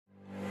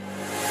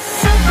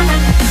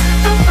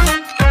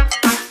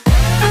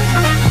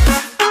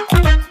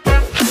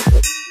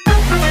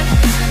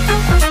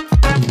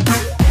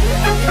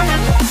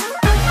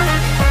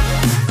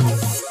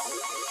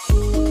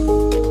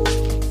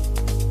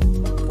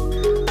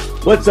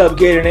What's up,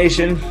 Gator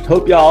Nation?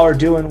 Hope y'all are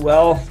doing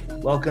well.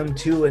 Welcome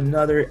to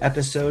another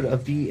episode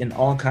of the In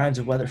All Kinds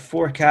of Weather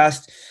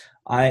Forecast.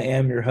 I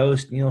am your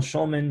host, Neil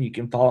Schulman. You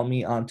can follow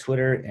me on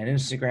Twitter and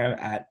Instagram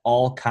at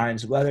All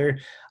Kinds Weather.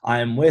 I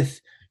am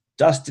with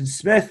Dustin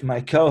Smith,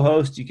 my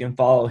co-host. You can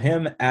follow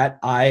him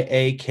at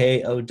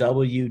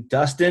IAKOW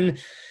Dustin.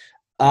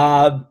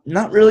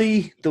 Not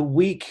really the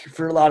week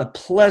for a lot of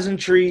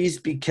pleasantries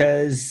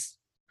because,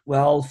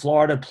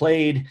 Florida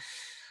played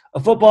a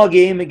football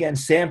game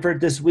against Samford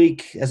this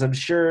week. As I'm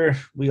sure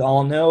we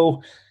all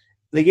know,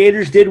 the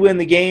Gators did win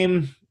the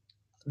game.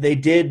 They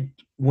did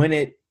win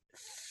it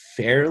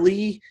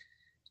fairly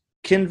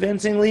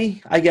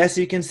convincingly, I guess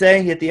you can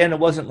say. At the end, it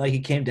wasn't like it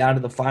came down to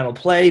the final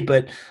play,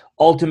 but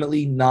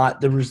ultimately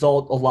not the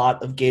result a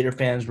lot of Gator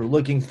fans were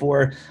looking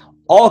for.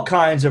 All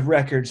kinds of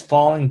records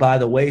falling by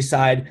the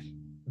wayside.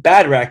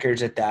 Bad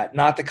records at that,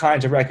 not the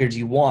kinds of records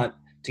you want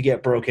to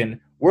get broken.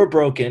 Were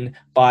broken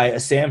by a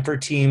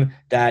Samford team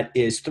that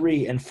is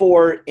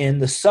 3-4 in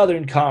the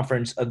Southern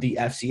Conference of the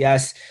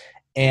FCS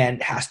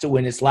and has to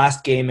win its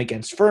last game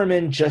against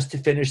Furman just to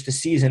finish the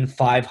season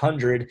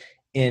 500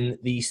 in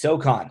the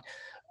SoCon.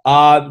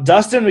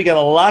 Dustin, we got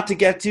a lot to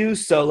get to,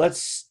 so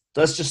let's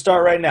just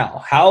start right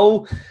now.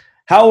 How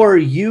are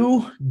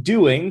you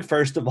doing,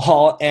 first of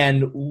all,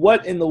 and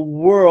what in the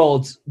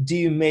world do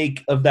you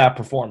make of that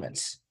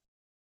performance?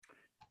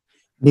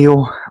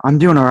 Neil, I'm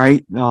doing all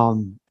right.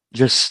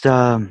 Just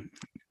glad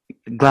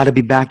to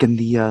be back in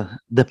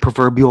the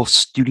proverbial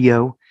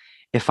studio,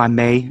 if I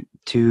may,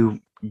 to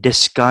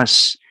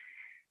discuss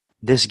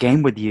this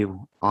game with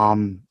you.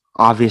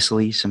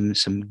 Obviously, some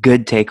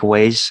good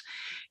takeaways.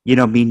 You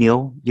know me,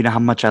 Neil. You know how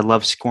much I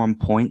love scoring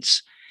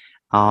points.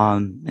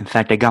 In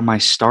fact, I got my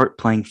start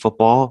playing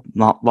football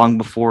not long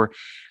before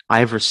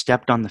I ever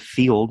stepped on the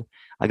field.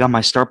 I got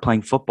my start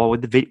playing football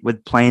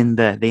with playing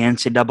the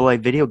NCAA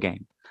video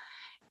game.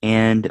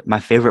 And my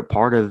favorite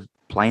part of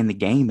playing the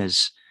game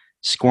is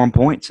scoring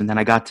points. And then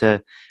I got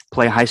to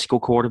play high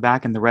school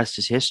quarterback, and the rest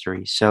is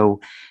history.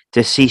 So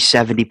to see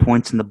 70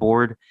 points on the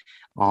board,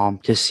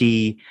 to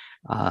see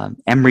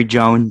Emory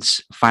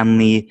Jones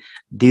finally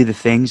do the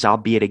things,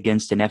 albeit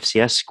against an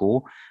FCS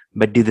school,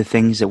 but do the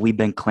things that we've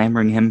been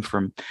clamoring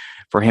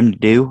for him to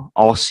do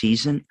all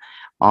season,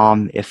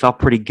 it felt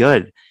pretty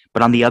good.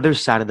 But on the other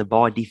side of the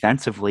ball,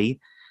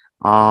 defensively,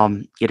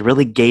 it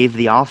really gave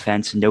the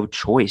offense no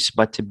choice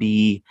but to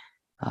be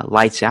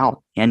lights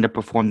out and to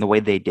perform the way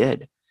they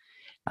did,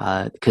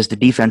 because the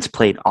defense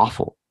played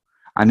awful.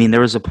 I mean,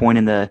 there was a point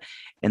in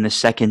the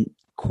second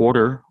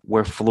quarter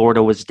where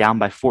Florida was down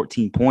by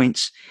 14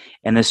 points,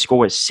 and the score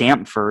was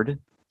Samford.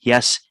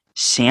 Yes,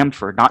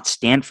 Samford, not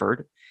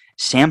Stanford.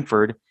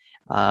 Samford,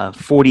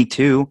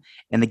 42,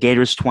 and the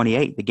Gators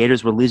 28. The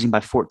Gators were losing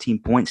by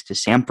 14 points to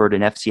Samford,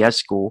 an FCS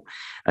school,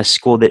 a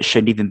school that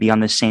shouldn't even be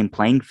on the same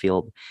playing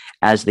field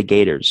as the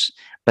Gators.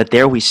 But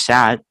there we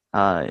sat,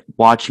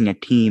 watching a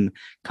team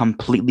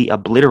completely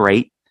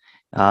obliterate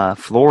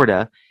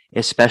Florida,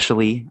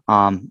 especially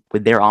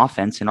with their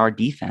offense and our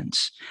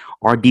defense.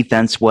 Our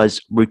defense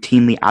was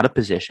routinely out of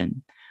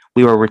position.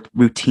 We were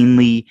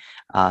routinely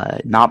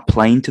not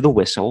playing to the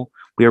whistle.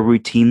 We were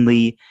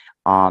routinely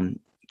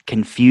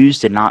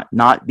confused and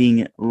not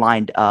being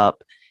lined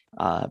up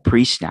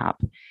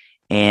pre-snap.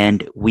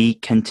 And we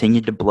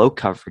continued to blow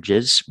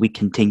coverages. We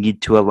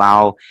continued to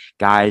allow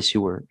guys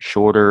who were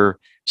shorter,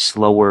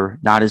 slower,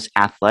 not as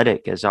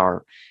athletic as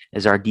our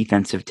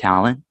defensive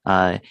talent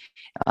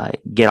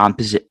get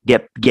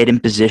in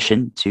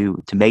position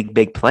to make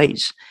big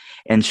plays.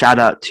 And shout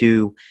out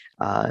to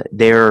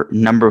their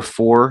number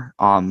 4,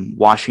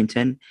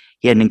 Washington.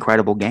 He had an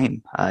incredible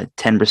game.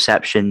 10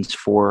 receptions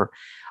for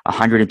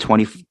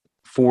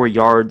 124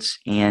 yards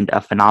and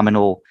a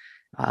phenomenal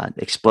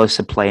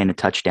explosive play and a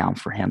touchdown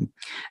for him.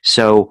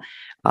 So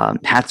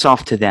hats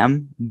off to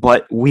them.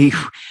 But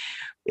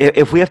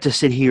if we have to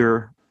sit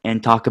here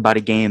and talk about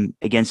a game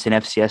against an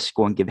FCS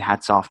school and give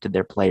hats off to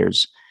their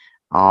players,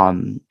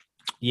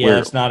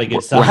 that's not a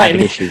good sign.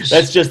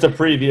 That's just a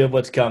preview of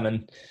what's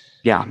coming.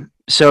 Yeah.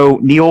 So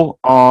Neil,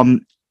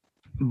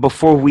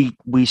 before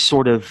we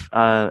sort of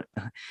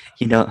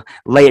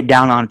lay it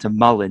down onto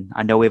Mullen,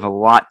 I know we have a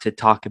lot to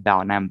talk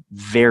about, and I'm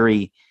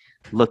very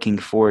looking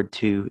forward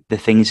to the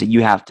things that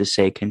you have to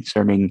say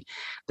concerning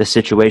the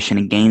situation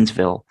in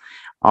Gainesville.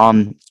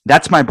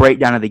 That's my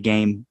breakdown of the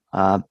game.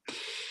 I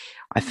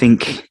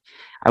think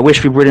I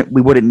wish we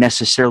wouldn't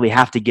necessarily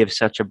have to give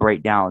such a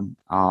breakdown,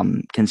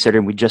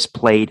 considering we just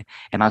played,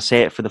 and I'll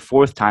say it for the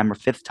 4th time or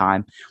 5th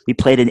time, we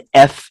played an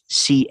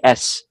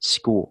FCS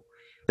school.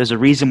 There's a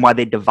reason why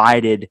they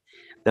divided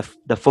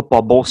the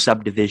football bowl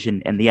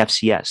subdivision and the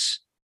FCS.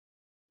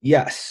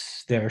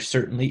 Yes, there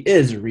certainly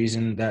is a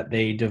reason that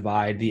they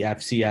divide the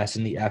FCS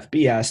and the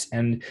FBS.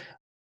 And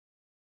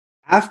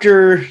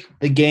after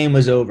the game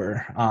was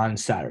over on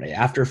Saturday,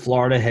 after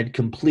Florida had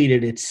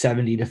completed its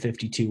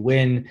 70-52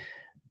 win,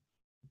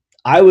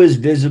 I was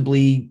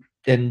visibly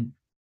and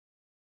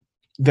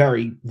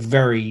very,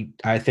 very,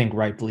 I think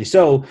rightfully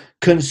so,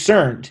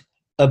 concerned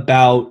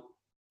about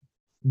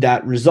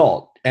that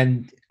result.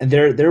 And And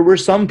there were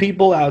some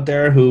people out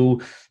there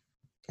who,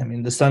 I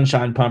mean, the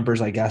Sunshine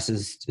Pumpers, I guess,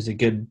 is a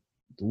good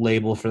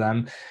label for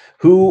them,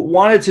 who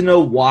wanted to know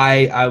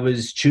why I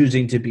was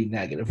choosing to be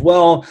negative.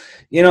 Well,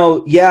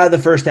 yeah, the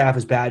first half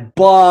was bad,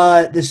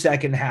 but the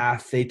second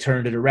half, they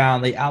turned it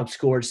around. They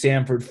outscored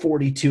Samford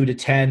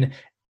 42-10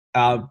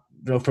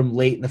 from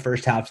late in the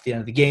first half to the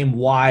end of the game.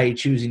 Why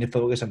choosing to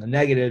focus on the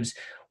negatives?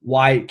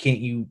 Why can't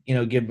you,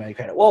 give them any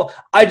credit? Well,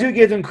 I do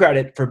give them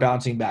credit for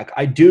bouncing back.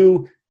 I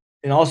do,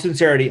 in all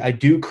sincerity, I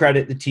do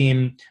credit the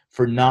team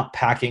for not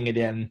packing it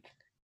in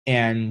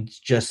and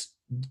just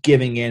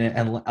giving in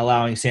and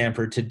allowing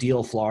Samford to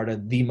deal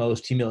Florida the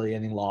most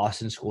humiliating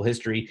loss in school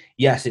history.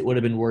 Yes, it would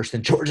have been worse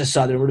than Georgia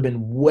Southern. It would have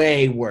been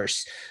way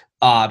worse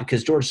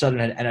because Georgia Southern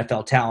had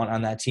NFL talent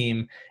on that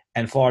team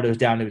and Florida was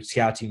down to its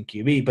scout team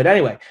QB. But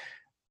anyway,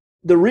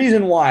 the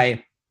reason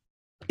why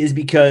is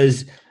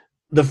because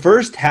the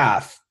first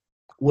half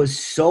was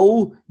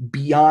so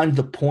beyond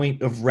the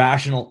point of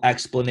rational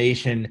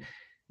explanation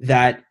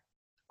that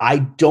I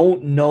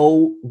don't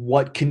know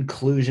what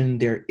conclusion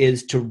there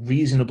is to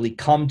reasonably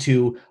come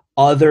to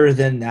other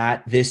than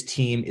that this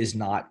team is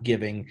not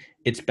giving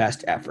its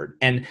best effort.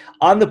 And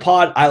on the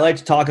pod, I like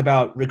to talk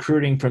about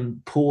recruiting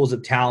from pools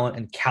of talent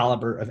and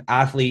caliber of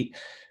athlete,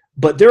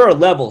 but there are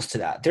levels to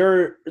that.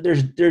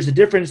 There's a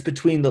difference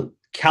between the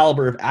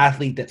caliber of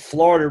athlete that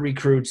Florida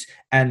recruits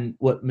and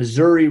what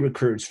Missouri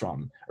recruits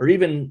from, or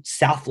even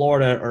South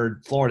Florida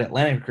or Florida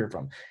Atlantic recruit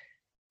from.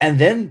 And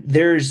then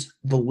there's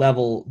the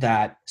level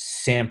that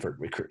Samford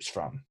recruits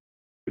from.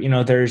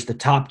 There's the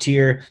top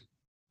tier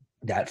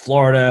that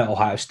Florida,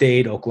 Ohio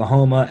State,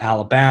 Oklahoma,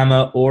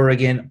 Alabama,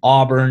 Oregon,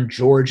 Auburn,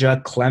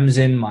 Georgia,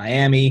 Clemson,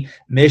 Miami,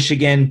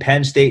 Michigan,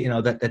 Penn State,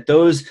 that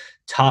those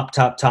top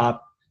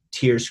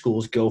tier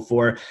schools go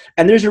for.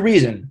 And there's a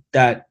reason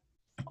that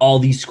all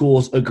these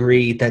schools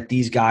agree that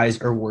these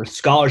guys are worth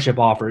scholarship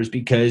offers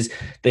because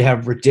they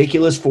have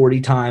ridiculous 40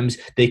 times.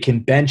 They can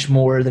bench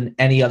more than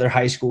any other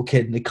high school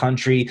kid in the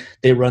country.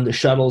 They run the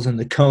shuttles and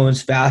the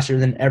cones faster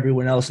than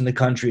everyone else in the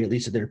country, at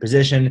least at their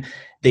position.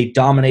 They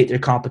dominate their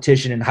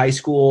competition in high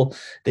school.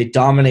 They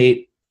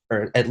dominate,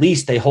 or at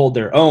least they hold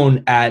their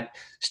own at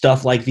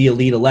stuff like the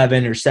Elite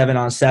 11 or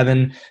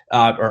 7-on-7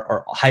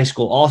 or high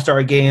school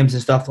all-star games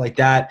and stuff like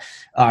that,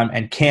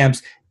 and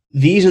camps.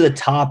 These are the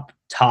top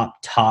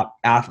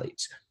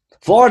athletes.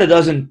 Florida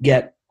doesn't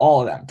get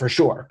all of them for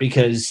sure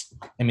because,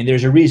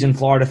 there's a reason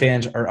Florida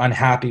fans are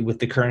unhappy with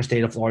the current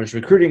state of Florida's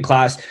recruiting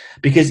class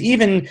because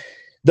even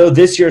though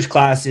this year's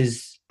class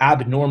is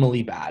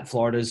abnormally bad,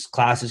 Florida's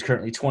class is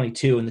currently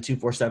 22 in the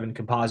 247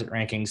 composite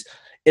rankings.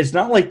 It's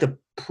not like the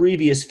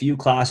previous few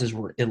classes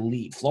were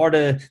elite.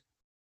 Florida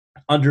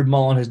under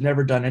Mullen has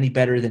never done any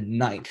better than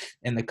 9th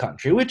in the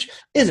country, which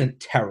isn't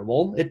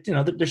terrible.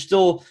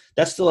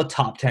 That's still a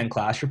top 10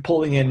 class. You're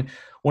pulling in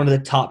one of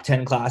the top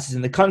 10 classes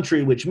in the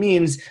country, which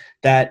means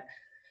that,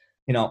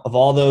 of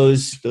all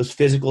those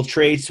physical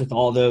traits with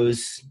all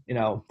those,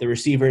 the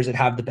receivers that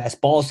have the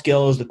best ball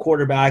skills, the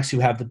quarterbacks who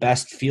have the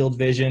best field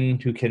vision,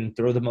 who can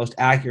throw the most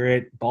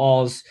accurate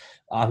balls,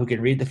 who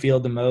can read the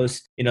field the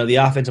most, the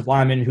offensive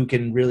linemen who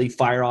can really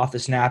fire off the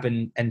snap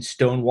and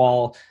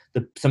stonewall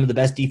some of the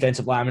best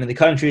defensive linemen in the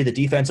country, the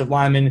defensive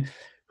linemen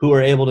who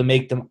are able to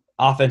make the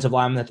offensive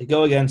linemen that they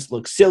go against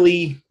look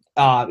silly.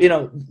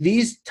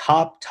 These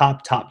top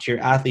tier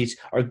athletes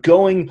are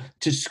going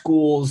to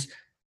schools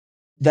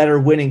that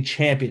are winning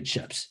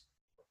championships,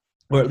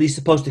 or at least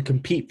supposed to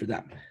compete for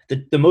them.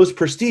 The most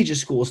prestigious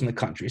schools in the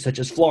country, such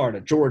as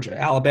Florida, Georgia,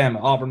 Alabama,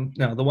 Auburn,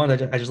 the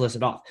ones I just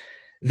listed off.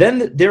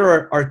 Then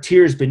there are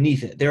tiers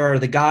beneath it. There are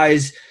the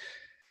guys,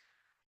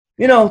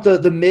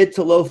 the mid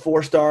to low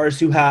 4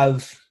 stars who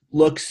have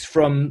looks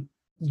from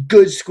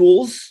good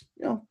schools.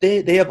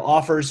 They have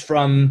offers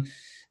from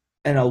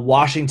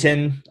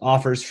Washington,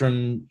 offers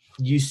from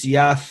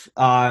UCF.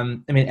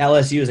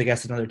 LSU is, I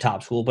guess, another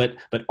top school, but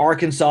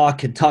Arkansas,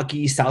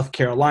 Kentucky, South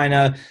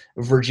Carolina,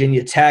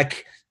 Virginia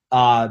Tech,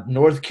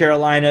 North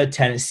Carolina,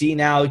 Tennessee.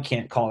 Now you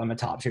can't call them a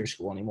top tier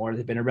school anymore.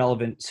 They've been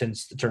irrelevant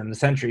since the turn of the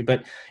century.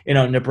 But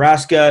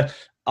Nebraska,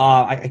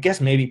 I guess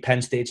maybe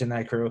Penn State's in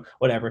that crew,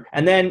 whatever.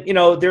 And then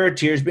there are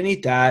tiers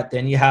beneath that.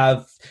 Then you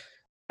have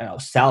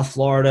South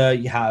Florida.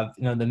 You have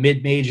the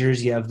mid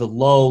majors. You have the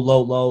low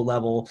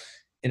level.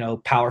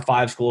 Power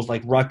 5 schools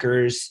like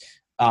Rutgers,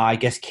 I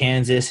guess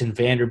Kansas and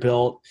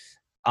Vanderbilt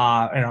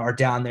are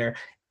down there.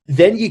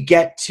 Then you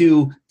get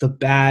to the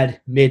bad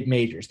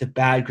mid-majors, the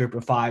bad group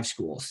of 5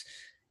 schools.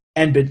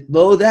 And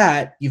below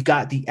that, you've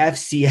got the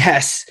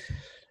FCS.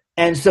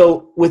 And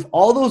so with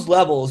all those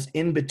levels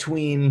in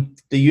between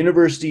the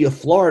University of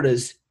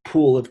Florida's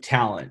pool of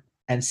talent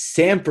and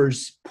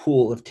Samford's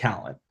pool of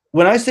talent,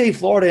 when I say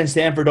Florida and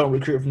Samford don't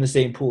recruit from the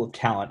same pool of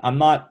talent, I'm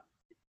not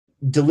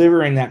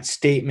delivering that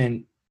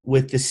statement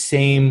with the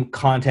same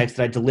context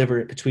that I deliver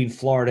it between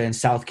Florida and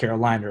South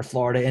Carolina or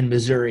Florida and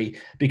Missouri.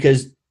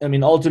 Because,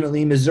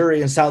 ultimately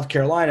Missouri and South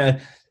Carolina,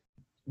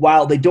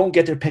 while they don't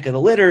get their pick of the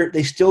litter,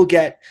 they still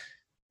get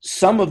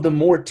some of the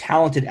more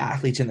talented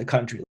athletes in the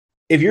country.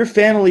 If your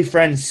family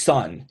friend's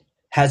son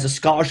has a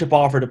scholarship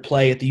offer to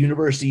play at the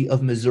University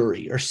of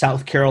Missouri or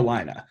South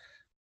Carolina,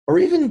 or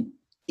even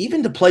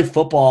to play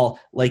football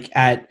like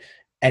at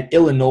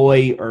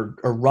Illinois or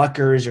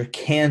Rutgers or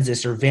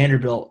Kansas or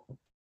Vanderbilt,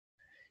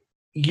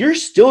 you're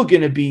still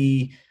going to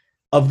be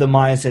of the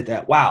mindset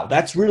that, wow,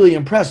 that's really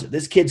impressive.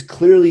 This kid's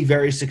clearly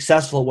very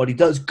successful at what he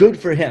does. Good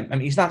for him. I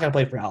mean, he's not going to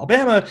play for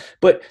Alabama,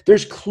 but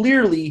there's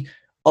clearly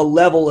a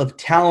level of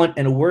talent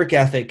and work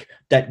ethic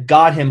that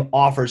got him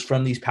offers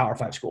from these Power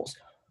 5 schools.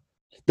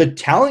 The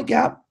talent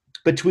gap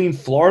between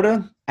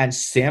Florida and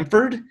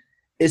Samford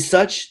is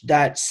such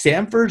that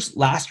Samford's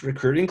last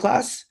recruiting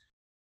class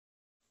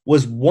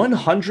was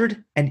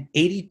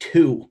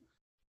 182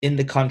 in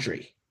the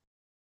country.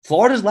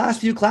 Florida's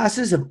last few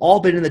classes have all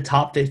been in the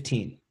top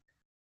 15.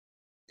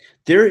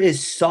 There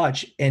is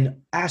such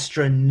an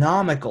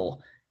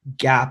astronomical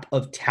gap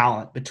of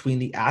talent between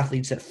the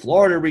athletes that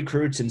Florida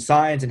recruits and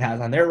signs and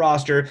has on their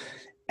roster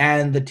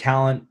and the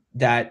talent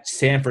that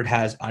Samford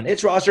has on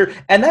its roster.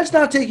 And that's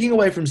not taking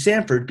away from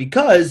Samford,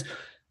 because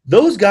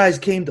those guys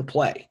came to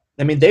play.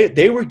 I mean,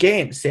 they were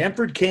game.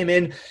 Samford came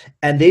in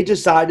and they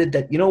decided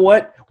that, you know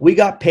what, we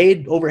got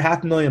paid over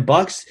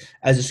 $500,000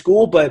 as a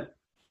school, but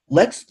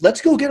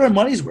let's go get our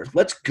money's worth.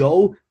 Let's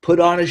go put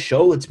on a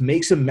show. Let's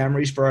make some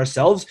memories for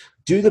ourselves.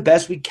 Do the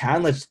best we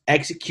can. Let's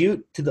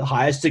execute to the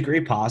highest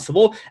degree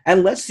possible,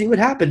 and let's see what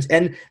happens.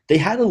 And they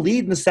had a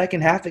lead in the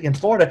second half against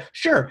Florida.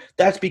 Sure,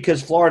 that's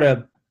because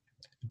Florida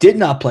did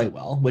not play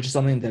well, which is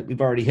something that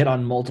we've already hit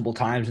on multiple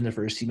times in the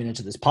first few minutes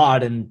of this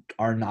pod and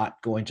are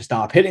not going to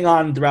stop hitting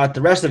on throughout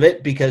the rest of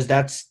it, because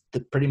that's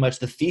pretty much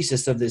the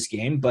thesis of this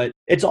game. But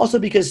it's also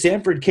because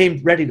Samford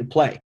came ready to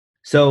play.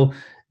 So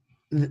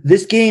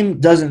this game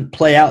doesn't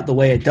play out the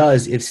way it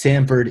does if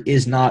Samford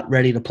is not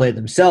ready to play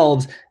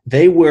themselves.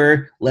 They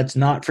were. Let's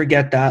not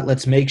forget that.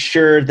 Let's make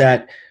sure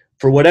that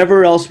for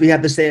whatever else we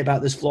have to say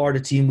about this Florida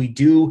team, we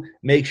do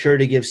make sure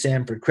to give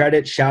Samford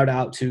credit. Shout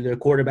out to their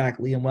quarterback,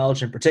 Liam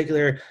Welch, in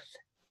particular.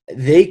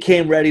 They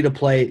came ready to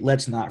play.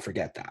 Let's not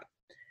forget that.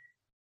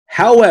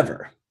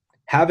 However,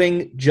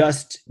 having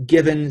just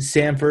given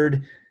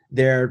Samford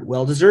their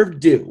well-deserved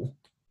due,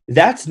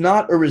 that's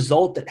not a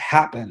result that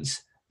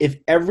happens if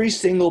every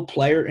single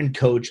player and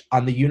coach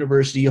on the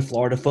University of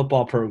Florida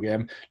football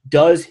program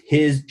does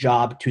his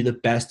job to the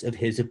best of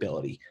his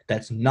ability.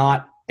 That's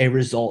not a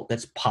result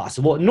that's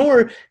possible,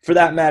 nor, for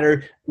that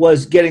matter,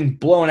 was getting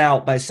blown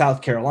out by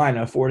South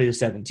Carolina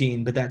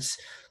 40-17, but that's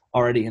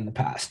already in the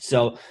past.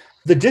 So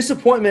the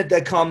disappointment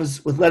that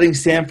comes with letting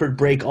Samford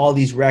break all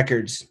these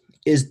records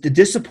is the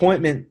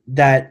disappointment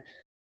that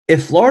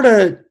if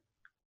Florida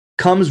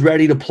comes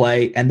ready to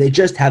play and they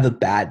just have a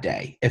bad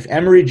day, if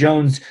Emory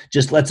Jones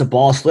just lets a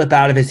ball slip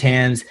out of his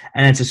hands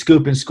and it's a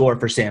scoop and score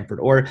for Samford,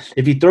 or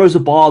if he throws a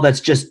ball that's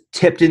just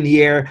tipped in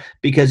the air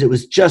because it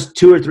was just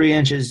 2 or 3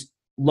 inches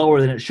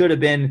lower than it should have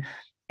been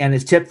and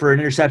it's tipped for an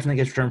interception that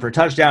gets returned for a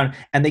touchdown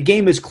and the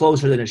game is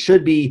closer than it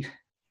should be,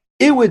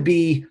 it would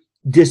be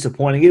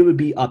disappointing. It would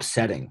be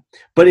upsetting.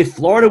 But if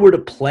Florida were to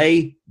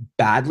play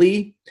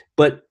badly,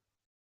 but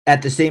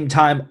at the same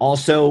time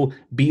also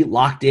be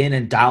locked in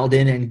and dialed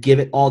in and give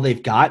it all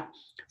they've got,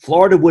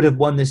 Florida would have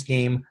won this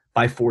game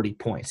by 40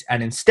 points.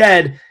 And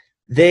instead,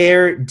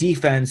 their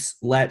defense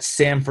let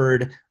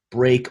Samford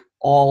break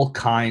all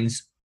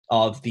kinds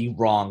of the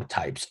wrong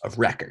types of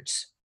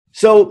records.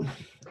 So,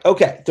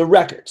 okay, the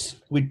records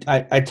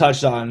I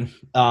touched on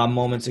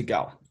moments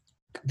ago.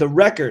 The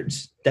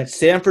records that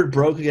Samford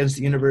broke against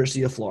the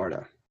University of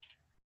Florida.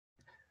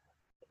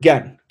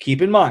 Again,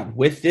 keep in mind,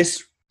 with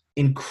this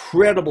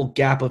incredible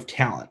gap of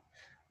talent,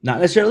 not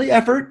necessarily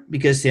effort,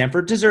 because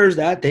Samford deserves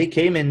that. They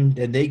came in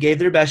and they gave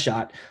their best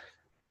shot.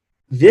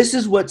 This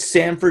is what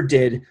Samford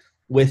did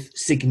with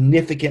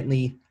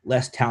significantly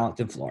less talent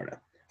than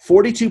Florida.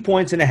 42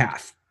 points and a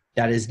half.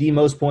 That is the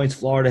most points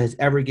Florida has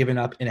ever given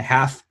up in a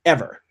half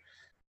ever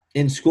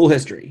in school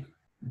history.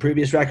 The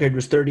previous record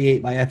was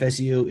 38 by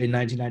FSU in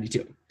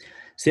 1992.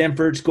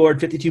 Samford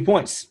scored 52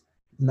 points.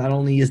 Not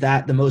only is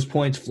that the most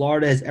points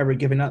Florida has ever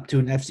given up to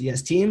an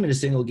FCS team in a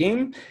single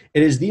game,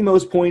 it is the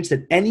most points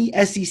that any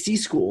SEC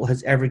school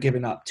has ever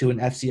given up to an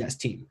FCS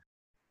team.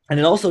 And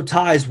it also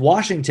ties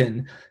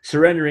Washington,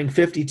 surrendering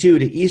 52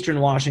 to Eastern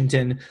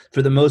Washington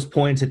for the most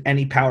points that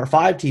any Power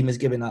 5 team has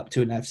given up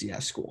to an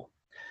FCS school.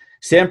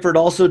 Samford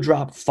also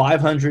dropped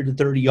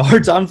 530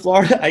 yards on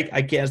Florida.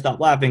 I can't stop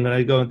laughing when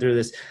I'm going through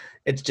this.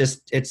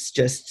 It's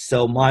just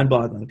so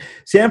mind-boggling.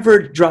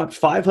 Samford dropped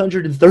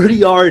 530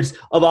 yards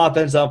of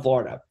offense on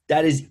Florida.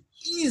 That is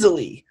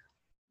easily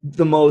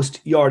the most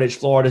yardage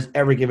Florida's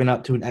ever given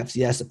up to an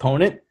FCS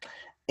opponent.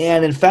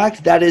 And in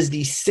fact, that is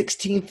the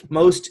 16th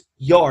most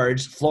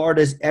yards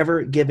Florida's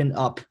ever given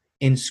up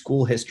in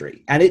school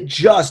history. And it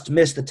just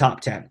missed the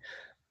top 10.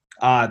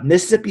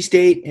 Mississippi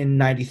State in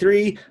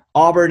 93,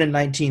 Auburn in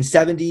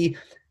 1970,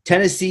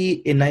 Tennessee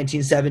in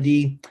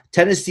 1970,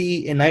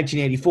 Tennessee in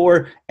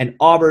 1984, and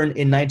Auburn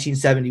in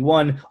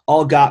 1971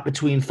 all got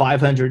between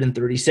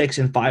 536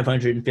 and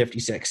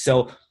 556.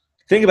 So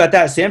think about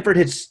that. Samford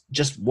hits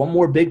just one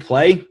more big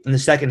play in the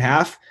second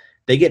half.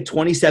 They get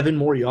 27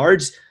 more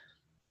yards.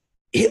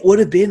 it would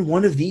have been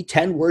one of the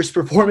 10 worst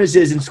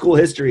performances in school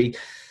history.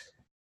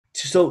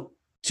 So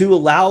to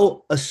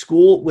allow a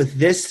school with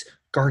this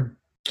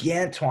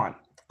gargantuan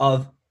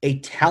of a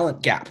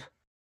talent gap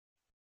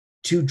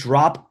to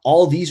drop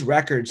all these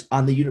records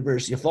on the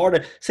University of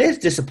Florida, say it's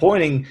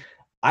disappointing,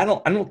 I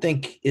don't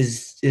think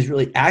is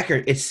really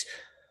accurate.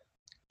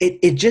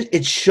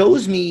 It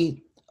shows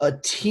me a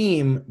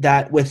team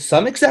that, with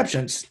some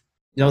exceptions,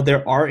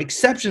 there are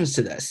exceptions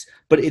to this,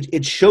 but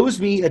it shows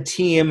me a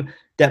team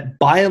that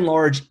by and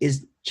large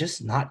is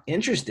just not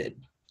interested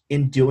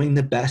in doing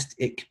the best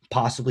it can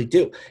possibly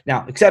do.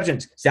 Now,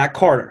 exceptions, Zach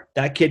Carter,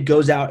 that kid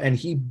goes out and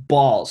he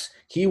balls.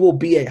 He will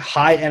be a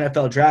high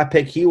NFL draft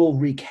pick. He will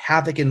wreak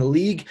havoc in the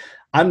league.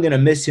 I'm going to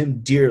miss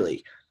him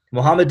dearly.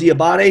 Mohamed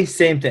Diabate,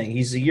 same thing.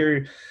 He's a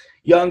year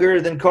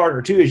younger than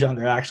Carter, 2 years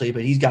younger actually,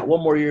 but he's got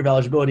 1 more year of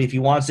eligibility if he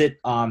wants it.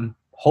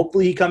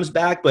 Hopefully he comes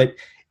back, but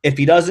if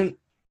he doesn't,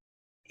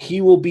 he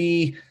will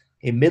be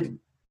a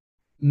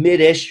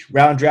mid-ish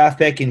round draft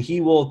pick, and he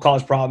will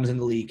cause problems in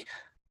the league.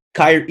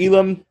 Kaiir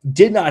Elam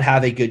did not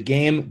have a good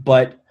game,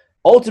 but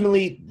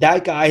ultimately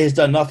that guy has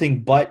done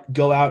nothing but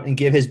go out and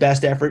give his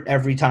best effort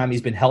every time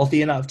he's been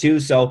healthy enough to.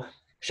 So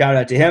shout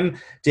out to him.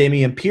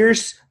 Dameon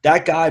Pierce,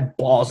 that guy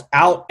balls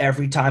out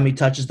every time he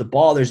touches the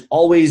ball. There's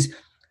always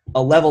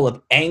a level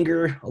of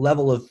anger, a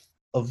level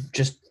of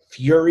just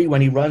fury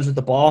when he runs with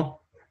the ball.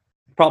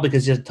 Probably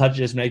because he doesn't touch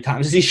it as many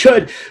times as he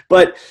should.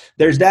 But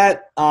there's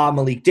that.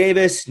 Malik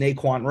Davis,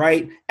 Naquan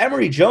Wright.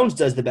 Emory Jones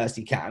does the best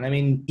he can. I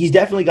mean, he's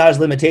definitely got his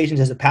limitations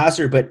as a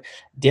passer, but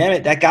damn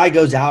it, that guy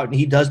goes out and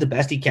he does the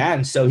best he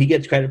can. So he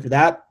gets credit for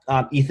that.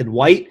 Ethan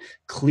White,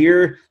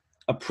 clear,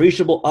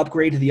 appreciable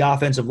upgrade to the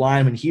offensive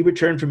line when he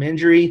returned from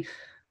injury.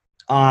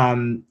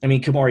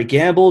 Kamari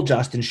Gamble,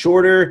 Justin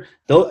Shorter.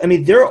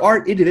 There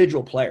are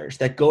individual players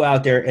that go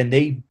out there and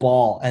they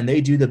ball and they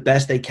do the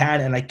best they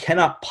can, and I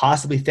cannot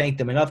possibly thank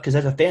them enough because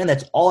as a fan,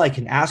 that's all I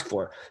can ask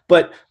for.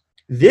 But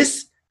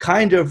this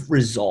kind of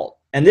result,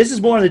 and this is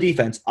more on the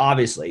defense,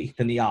 obviously,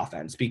 than the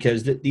offense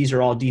because these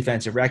are all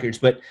defensive records,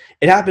 but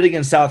it happened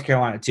against South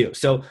Carolina too.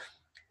 So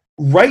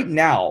right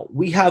now,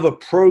 we have a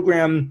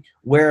program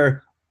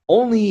where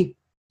only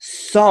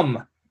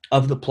some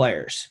of the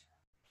players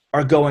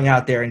are going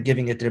out there and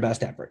giving it their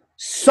best effort.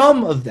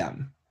 Some of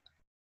them.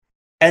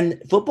 And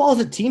football is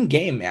a team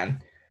game,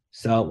 man.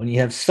 So when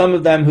you have some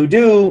of them who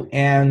do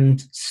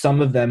and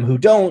some of them who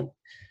don't,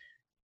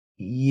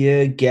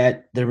 you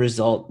get the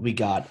result we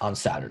got on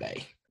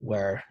Saturday,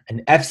 where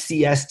an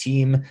FCS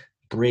team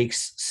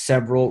breaks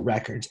several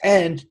records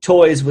and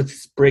toys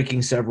with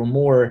breaking several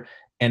more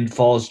and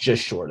falls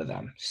just short of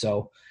them.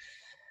 So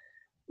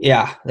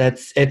yeah,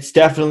 it's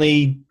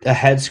definitely a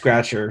head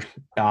scratcher,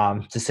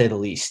 to say the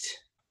least.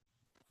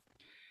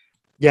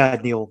 Yeah,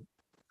 Neil.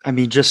 I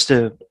mean, just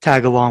to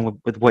tag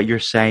along with what you're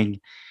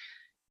saying,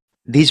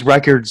 these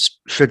records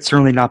should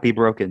certainly not be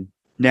broken.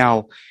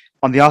 Now,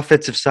 on the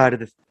offensive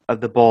side of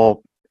the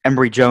ball,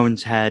 Emory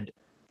Jones had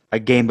a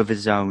game of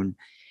his own.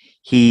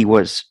 He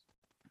was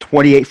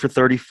 28 for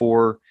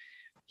 34.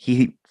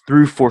 He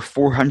threw for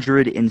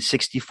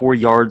 464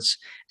 yards,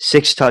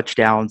 6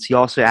 touchdowns. He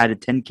also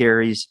added 10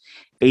 carries,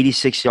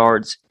 86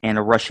 yards, and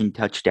a rushing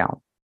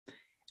touchdown.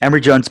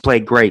 Emory Jones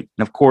played great.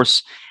 And, of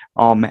course,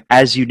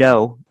 as you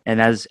know,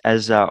 and as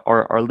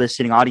our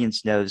listening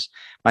audience knows,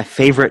 my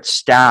favorite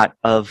stat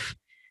of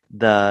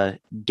the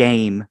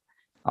game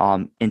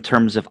in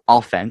terms of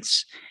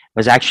offense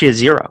was actually a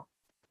 0.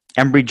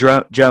 Emory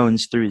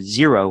Jones threw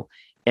 0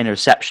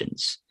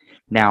 interceptions.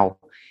 Now,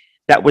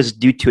 that was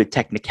due to a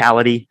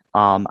technicality.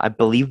 I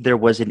believe there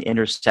was an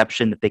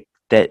interception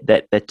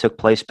that took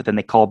place, but then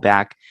they called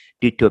back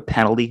due to a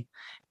penalty.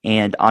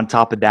 And on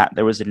top of that,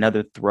 there was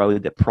another throw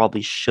that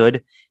probably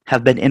should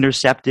have been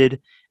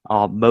intercepted.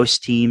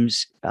 Most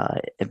teams,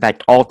 in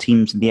fact, all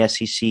teams in the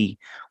SEC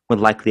would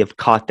likely have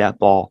caught that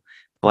ball.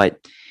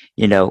 But,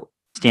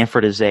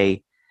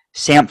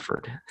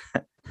 Samford.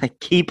 I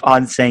keep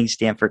on saying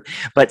Stanford,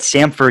 but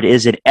Samford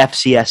is an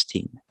FCS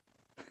team.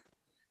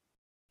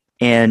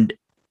 And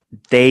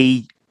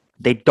they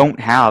don't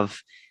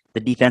have the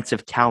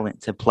defensive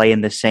talent to play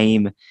in the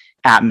same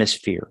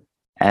atmosphere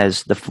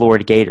as the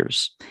Florida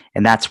Gators.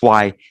 And that's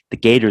why the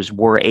Gators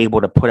were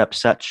able to put up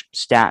such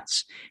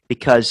stats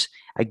because,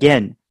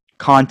 again,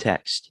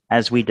 context,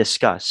 as we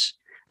discuss,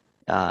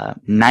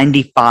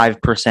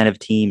 95% of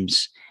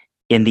teams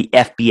in the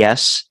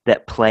FBS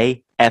that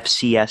play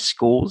FCS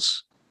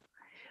schools,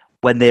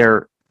 when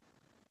they're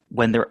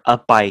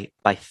up by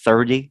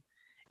 30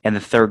 in the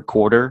third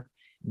quarter,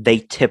 they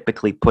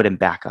typically put in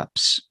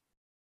backups.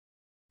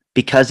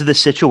 Because of the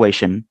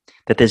situation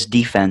that this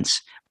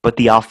defense put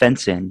the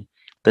offense in,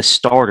 the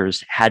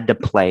starters had to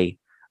play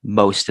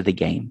most of the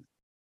game.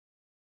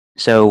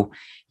 So,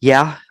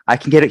 yeah, I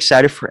can get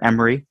excited for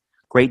Emory.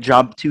 Great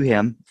job to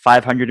him.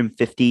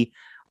 550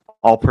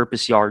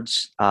 all-purpose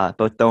yards,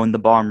 both throwing the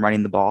ball and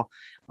running the ball.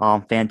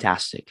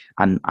 Fantastic.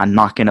 I'm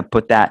not going to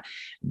put that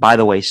by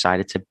the wayside.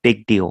 It's a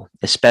big deal,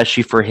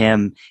 especially for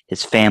him,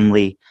 his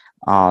family.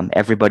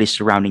 everybody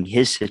surrounding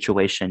his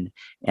situation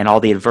and all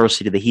the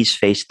adversity that he's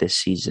faced this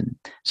season.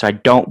 So I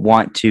don't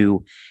want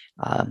to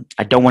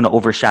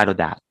overshadow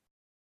that.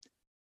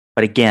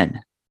 But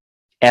again,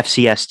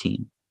 FCS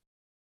team,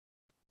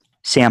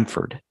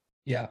 Samford.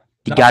 Yeah.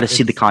 You got to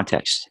see the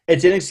context.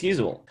 It's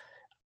inexcusable.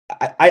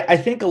 I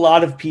think a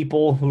lot of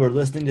people who are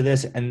listening to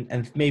this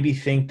and maybe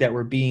think that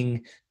we're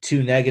being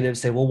too negative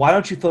say, well, why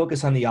don't you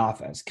focus on the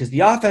offense? Because the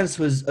offense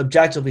was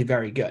objectively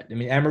very good. I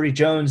mean, Emory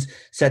Jones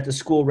set the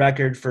school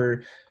record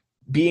for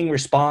being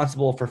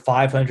responsible for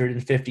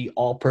 550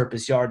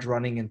 all-purpose yards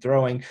running and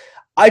throwing.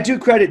 I do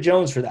credit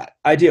Jones for that.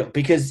 I do,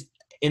 because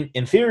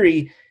in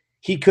theory,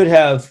 he could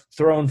have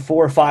thrown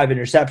 4 or 5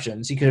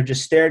 interceptions. He could have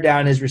just stared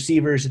down his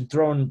receivers and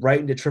thrown right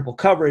into triple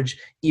coverage,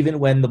 even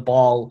when the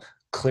ball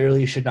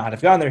clearly should not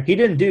have gone there. He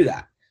didn't do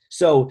that.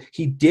 So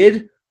he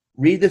did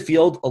read the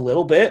field a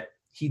little bit.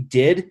 He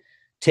did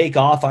take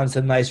off on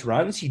some nice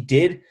runs. He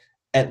did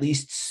at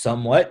least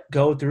somewhat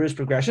go through his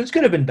progressions.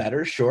 Could have been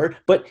better, sure,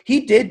 but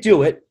he did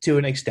do it to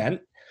an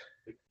extent.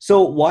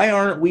 So why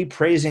aren't we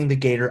praising the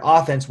Gator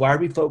offense? Why are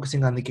we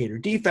focusing on the Gator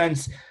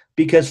defense?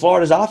 Because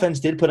Florida's offense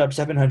did put up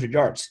 700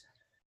 yards.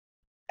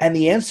 And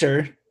the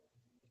answer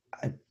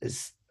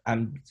is,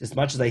 as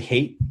much as I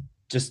hate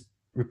just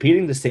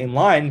repeating the same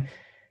line,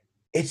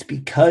 it's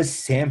because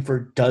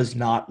Samford does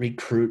not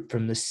recruit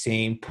from the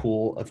same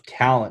pool of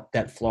talent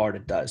that Florida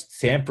does.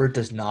 Samford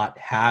does not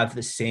have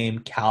the same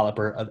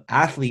caliber of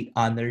athlete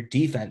on their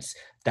defense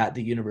that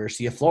the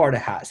University of Florida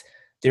has.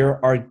 There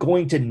are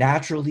going to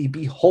naturally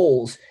be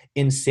holes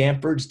in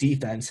Samford's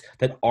defense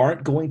that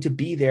aren't going to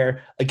be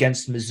there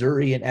against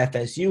Missouri and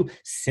FSU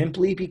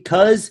simply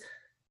because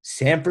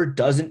Samford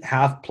doesn't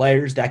have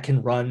players that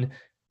can run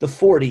the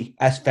 40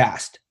 as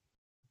fast,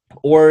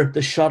 or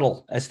the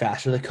shuttle as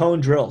fast, or the cone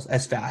drills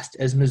as fast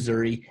as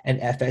Missouri and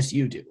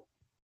FSU do.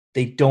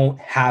 They don't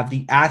have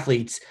the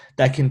athletes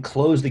that can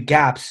close the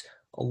gaps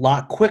a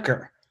lot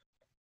quicker.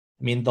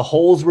 I mean, the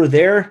holes were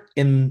there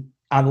on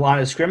the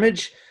line of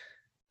scrimmage,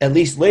 at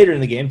least later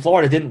in the game.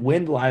 Florida didn't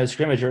win the line of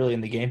scrimmage early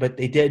in the game, but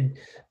they did.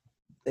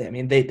 I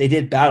mean, they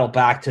did battle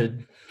back to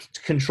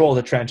control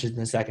the trenches in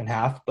the second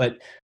half. But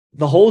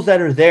the holes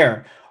that are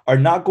there are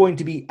not going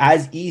to be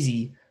as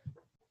easy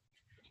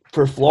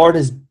for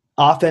Florida's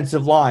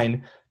offensive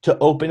line to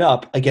open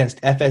up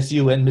against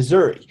FSU and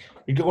Missouri.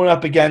 You're going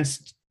up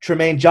against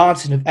Tremaine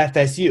Johnson of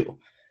FSU.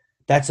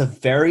 That's a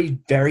very,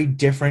 very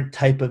different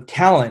type of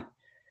talent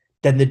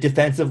than the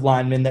defensive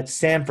lineman that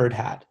Samford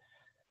had.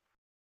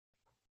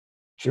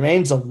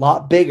 Tremaine's a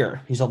lot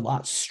bigger. He's a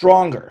lot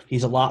stronger.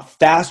 He's a lot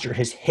faster.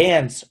 His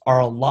hands are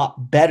a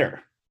lot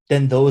better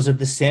than those of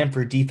the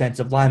Samford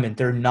defensive linemen.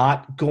 They're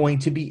not going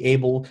to be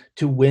able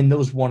to win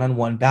those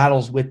one-on-one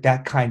battles with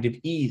that kind of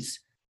ease,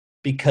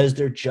 because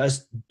they're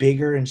just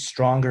bigger and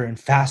stronger and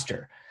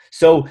faster.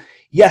 So,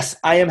 yes,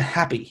 I am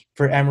happy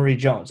for Emory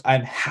Jones.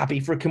 I'm happy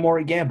for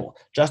Kamori Gamble.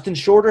 Justin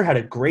Shorter had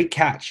a great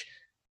catch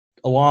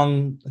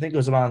along, I think it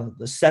was around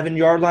the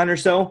 7-yard line or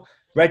so,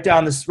 right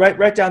down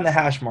the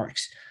hash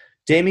marks.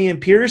 Damian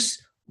Pierce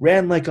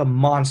ran like a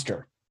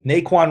monster.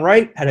 Naquan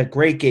Wright had a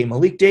great game.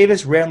 Malik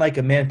Davis ran like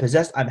a man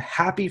possessed. I'm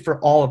happy for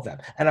all of them,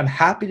 and I'm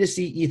happy to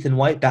see Ethan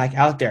White back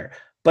out there.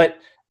 But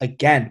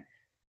again,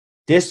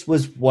 this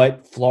was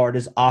what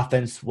Florida's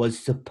offense was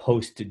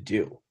supposed to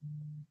do.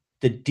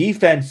 The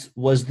defense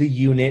was the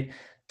unit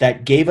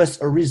that gave us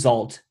a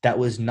result that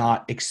was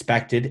not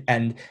expected,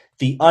 and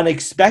the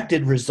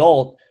unexpected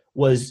result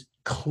was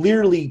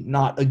clearly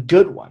not a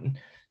good one.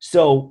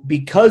 So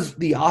because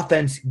the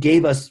offense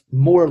gave us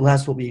more or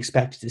less what we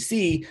expected to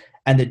see,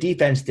 and the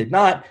defense did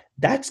not,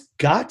 that's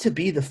got to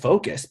be the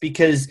focus.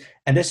 Because,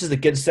 and this is a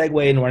good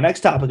segue into our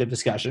next topic of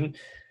discussion,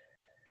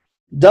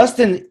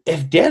 Dustin,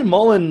 if Dan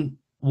Mullen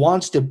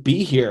wants to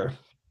be here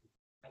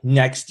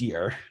next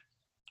year,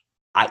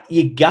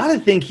 you got to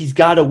think he's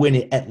got to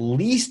win at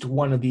least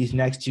one of these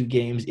next 2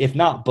 games, if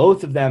not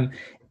both of them.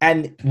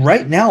 And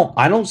right now,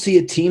 I don't see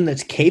a team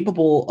that's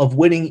capable of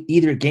winning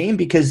either game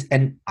because,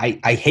 and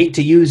I hate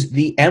to use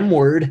the M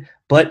word,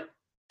 but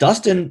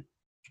Dustin,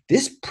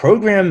 this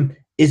program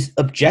is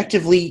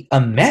objectively a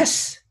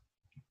mess.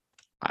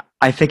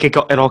 I think it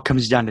all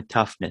comes down to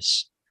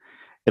toughness.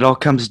 It all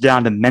comes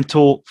down to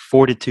mental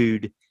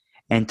fortitude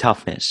and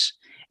toughness.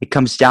 It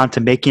comes down to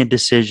making a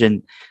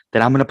decision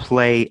that I'm going to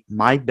play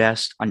my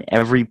best on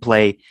every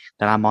play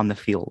that I'm on the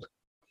field.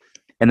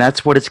 And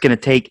that's what it's going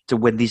to take to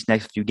win these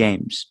next few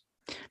games.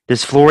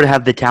 Does Florida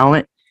have the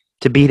talent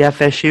to beat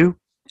FSU?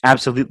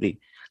 Absolutely.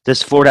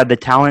 Does Florida have the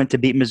talent to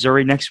beat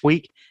Missouri next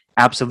week?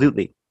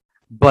 Absolutely.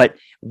 But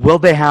will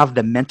they have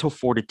the mental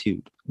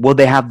fortitude? Will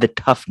they have the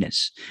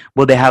toughness?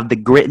 Will they have the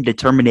grit and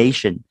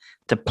determination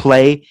to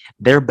play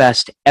their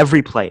best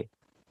every play?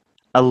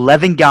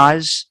 11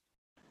 guys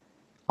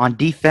on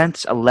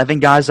defense, 11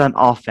 guys on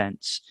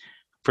offense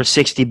for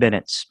 60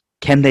 minutes.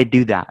 Can they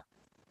do that?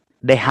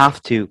 They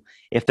have to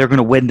if they're going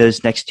to win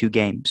those next 2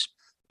 games.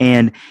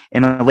 And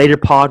in a later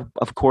pod,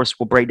 of course,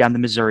 we'll break down the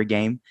Missouri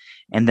game.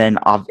 And then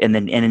in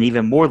an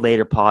even more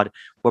later pod,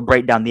 we'll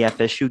break down the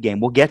FSU game.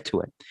 We'll get to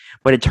it.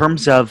 But in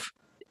terms of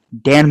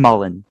Dan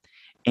Mullen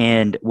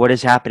and what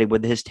is happening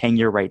with his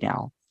tenure right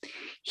now.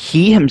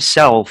 He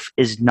himself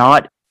is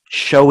not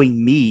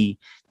showing me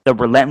the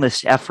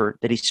relentless effort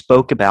that he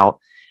spoke about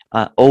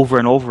over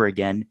and over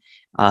again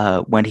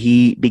when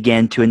he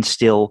began to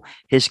instill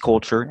his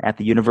culture at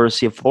the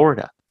University of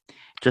Florida.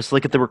 Just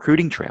look at the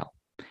recruiting trail.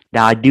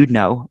 Now, I do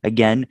know,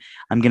 again,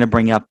 I'm going to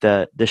bring up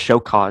the show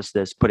cause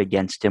that's put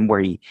against him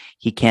where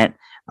he can't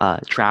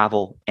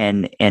travel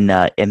and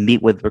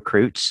meet with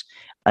recruits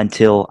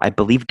until, I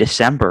believe,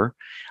 December.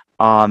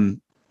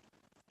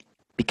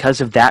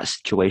 Because of that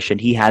situation,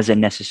 he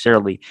hasn't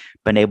necessarily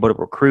been able to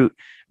recruit.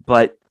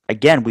 But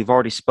again, we've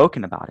already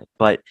spoken about it.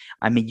 But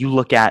I mean, you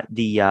look at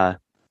the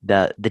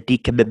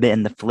decommitment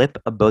and the flip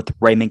of both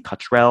Raymond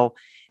Cottrell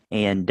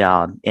and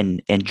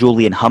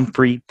Julian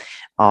Humphrey.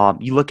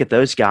 You look at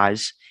those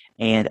guys,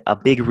 and a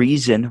big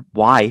reason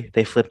why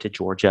they flipped to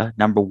Georgia.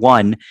 Number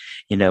one,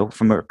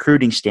 from a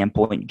recruiting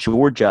standpoint,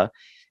 Georgia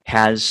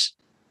has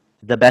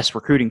the best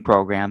recruiting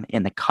program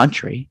in the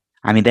country.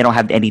 I mean, they don't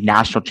have any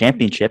national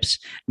championships,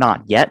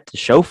 not yet, to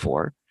show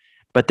for,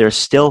 but they're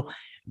still,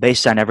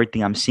 based on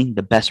everything I'm seeing,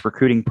 the best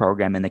recruiting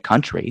program in the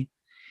country.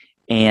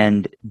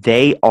 And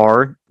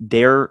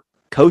their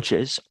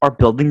coaches are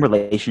building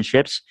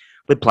relationships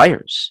with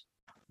players.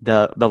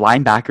 The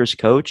linebackers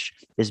coach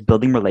is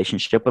building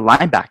relationship with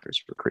linebackers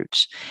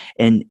recruits.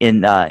 And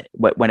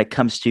when it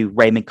comes to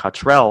Raymond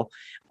Cottrell,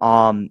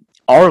 our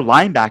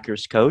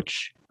linebackers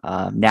coach,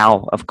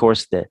 now, of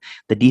course, the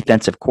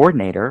defensive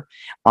coordinator,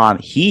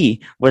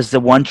 he was the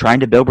one trying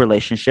to build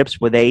relationships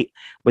with a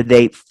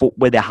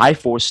high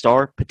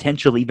 4-star,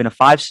 potentially even a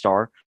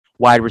 5-star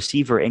wide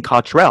receiver in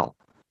Cottrell,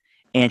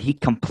 and he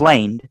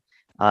complained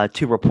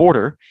to a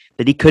reporter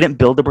that he couldn't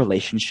build a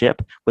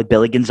relationship with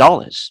Billy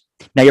Gonzales.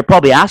 Now, you're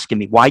probably asking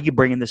me, why are you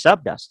bringing this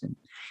up, Dustin?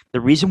 The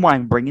reason why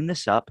I'm bringing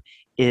this up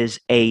is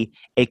a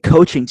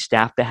coaching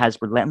staff that has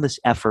relentless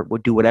effort, will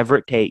do whatever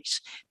it takes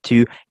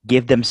to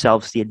give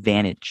themselves the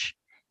advantage.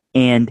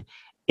 And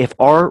if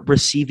our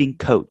receiving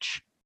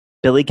coach,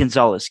 Billy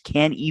Gonzales,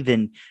 can't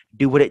even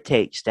do what it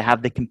takes to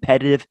have the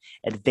competitive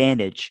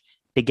advantage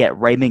to get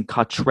Raymond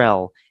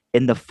Cottrell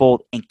in the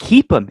fold and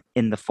keep him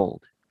in the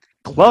fold,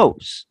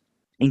 close,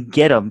 and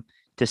get him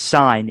to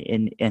sign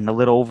in a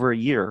little over a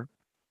year,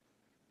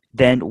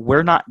 then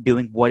we're not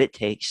doing what it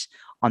takes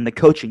on the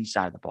coaching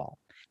side of the ball.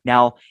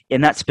 Now,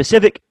 in that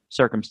specific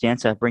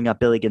circumstance, I bring up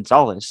Billy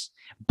Gonzales,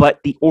 but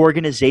the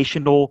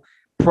organizational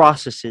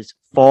processes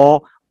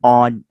fall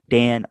on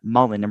Dan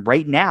Mullen. And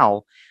right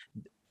now,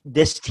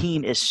 this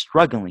team is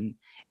struggling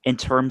in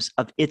terms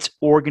of its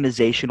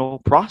organizational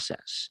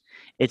process.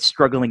 It's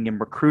struggling in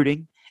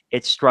recruiting.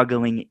 It's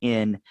struggling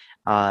in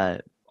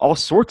all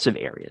sorts of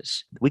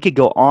areas. We could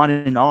go on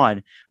and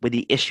on with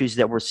the issues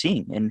that we're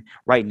seeing. And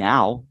right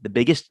now, the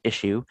biggest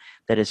issue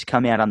that is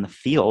coming out on the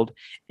field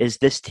is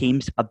this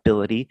team's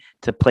ability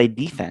to play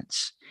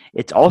defense.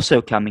 It's also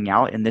coming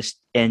out in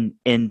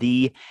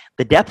the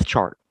depth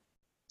chart.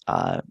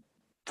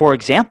 For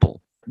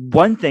example,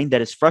 one thing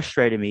that has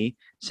frustrated me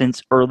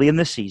since early in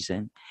the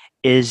season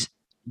is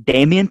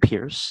Dameon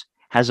Pierce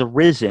has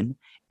arisen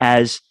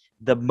as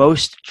the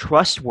most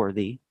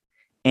trustworthy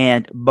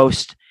and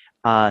most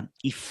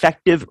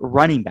effective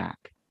running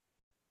back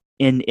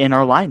in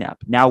our lineup.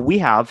 Now, we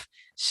have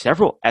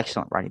several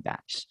excellent running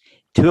backs,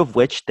 two of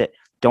which that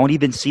don't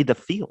even see the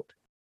field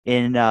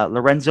in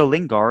Lorenzo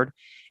Lingard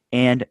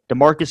and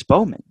DeMarcus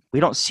Bowman.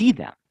 We don't see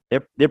them.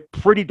 They're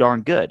pretty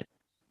darn good.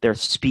 They're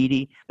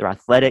speedy. They're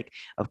athletic.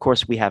 Of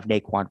course, we have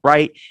Naquan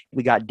Wright.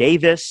 We got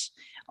Davis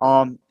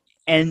and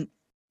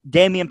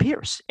Dameon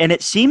Pierce. And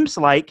it seems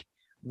like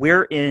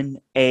we're in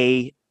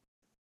a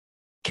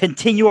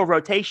continual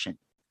rotation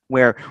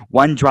where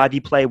one drive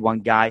you play one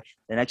guy,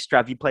 the next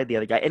drive you play the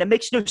other guy, and it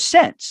makes no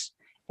sense.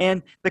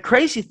 And the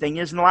crazy thing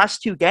is, in the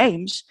last two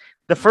games,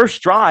 the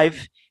first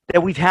drive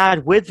that we've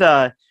had with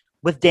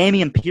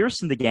Dameon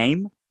Pierce in the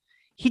game,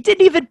 he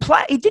didn't even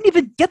play. He didn't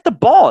even get the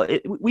ball.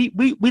 We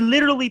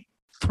literally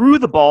threw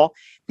the ball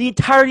the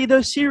entirety of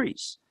those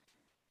series.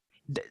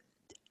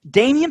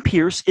 Dameon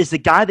Pierce is the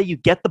guy that you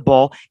get the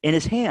ball in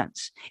his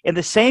hands. In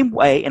the same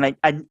way, and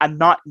I'm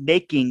not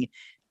making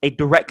a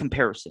direct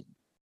comparison,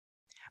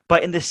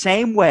 but in the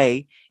same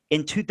way,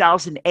 in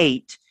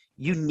 2008,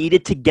 you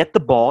needed to get the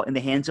ball in the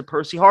hands of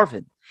Percy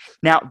Harvin.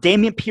 Now,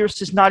 Dameon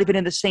Pierce is not even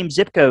in the same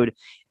zip code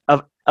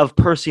of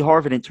Percy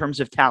Harvin in terms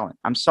of talent.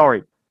 I'm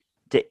sorry,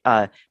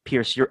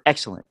 Pierce, you're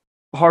excellent.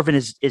 Harvin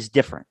is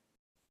different.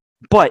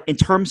 But in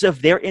terms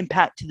of their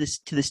impact to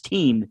this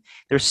team,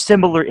 they're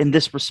similar in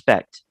this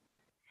respect.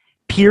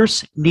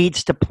 Pierce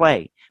needs to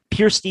play.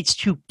 Pierce needs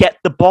to get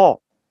the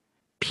ball.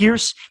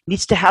 Pierce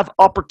needs to have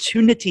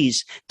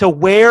opportunities to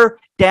wear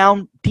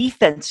down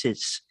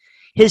defenses.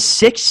 His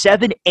 6,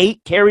 7,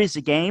 8 carries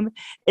a game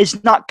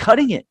is not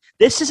cutting it.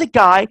 This is a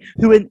guy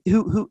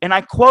who, and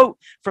I quote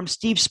from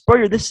Steve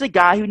Spurrier, this is a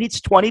guy who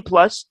needs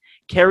 20-plus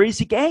carries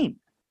a game,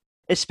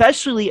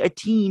 especially a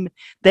team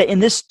that in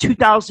this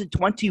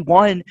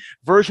 2021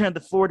 version of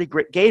the Florida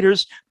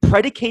Gators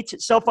predicates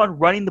itself on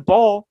running the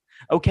ball,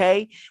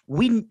 okay?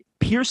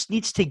 Pierce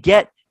needs to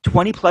get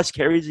 20-plus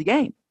carries a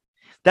game.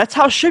 That's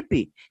how it should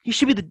be. He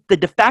should be the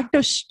de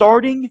facto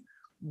starting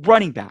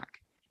running back.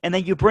 And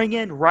then you bring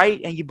in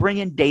Wright and you bring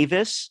in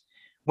Davis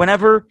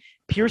whenever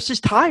Pierce is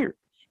tired.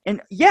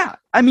 And yeah,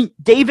 I mean,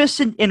 Davis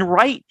and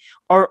Wright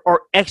are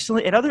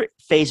excellent in other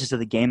phases of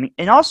the game,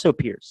 and also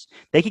Pierce.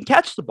 They can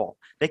catch the ball.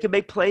 They can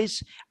make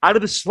plays out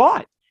of the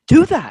slot.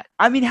 Do that.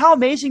 I mean, how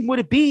amazing would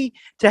it be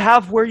to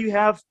have where you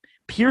have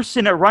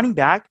Pearson at running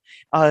back,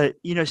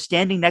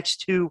 standing next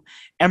to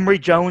Emory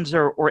Jones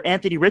or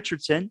Anthony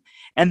Richardson,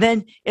 and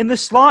then in the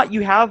slot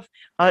you have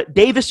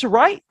Davis or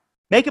Wright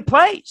making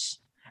plays.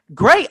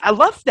 Great. I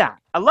love that.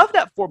 I love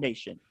that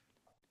formation.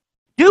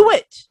 Do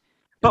it.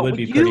 But it would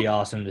be pretty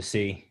awesome to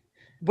see.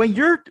 When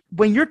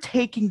you're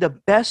taking the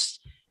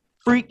best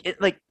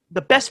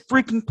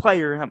freaking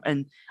player,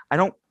 and I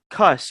don't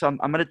cuss, so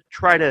I'm gonna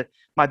try to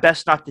my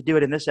best not to do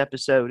it in this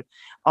episode.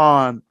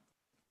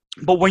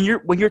 But when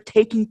you're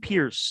taking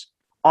Pierce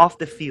off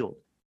the field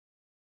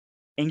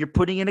and you're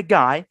putting in a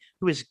guy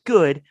who is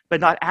good but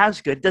not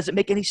as good, it doesn't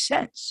make any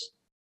sense.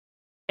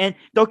 And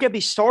don't get me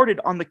started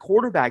on the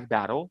quarterback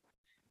battle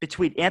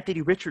between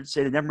Anthony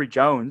Richardson and Emory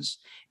Jones,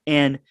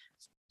 and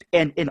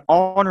in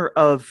honor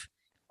of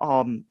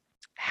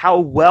how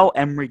well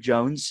Emory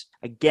Jones,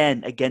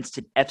 again, against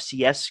an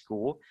FCS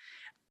school,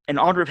 in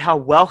honor of how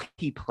well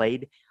he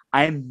played,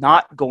 I am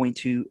not going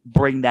to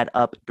bring that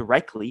up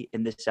directly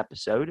in this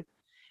episode.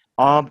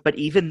 But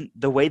even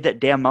the way that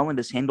Dan Mullen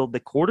has handled the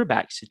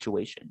quarterback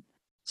situation,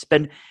 it's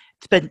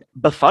been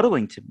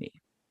befuddling to me.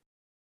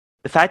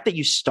 The fact that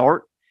you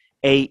start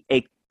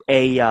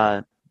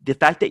the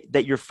fact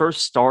that your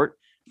first start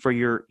for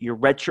your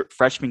redshirt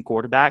freshman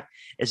quarterback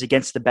is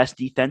against the best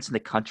defense in the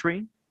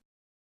country,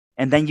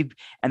 and then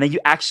you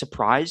act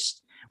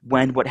surprised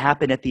when what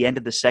happened at the end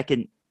of the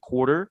second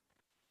quarter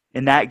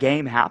in that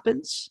game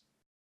happens,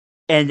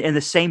 and in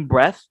the same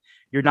breath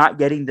you're not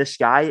getting this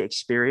guy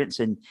experience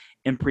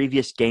in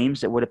previous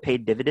games that would have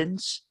paid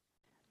dividends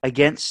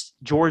against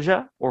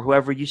Georgia or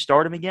whoever you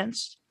start him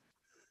against.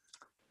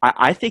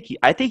 I think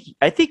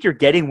you're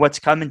getting what's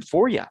coming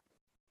for you,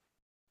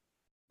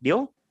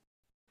 Neil.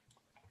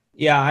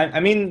 Yeah, I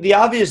mean, the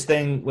obvious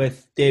thing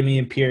with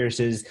Dameon Pierce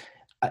is,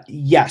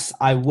 yes,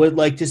 I would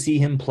like to see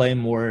him play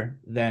more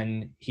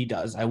than he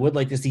does. I would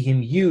like to see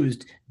him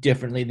used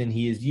differently than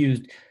he is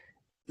used.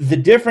 The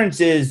difference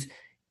is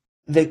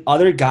the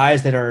other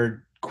guys that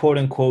are, quote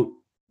unquote,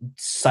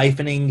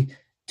 siphoning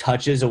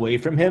touches away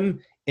from him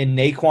in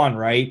Naquan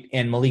Wright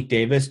and Malik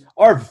Davis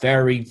are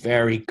very,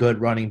 very good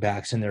running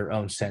backs in their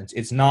own sense.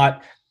 It's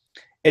not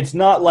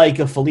like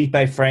a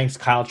Felipe Franks,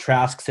 Kyle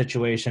Trask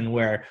situation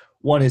where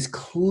one is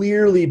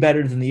clearly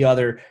better than the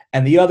other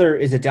and the other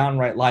is a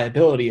downright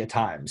liability at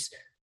times.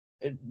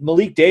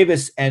 Malik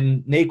Davis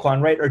and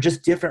Naquan Wright are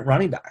just different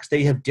running backs.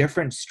 They have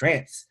different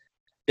strengths.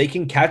 They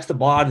can catch the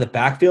ball out of the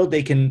backfield.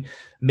 They can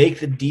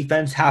make the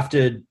defense have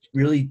to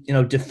really,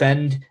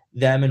 defend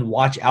them and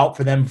watch out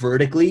for them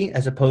vertically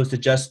as opposed to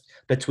just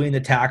between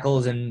the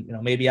tackles and,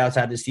 maybe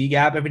outside the C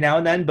gap every now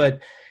and then.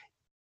 But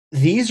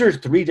these are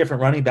three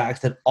different running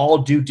backs that all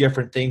do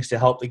different things to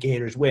help the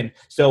Gators win.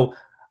 So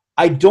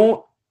I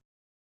don't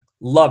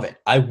love it.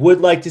 I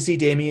would like to see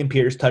Dameon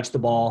Pierce touch the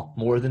ball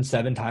more than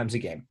 7 times a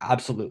game.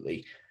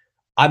 Absolutely.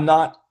 I'm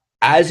not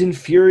as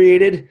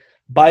infuriated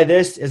by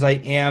this as I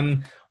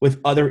am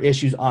with other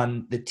issues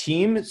on the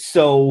team.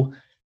 So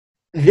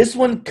this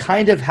one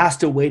kind of has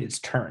to wait its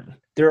turn.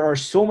 There are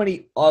so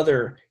many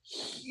other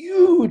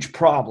huge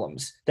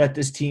problems that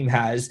this team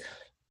has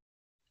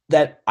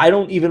that I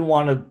don't even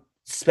want to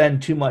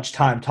spend too much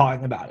time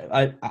talking about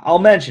it. I'll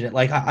mention it.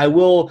 Like I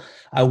will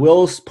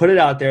put it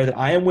out there that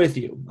I am with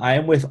you. I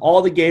am with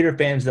all the Gator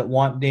fans that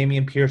want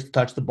Dameon Pierce to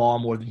touch the ball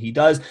more than he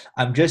does.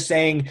 I'm just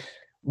saying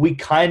we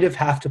kind of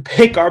have to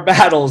pick our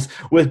battles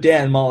with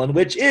Dan Mullen,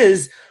 which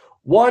is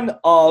one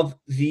of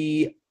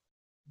the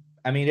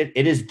 –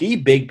 it is the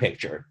big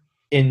picture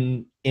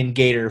in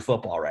Gator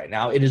football right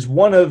now. It is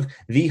one of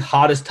the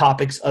hottest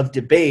topics of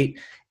debate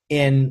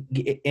in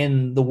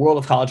the world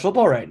of college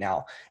football right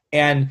now.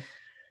 And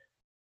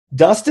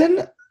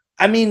Dustin,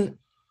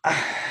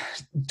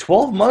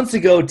 12 months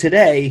ago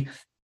today,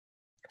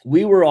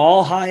 we were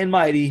all high and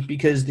mighty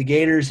because the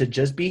Gators had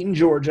just beaten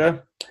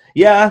Georgia.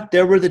 Yeah,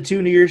 there were the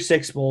 2 New Year's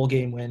Six bowl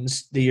game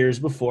wins the years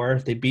before.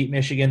 They beat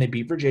Michigan, they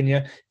beat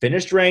Virginia,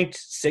 finished ranked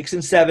 6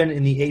 and 7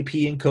 in the AP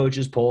and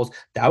coaches polls.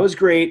 That was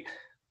great.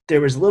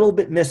 There was a little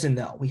bit missing,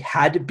 though. We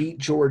had to beat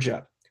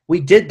Georgia. We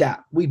did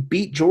that. We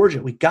beat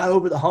Georgia. We got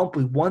over the hump.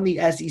 We won the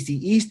SEC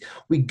East.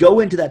 We go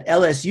into that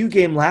LSU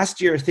game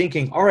last year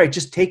thinking, all right,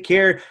 just take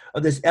care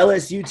of this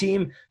LSU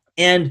team,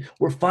 and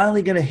we're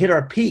finally going to hit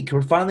our peak.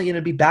 We're finally going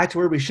to be back to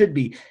where we should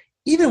be,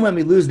 even when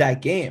we lose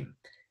that game.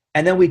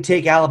 And then we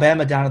take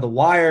Alabama down to the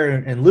wire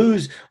and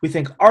lose. We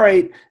think, all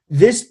right,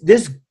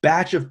 this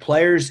batch of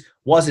players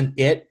wasn't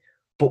it,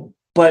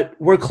 but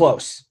we're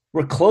close.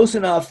 We're close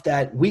enough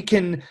that we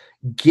can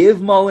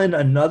give Mullen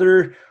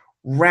another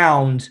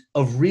round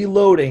of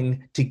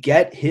reloading to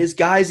get his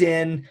guys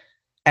in,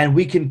 and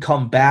we can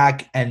come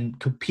back and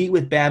compete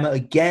with Bama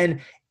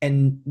again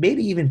and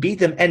maybe even beat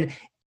them. And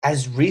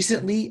as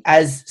recently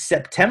as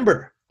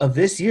September of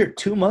this year,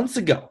 2 months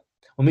ago,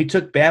 when we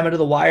took Bama to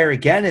the wire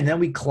again and then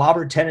we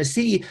clobbered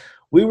Tennessee,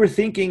 we were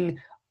thinking,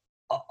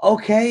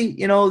 okay,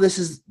 this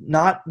is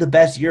not the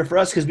best year for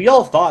us, because we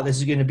all thought this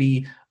is going to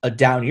be a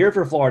down year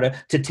for Florida.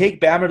 To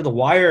take Bama to the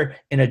wire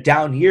in a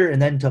down year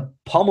and then to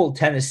pummel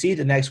Tennessee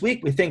the next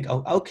week, we think,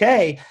 oh,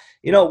 okay,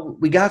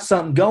 we got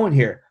something going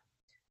here.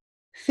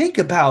 Think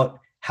about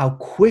how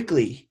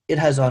quickly it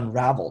has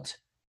unraveled.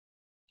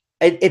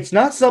 It's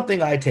not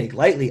something I take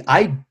lightly.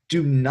 I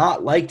do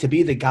not like to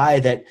be the guy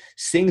that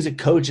sings a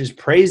coach's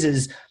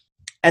praises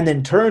and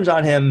then turns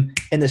on him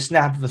in the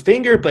snap of a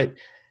finger, but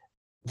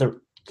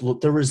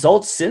the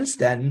results since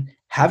then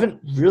haven't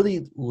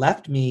really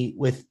left me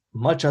with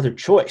much other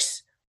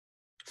choice.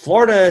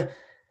 Florida,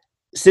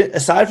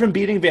 aside from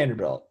beating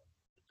Vanderbilt,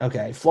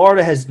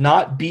 Florida has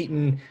not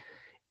beaten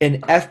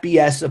an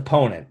FBS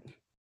opponent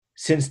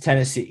since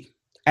Tennessee.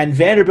 And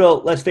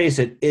Vanderbilt, let's face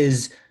it,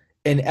 is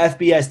an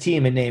FBS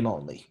team in name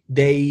only.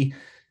 They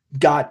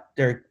got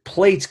their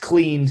plates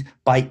cleaned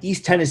by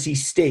East Tennessee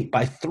State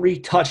by 3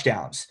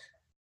 touchdowns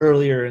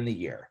earlier in the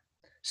year.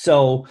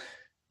 So,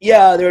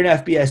 yeah, they're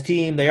an FBS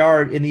team. They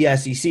are in the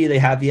SEC. They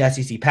have the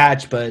SEC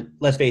patch, but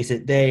let's face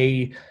it,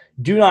 they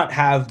do not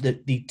have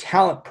the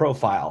talent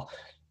profile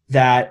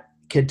that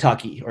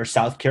Kentucky or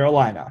South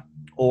Carolina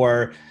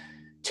or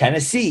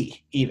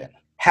Tennessee even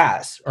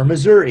has, or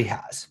Missouri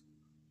has,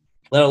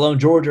 let alone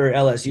Georgia or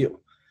LSU.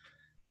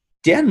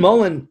 Dan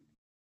Mullen,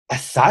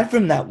 aside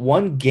from that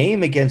one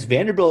game against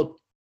Vanderbilt,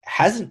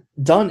 hasn't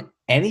done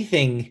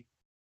anything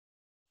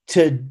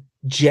to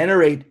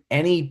generate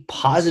any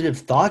positive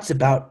thoughts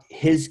about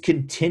his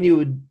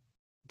continued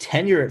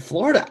tenure at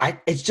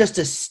Florida. It's just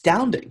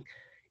astounding.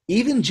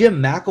 Even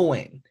Jim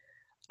McElwain,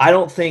 I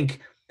don't think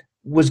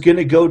was going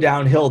to go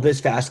downhill this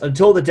fast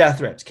until the death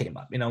threats came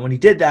up. When he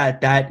did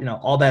that,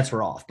 all bets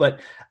were off. But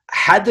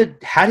had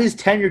his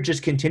tenure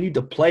just continued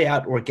to play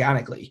out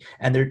organically,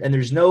 and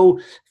there's no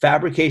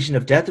fabrication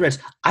of death threats,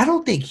 I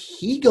don't think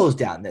he goes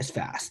down this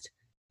fast.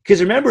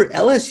 Because remember,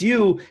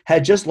 LSU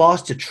had just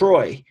lost to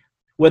Troy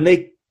when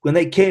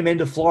they came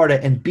into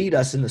Florida and beat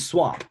us in the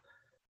Swamp.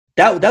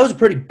 That was a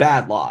pretty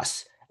bad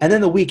loss. And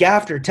then the week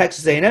after,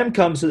 Texas A&M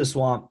comes to the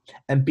Swamp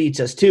and beats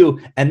us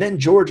too, and then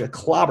Georgia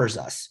clobbers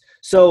us.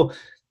 So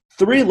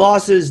 3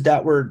 losses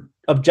that were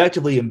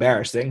objectively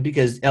embarrassing,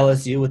 because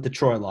LSU with the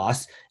Troy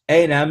loss,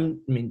 A&M,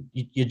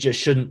 you just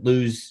shouldn't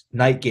lose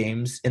night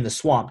games in the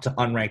Swamp to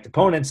unranked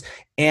opponents,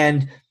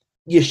 and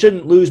you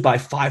shouldn't lose by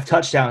 5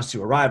 touchdowns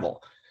to a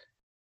rival.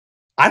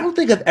 I don't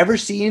think I've ever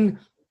seen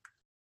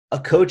a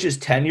coach's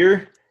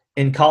tenure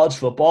in college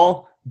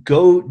football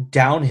go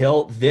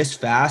downhill this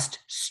fast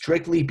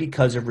strictly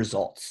because of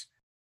results.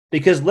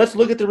 Because let's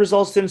look at the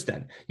results since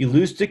then. You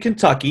lose to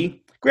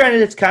Kentucky.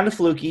 Granted, it's kind of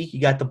fluky. You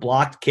got the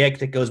blocked kick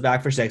that goes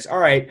back for 6. All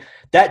right,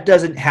 that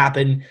doesn't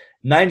happen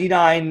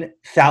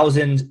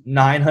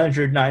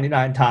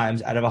 99,999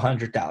 times out of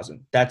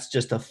 100,000. That's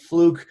just a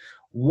fluke,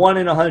 1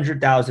 in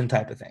 100,000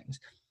 type of things.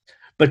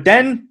 But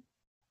then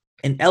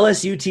an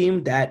LSU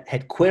team that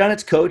had quit on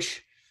its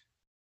coach,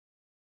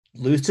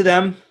 lose to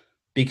them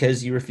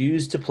because you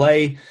refused to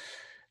play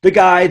the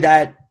guy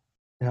that,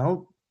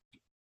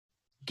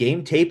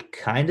 game tape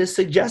kind of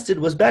suggested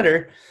was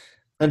better,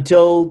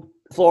 until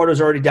Florida's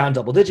already down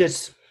double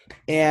digits.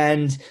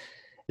 And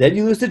then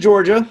you lose to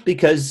Georgia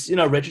because,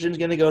 Richardson's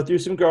going to go through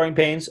some growing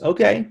pains.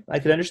 Okay, I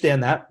can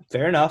understand that.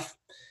 Fair enough.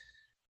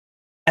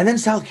 And then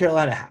South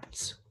Carolina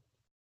happens.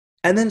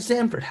 And then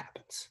Samford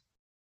happens.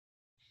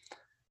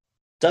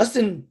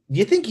 Dustin, do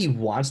you think he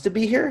wants to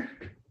be here?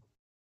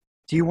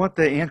 Do you want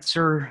the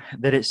answer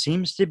that it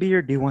seems to be,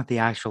 or do you want the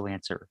actual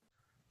answer?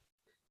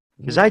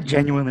 Because I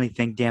genuinely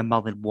think Dan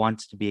Mullen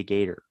wants to be a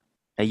Gator.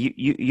 Now,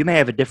 you may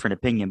have a different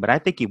opinion, but I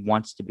think he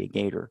wants to be a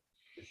Gator.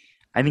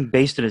 I think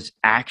based on his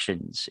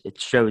actions,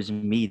 it shows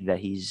me that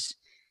he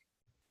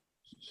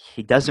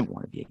doesn't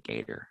want to be a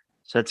Gator.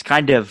 So it's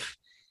kind of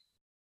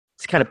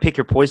pick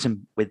your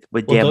poison with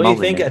Dan Mullen. Don't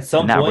you think at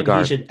some point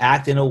regard. He should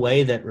act in a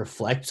way that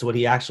reflects what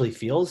he actually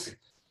feels?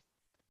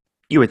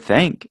 You would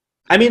think.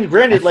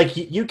 Granted,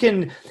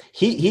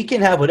 he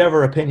can have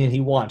whatever opinion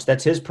he wants.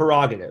 That's his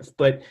prerogative.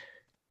 But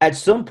at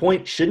some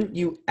point, shouldn't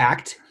you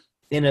act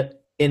in a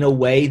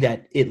way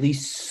that at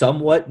least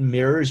somewhat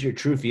mirrors your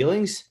true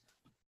feelings?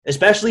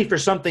 Especially for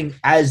something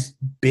as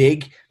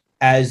big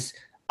as,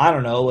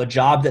 a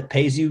job that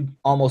pays you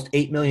almost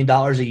 $8 million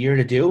a year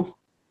to do?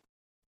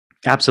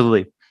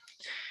 Absolutely.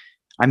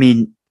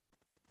 You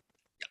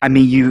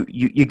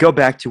go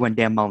back to when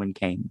Dan Mullen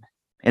came,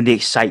 and the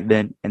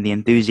excitement and the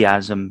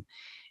enthusiasm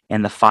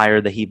and the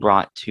fire that he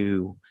brought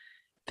to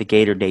the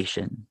Gator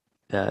Nation,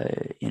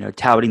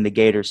 touting the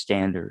Gator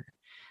standard,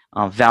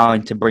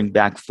 vowing to bring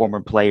back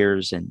former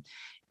players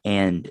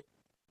and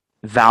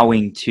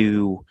vowing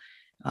to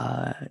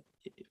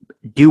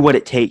do what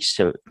it takes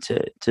to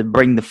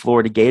bring the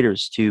Florida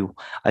Gators to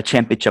a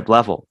championship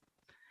level.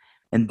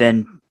 And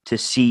then to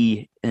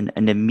see an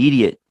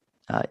immediate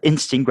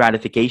instant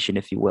gratification,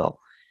 if you will,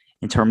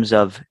 in terms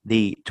of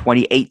the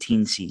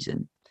 2018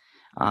 season,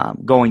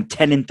 going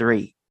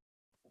 10-3,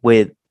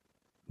 with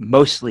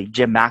mostly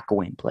Jim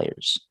McElwain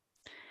players.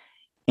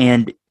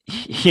 And,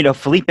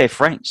 Felipe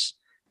Franks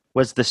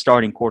was the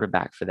starting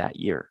quarterback for that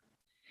year.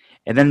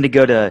 And then to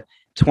go to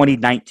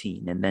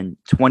 2019 and then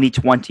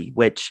 2020,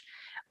 which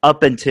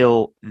up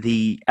until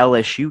the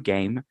LSU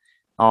game,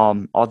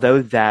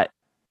 although that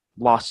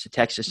loss to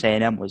Texas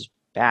A&M was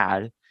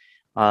bad,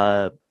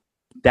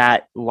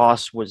 that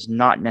loss was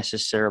not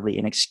necessarily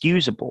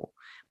inexcusable.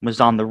 It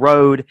was on the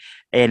road.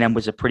 A&M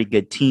was a pretty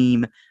good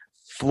team.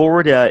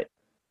 Florida,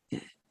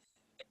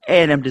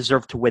 A&M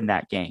deserved to win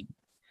that game.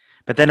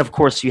 But then, of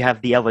course, you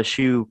have the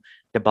LSU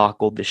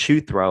debacle, the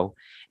shoe throw.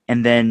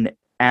 And then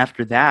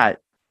after that,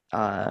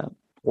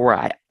 or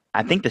I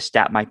think the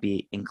stat might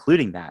be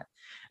including that,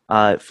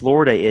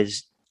 Florida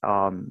is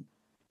 2-8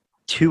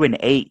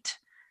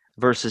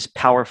 versus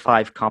Power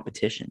 5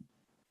 competition.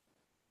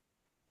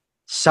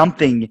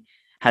 Something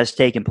has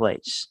taken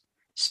place.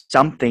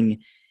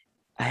 Something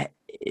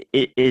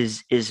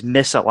is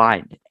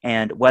misaligned.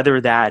 And whether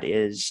that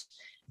is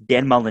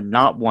Dan Mullen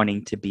not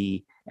wanting to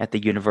be at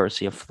the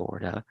University of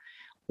Florida,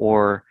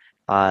 or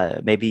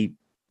maybe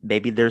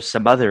there's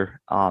some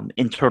other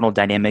internal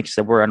dynamics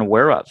that we're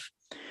unaware of.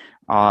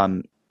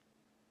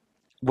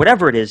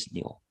 Whatever it is,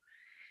 Neil,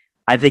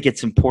 I think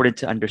it's important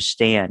to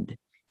understand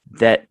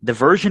that the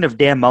version of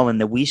Dan Mullen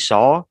that we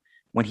saw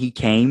when he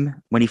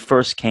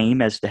first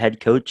came as the head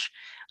coach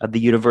of the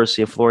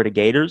University of Florida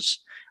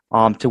Gators,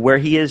 to where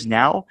he is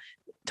now,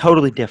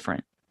 totally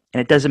different.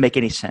 And it doesn't make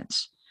any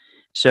sense.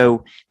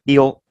 So,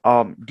 Neil,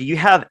 do you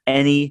have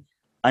any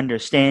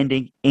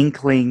understanding,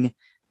 inkling,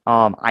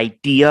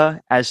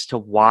 idea as to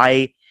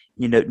why,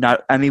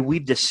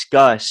 we've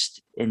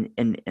discussed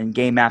in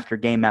game after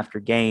game after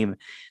game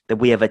that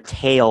we have a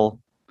tale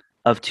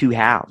of two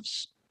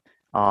halves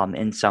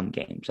in some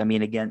games. I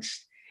mean,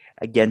 against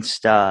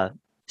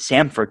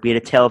Samford, we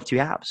had a tale of two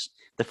halves.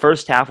 The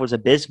first half was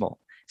abysmal,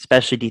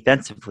 especially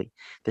defensively.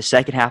 The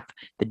second half,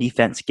 the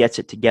defense gets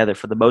it together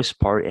for the most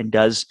part and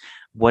does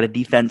what a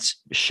defense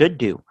should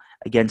do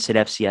against an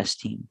FCS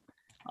team,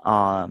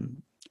 at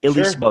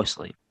least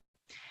mostly.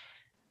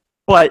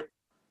 But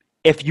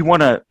if you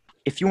want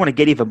to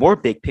get even more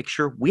big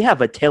picture, we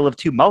have a tale of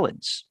two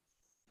Mullins.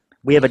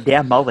 We have a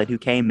Dan Mullen who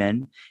came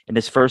in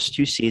his first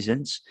two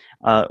seasons,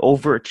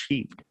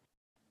 overachieved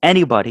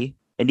anybody,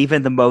 and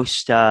even the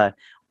most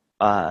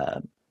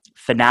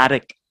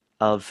fanatic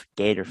of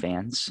Gator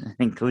fans,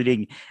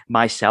 including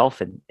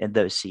myself in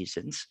those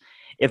seasons.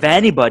 If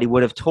anybody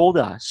would have told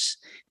us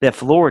that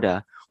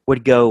Florida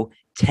would go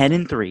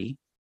 10-3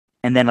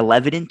 and then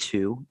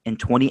 11-2 in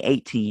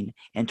 2018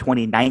 and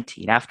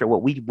 2019 after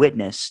what we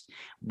witnessed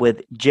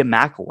with Jim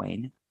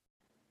McElwain,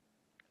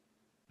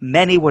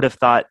 many would have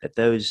thought that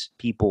those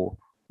people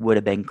would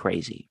have been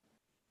crazy.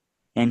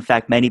 In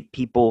fact, many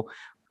people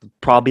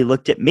probably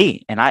looked at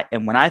me and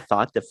when I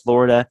thought that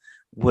Florida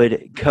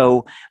would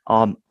go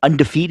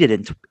undefeated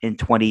in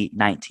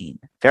 2019.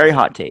 Very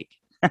hot take.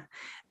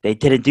 They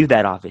didn't do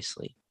that,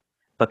 obviously.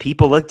 But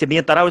people looked at me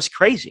and thought I was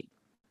crazy.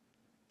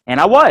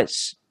 And I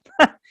was.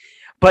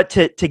 But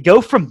to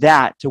go from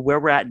that to where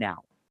we're at now,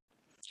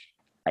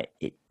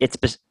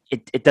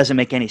 it doesn't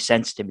make any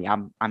sense to me.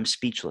 I'm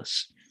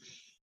speechless.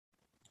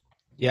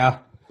 Yeah.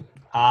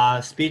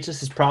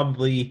 Speechless is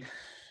probably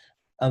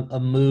a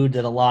mood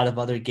that a lot of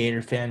other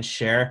Gator fans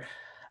share.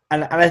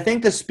 And I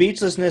think the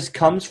speechlessness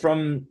comes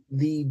from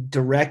the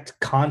direct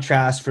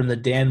contrast from the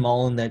Dan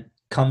Mullen that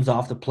comes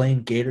off the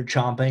plane Gator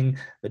chomping,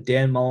 the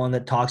Dan Mullen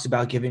that talks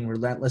about giving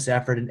relentless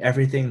effort in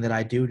everything that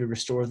I do to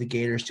restore the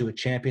Gators to a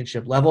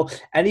championship level,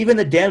 and even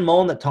the Dan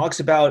Mullen that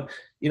talks about,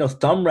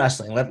 thumb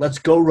wrestling. Let's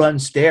go run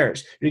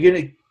stairs. You're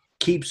going to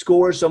keep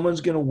score. Someone's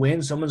going to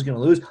win. Someone's going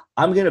to lose.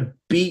 I'm going to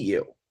beat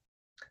you.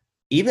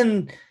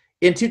 Even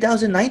in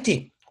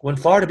 2019 when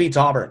Florida beats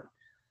Auburn,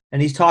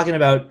 and he's talking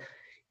about,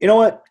 you know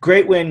what,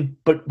 great win,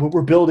 but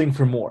we're building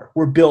for more.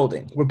 We're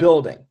building.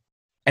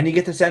 And you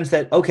get the sense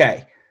that,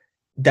 okay,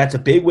 that's a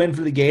big win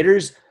for the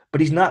Gators, but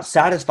he's not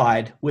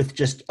satisfied with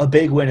just a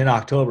big win in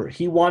October.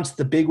 He wants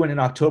the big win in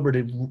October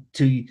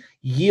to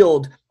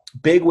yield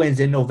big wins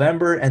in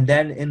November and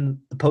then in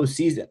the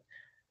postseason.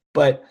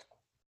 But,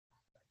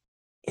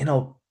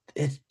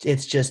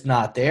 it's just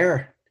not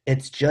there.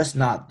 It's just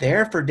not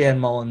there for Dan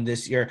Mullen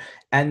this year.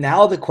 And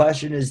now the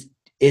question is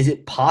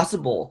it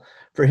possible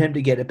for him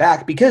to get it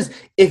back? Because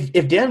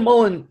if Dan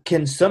Mullen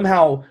can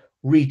somehow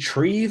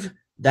retrieve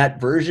that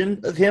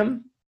version of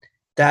him,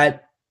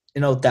 that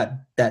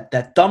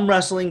thumb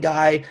wrestling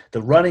guy,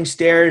 the running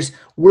stairs,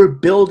 we're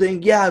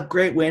building,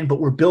 great win, but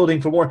we're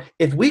building for more.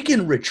 If we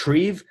can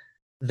retrieve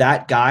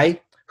that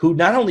guy who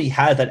not only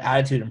has that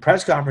attitude in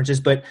press conferences,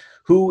 but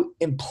who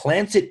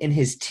implants it in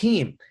his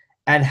team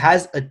and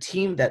has a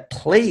team that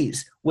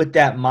plays with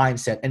that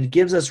mindset and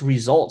gives us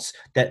results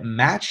that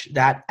match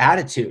that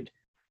attitude,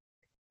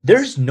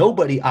 there's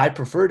nobody I'd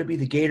prefer to be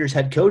the Gators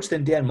head coach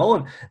than Dan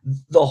Mullen.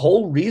 The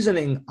whole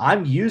reasoning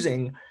I'm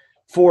using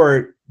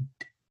for,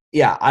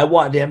 I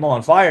want Dan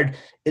Mullen fired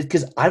is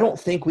because I don't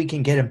think we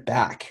can get him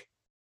back.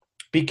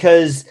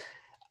 Because,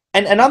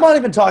 and I'm not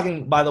even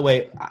talking, by the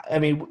way, I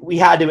mean, we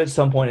had to at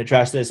some point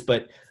address this,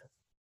 but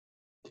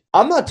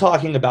I'm not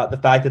talking about the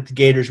fact that the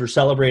Gators were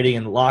celebrating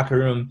in the locker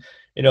room,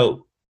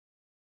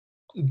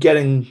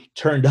 getting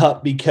turned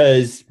up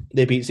because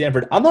they beat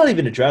Stanford. I'm not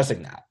even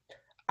addressing that.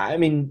 I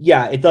mean,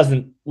 yeah, it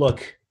doesn't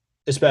look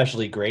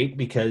especially great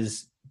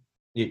because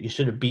you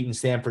should have beaten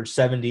Stanford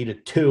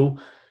 70-2.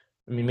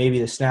 I mean, maybe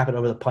to snap it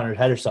over the punter's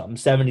head or something.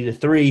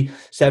 70-3,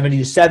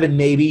 70-7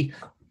 maybe,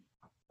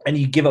 and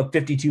you give up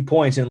 52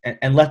 points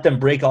and let them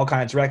break all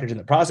kinds of records in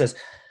the process.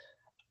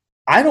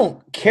 I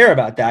don't care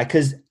about that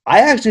because I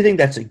actually think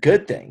that's a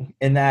good thing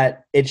in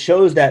that it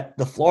shows that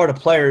the Florida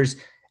players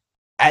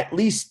at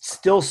least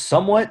still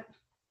somewhat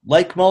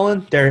like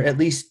Mullen. They're at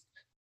least,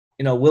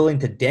 willing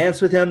to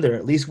dance with him. They're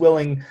at least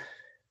willing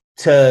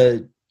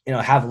to,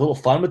 have a little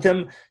fun with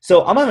him.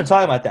 So I'm not even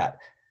talking about that.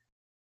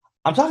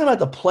 I'm talking about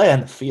the play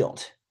on the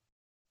field.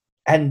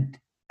 And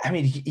I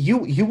mean,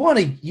 you want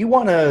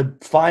to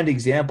find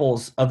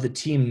examples of the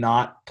team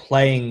not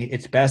playing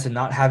its best and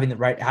not having the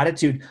right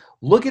attitude.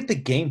 Look at the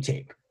game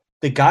tape.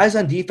 The guys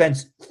on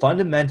defense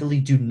fundamentally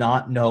do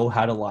not know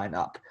how to line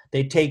up.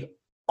 They take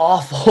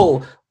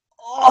awful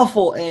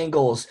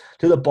angles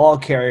to the ball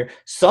carrier.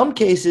 Some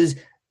cases,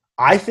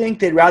 I think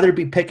they'd rather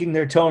be picking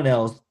their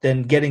toenails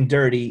than getting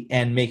dirty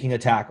and making a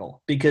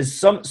tackle, because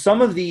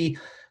some of the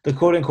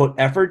quote unquote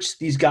efforts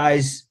these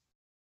guys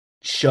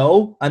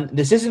show, and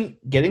this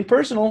isn't getting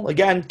personal,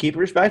 again, keep it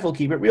respectful,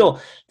 keep it real.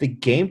 The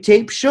game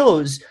tape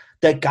shows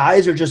that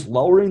guys are just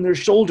lowering their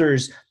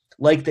shoulders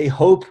like they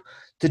hope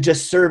to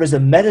just serve as a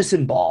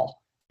medicine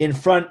ball in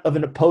front of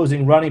an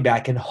opposing running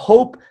back and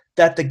hope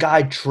that the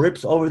guy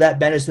trips over that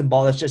medicine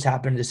ball that's just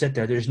happened to sit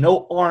there. There's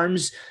no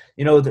arms,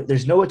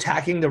 there's no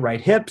attacking the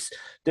right hips.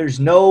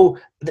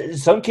 In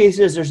some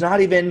cases, there's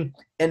not even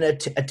an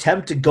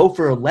attempt to go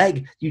for a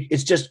leg.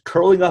 It's just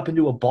curling up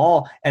into a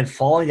ball and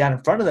falling down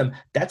in front of them.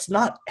 That's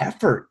not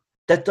effort.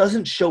 That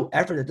doesn't show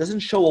effort. That doesn't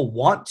show a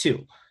want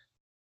to.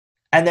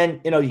 And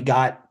then, you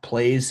got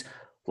plays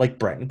like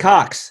Brenton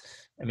Cox.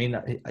 I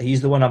mean,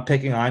 he's the one I'm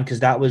picking on because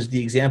that was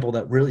the example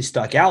that really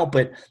stuck out.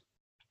 But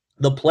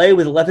the play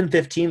with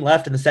 11:15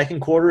 left in the second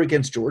quarter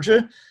against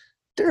Georgia,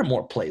 there are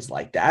more plays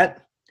like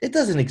that. It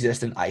doesn't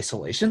exist in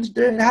isolation.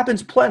 It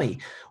happens plenty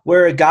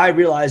where a guy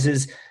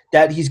realizes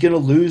that he's going to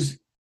lose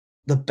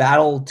the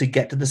battle to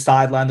get to the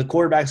sideline. The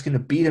quarterback's going to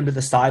beat him to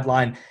the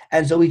sideline,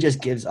 and so he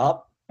just gives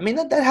up. I mean,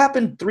 that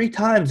happened 3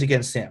 times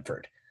against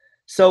Stanford.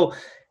 So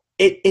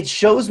it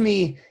shows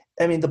me,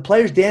 I mean, the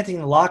players dancing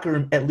in the locker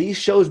room at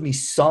least shows me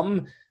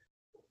some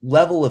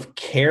level of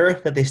care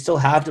that they still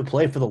have to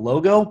play for the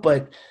logo,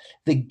 but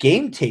the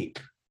game tape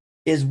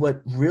is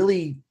what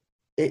really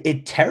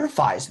it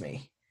terrifies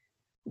me.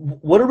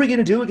 What are we going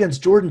to do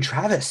against Jordan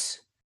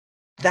Travis?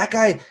 That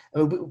guy,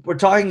 we're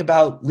talking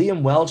about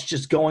Liam Welch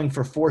just going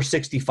for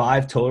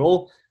 465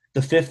 total,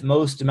 the 5th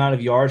most amount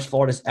of yards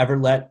Florida's ever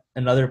let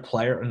another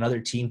player, another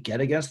team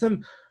get against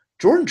them.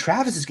 Jordan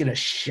Travis is going to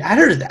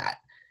shatter that.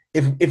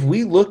 If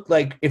we look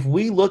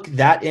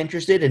that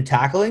interested in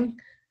tackling,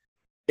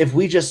 if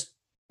we just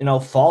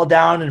fall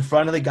down in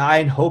front of the guy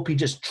and hope he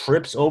just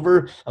trips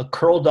over a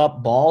curled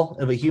up ball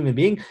of a human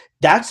being,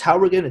 that's how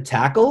we're going to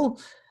tackle.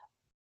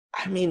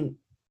 I mean,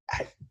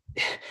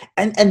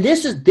 and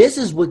this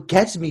is what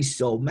gets me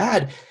so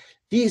mad.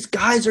 These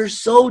guys are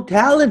so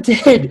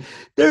talented.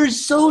 They're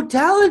so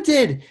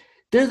talented.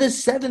 They're the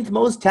 7th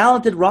most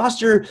talented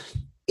roster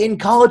in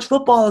college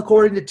football,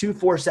 according to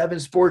 247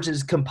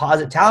 Sports'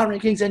 composite talent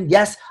rankings. And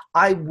yes,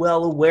 I'm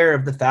well aware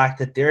of the fact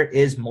that there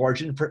is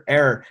margin for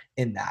error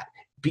in that.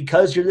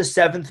 Because you're the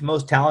 7th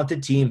most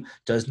talented team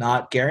does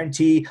not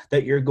guarantee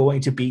that you're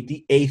going to beat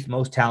the 8th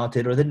most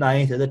talented or the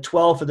 9th or the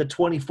 12th or the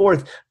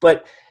 24th.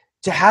 But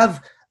to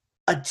have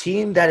a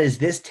team that is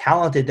this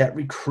talented, that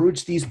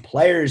recruits these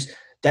players,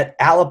 that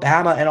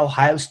Alabama and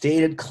Ohio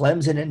State and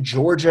Clemson and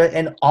Georgia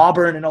and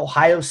Auburn and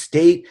Ohio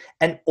State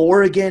and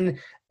Oregon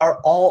are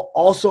all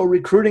also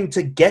recruiting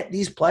to get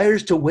these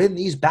players to win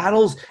these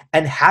battles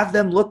and have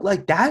them look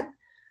like that,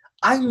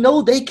 I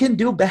know they can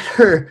do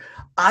better.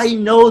 I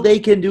know they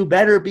can do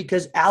better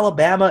because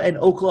Alabama and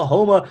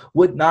Oklahoma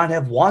would not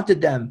have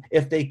wanted them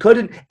if they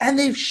couldn't, and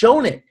they've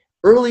shown it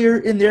earlier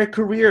in their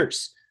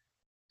careers.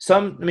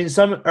 Some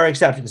are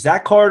exceptions.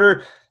 Zach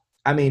Carter,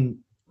 I mean,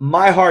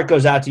 my heart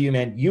goes out to you,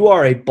 man. You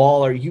are a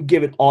baller. You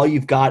give it all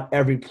you've got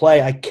every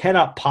play. I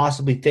cannot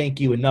possibly thank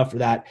you enough for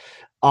that.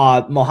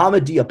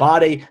 Mohamed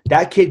Diabate,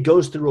 that kid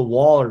goes through a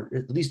wall, or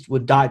at least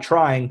would die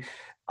trying.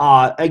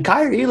 And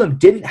Kaiir Elam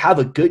didn't have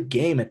a good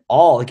game at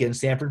all against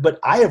Stanford, but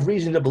I have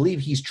reason to believe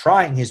he's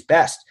trying his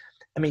best.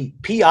 I mean,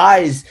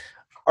 PIs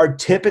are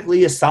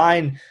typically a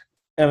sign.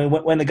 I mean,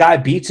 when the guy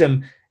beats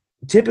him,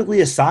 typically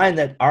a sign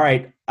that, all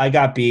right, I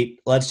got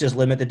beat. Let's just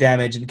limit the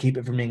damage and keep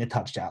it from being a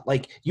touchdown.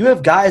 Like, you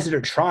have guys that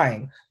are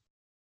trying,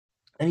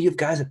 and you have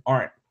guys that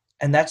aren't.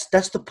 And that's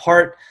the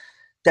part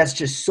that's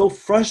just so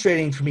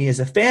frustrating for me as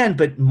a fan,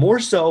 but more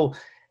so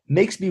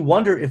makes me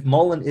wonder if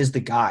Mullen is the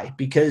guy.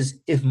 Because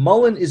if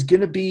Mullen is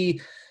going to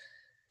be,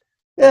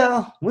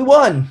 we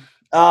won,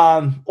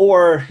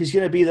 or he's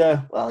going to be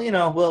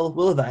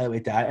we'll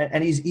evaluate that.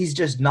 And he's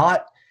just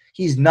not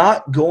he's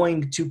not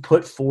going to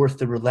put forth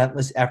the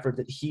relentless effort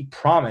that he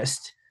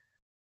promised,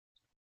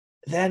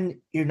 then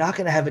you're not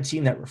going to have a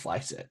team that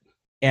reflects it.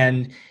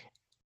 And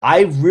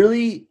I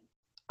really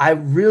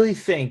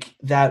think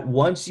that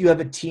once you have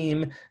a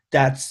team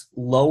that's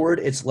lowered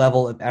its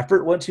level of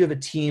effort, once you have a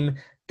team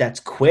that's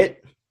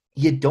quit,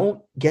 you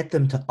don't get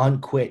them to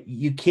unquit.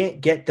 You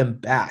can't get them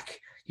back.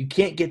 You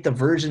can't get the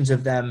versions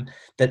of them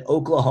that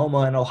Oklahoma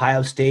and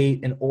Ohio State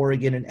and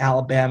Oregon and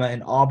Alabama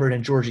and Auburn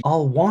and Georgia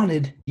all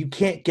wanted. You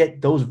can't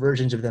get those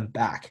versions of them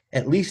back,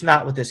 at least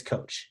not with this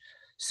coach.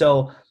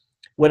 So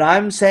when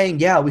I'm saying,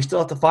 yeah, we still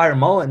have to fire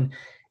Mullen,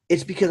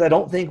 it's because I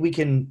don't think we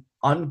can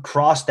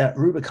uncross that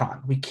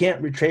Rubicon. We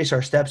can't retrace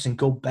our steps and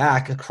go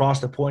back across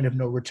the point of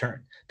no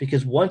return.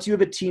 Because once you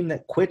have a team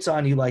that quits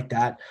on you like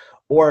that,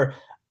 or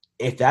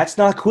if that's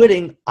not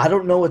quitting, I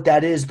don't know what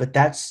that is, but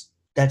that's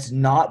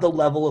not the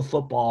level of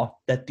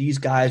football that these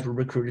guys were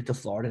recruited to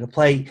Florida to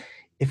play.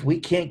 If we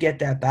can't get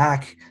that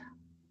back,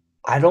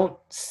 I don't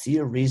see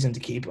a reason to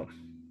keep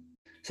them.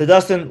 So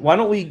Dustin, why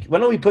don't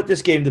we put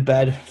this game to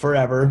bed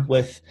forever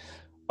with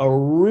a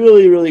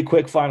really, really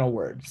quick final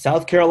word.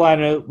 South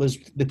Carolina was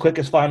the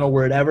quickest final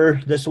word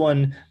ever. This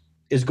one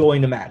is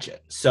going to match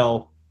it.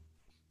 So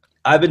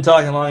I've been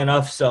talking long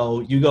enough, so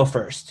you go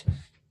first.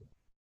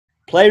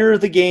 Player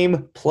of the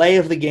game, play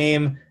of the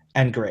game,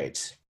 and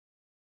grades.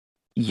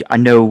 I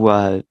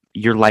know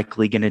you're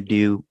likely going to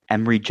do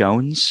Emory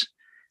Jones.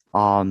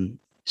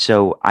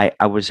 So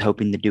I was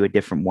hoping to do a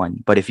different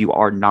one. But if you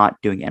are not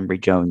doing Emory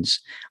Jones,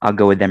 I'll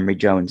go with Emory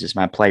Jones as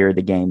my player of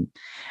the game.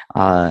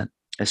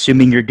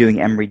 Assuming you're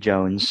doing Emory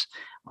Jones,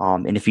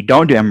 and if you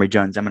don't do Emory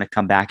Jones, I'm going to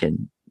come back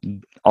and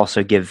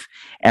also give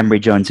Emory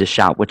Jones a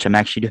shout, which I'm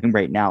actually doing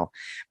right now.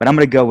 But I'm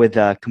going to go with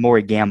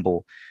Kamori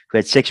Gamble, who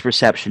had 6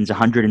 receptions,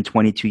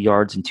 122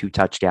 yards, and 2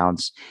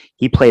 touchdowns.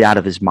 He played out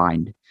of his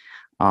mind.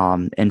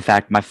 In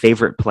fact, my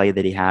favorite play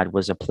that he had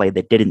was a play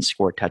that didn't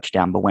score a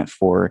touchdown, but went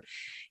for,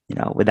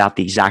 without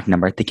the exact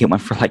number, I think it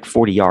went for like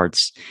 40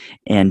 yards,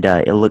 and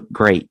it looked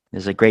great. It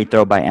was a great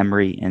throw by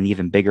Emory, and an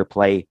even bigger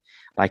play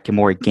by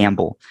Kamori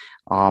Gamble.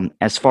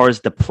 As far as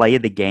the play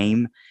of the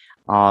game,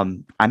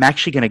 I'm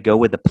actually going to go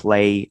with the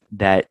play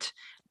that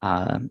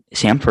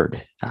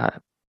Samford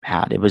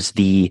had. It was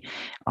the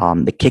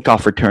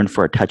kickoff return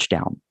for a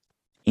touchdown,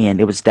 and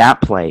it was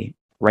that play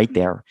right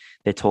there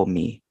that told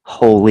me,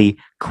 holy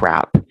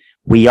crap,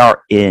 we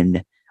are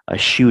in a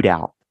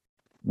shootout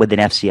with an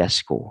FCS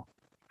school.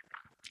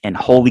 And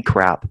holy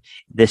crap,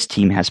 this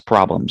team has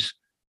problems.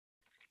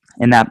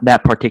 And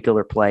that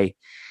particular play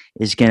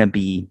is going to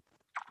be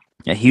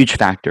a huge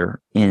factor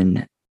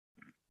in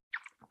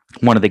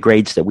one of the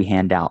grades that we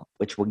hand out,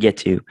 which we'll get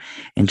to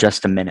in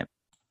just a minute.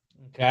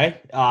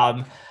 Okay.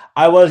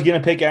 I was going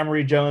to pick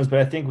Emory Jones, but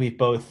I think we've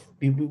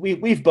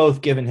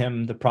both given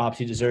him the props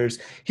he deserves.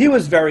 He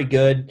was very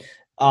good.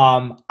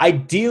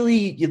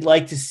 Ideally, you'd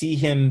like to see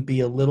him be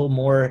a little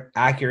more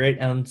accurate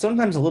and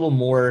sometimes a little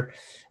more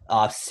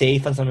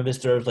safe on some of his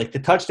throws, like the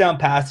touchdown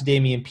pass to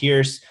Dameon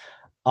Pierce.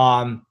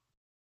 I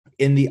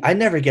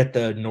never get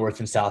the north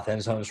and south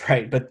end zones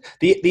right, but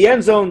the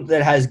end zone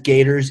that has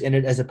Gators in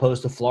it as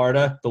opposed to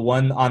Florida, the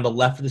one on the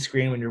left of the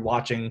screen when you're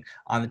watching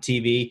on the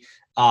TV,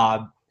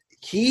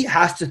 he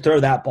has to throw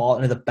that ball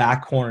into the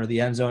back corner of the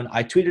end zone.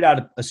 I tweeted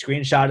out a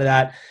screenshot of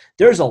that.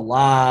 There's a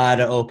lot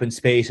of open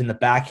space in the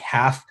back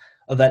half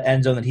of that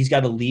end zone that he's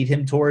got to lead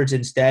him towards.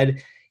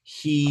 Instead,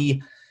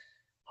 he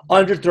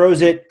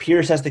underthrows it.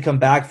 Pierce has to come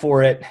back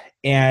for it.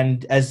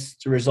 And as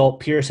a result,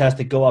 Pierce has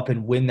to go up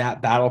and win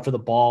that battle for the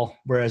ball,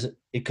 whereas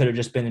it could have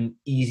just been an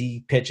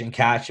easy pitch and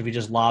catch if he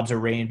just lobs a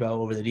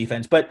rainbow over the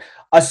defense. But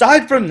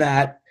aside from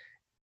that,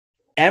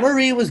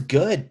 Emory was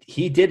good.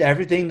 He did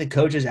everything the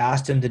coaches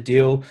asked him to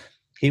do.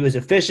 He was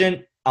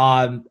efficient.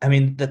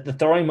 The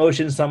throwing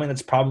motion is something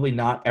that's probably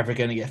not ever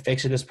going to get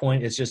fixed at this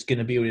point. It's just going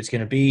to be what it's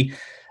going to be.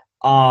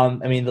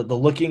 The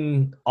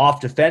looking off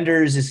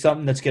defenders is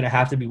something that's going to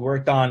have to be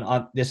worked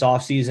on this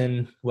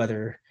offseason,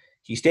 whether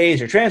he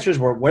stays or transfers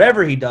or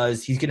whatever he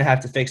does, he's going to have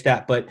to fix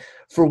that. But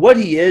for what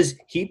he is,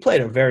 he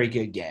played a very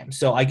good game.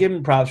 So I give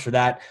him props for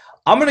that.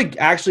 I'm going to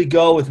actually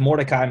go with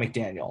Mordecai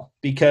McDaniel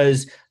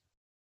because,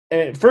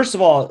 first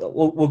of all,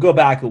 we'll go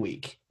back a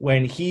week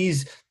when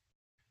he's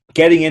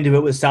getting into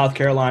it with South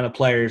Carolina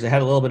players. They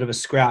had a little bit of a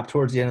scrap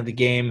towards the end of the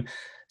game.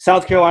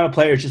 South Carolina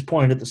players just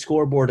pointed at the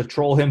scoreboard to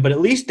troll him, but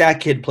at least that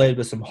kid played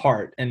with some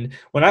heart. And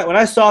when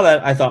I saw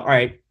that, I thought, all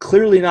right,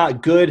 clearly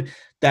not good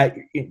that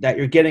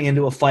you're getting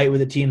into a fight with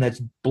a team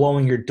that's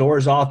blowing your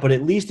doors off, but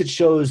at least it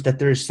shows that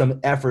there's some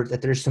effort,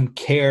 that there's some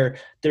care,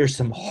 there's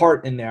some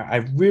heart in there.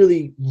 I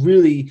really,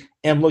 really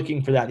am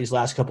looking for that these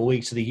last couple of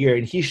weeks of the year,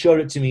 and he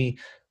showed it to me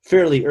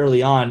fairly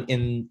early on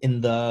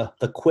in the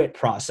quit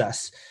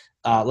process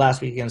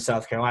last week against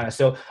South Carolina.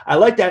 So I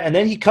like that. And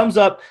then he comes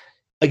up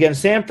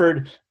against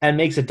Samford and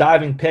makes a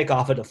diving pick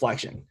off a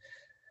deflection.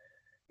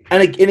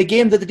 And in a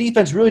game that the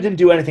defense really didn't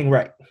do anything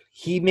right.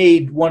 He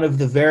made one of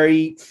the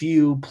very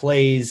few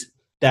plays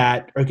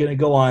that are going to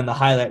go on the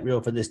highlight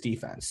reel for this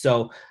defense.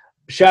 So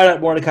shout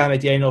out Mordecai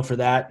McDaniel for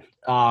that.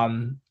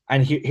 I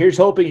And here's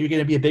hoping you're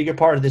going to be a bigger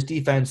part of this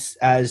defense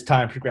as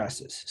time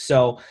progresses.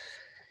 So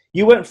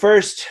you went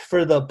first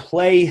for the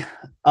play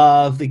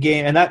of the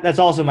game, and that's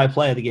also my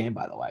play of the game,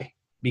 by the way,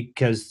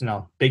 because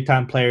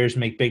big-time players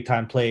make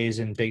big-time plays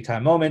in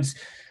big-time moments.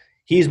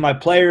 He's my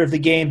player of the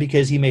game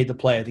because he made the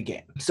play of the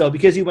game. So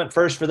because he went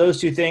first for those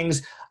two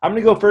things, I'm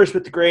going to go first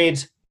with the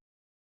grades.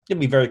 It's going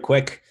to be very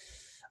quick.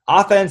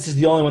 Offense is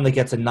the only one that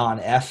gets a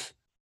non-F.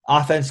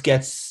 Offense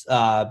gets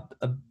a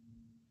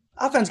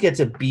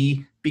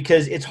B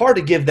because it's hard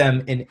to give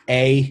them an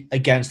A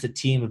against a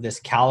team of this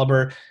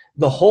caliber.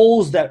 The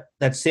holes that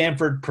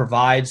Samford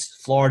provides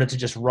Florida to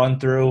just run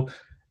through,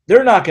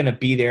 they're not going to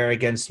be there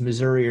against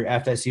Missouri or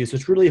FSU. So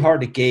it's really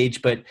hard to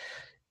gauge. But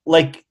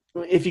like,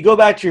 if you go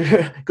back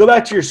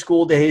to your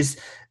school days,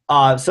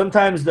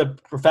 sometimes the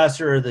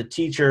professor or the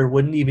teacher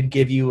wouldn't even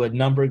give you a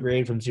number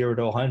grade from 0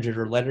 to 100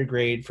 or letter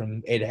grade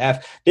from A to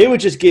F. They would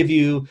just give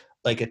you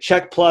like a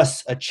check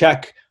plus, a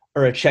check,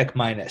 or a check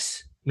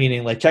minus.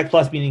 Meaning like check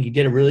plus meaning you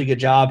did a really good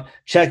job,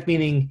 check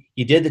meaning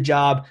you did the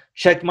job,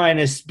 check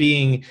minus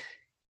being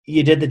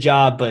you did the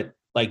job but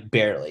like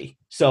barely.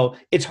 So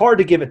it's hard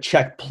to give a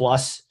check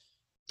plus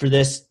for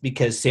this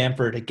because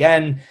Samford,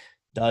 again,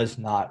 does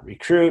not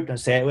recruit. Don't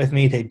say it with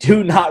me. They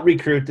do not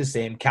recruit the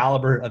same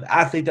caliber of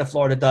athlete that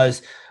Florida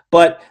does.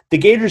 But the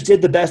Gators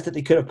did the best that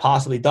they could have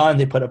possibly done.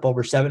 They put up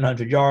over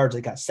 700 yards.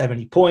 They got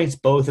 70 points.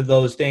 Both of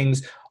those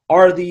things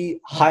are the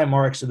high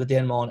marks of the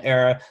Dan Mullen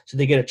era, so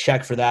they get a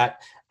check for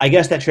that. I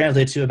guess that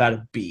translates to about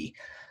a B.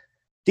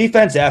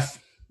 Defense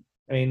F.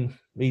 I mean,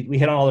 we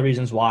hit on all the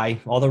reasons why.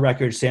 All the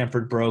records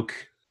Samford broke.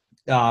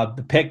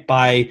 The pick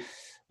by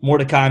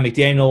Mordecai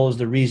McDaniel is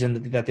the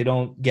reason that they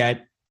don't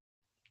get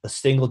a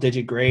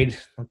single-digit grade.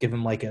 I'll give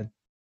them like a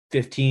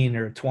 15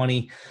 or a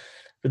 20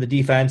 for the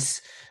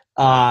defense.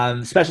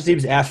 Special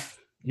teams F.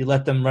 You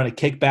let them run a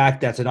kickback.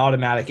 That's an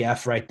automatic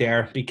F right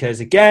there because,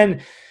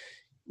 again,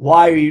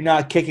 why are you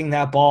not kicking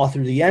that ball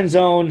through the end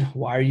zone?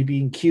 Why are you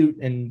being cute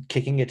and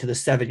kicking it to the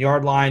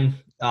 7-yard line?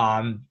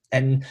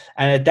 And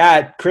at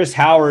that, Chris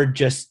Howard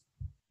just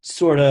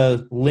sort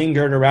of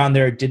lingered around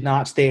there, did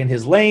not stay in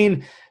his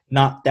lane.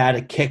 Not that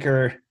a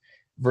kicker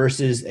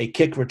versus a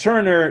kick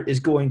returner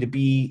is going to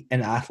be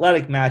an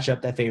athletic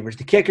matchup that favors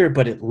the kicker,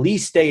 but at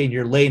least stay in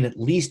your lane, at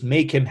least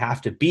make him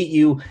have to beat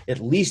you, at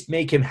least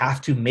make him have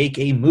to make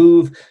a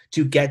move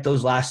to get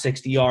those last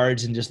 60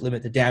 yards and just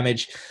limit the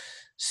damage.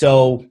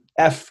 So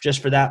F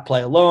just for that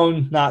play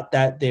alone, not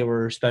that they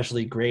were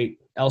especially great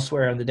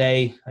elsewhere on the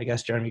day. I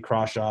guess Jeremy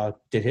Crawshaw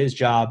did his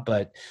job,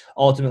 but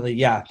ultimately,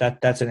 yeah,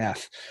 that's an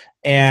F.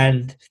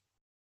 And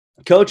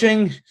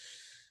coaching's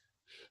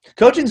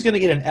going to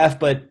get an F,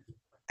 but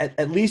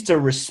at least a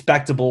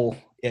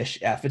respectable-ish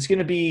F. It's going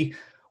to be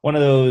one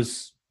of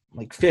those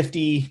like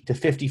 50 to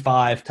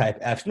 55 type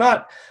Fs,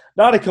 not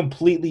a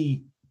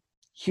completely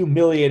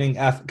humiliating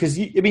F, because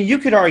you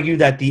could argue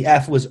that the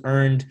F was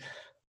earned.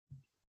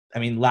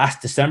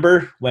 Last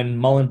December when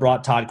Mullen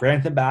brought Todd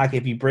Grantham back,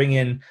 if you bring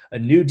in a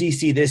new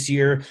DC this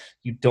year,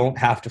 you don't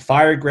have to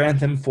fire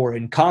Grantham for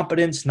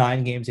incompetence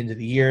 9 games into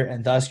the year,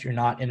 and thus you're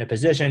not in a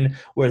position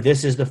where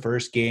this is the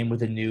first game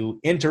with a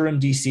new interim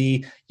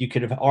DC. You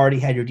could have already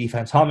had your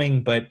defense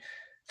humming, but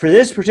for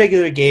this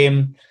particular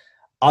game,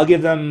 I'll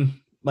give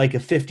them like a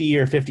 50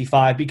 or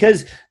 55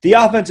 because the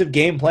offensive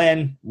game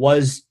plan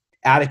was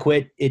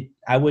adequate.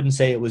 I wouldn't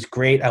say it was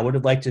great. I would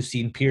have liked to have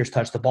seen Pierce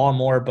touch the ball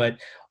more, but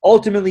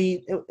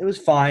ultimately, it was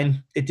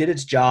fine. It did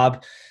its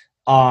job.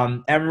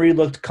 Emory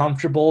looked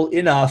comfortable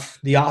enough.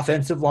 The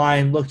offensive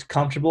line looked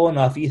comfortable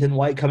enough. Ethan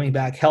White coming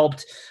back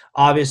helped,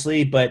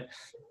 obviously. But,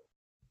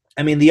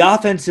 the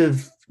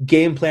offensive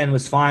game plan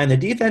was fine. The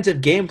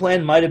defensive game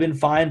plan might have been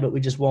fine, but we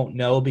just won't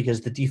know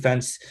because the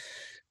defense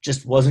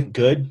just wasn't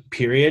good,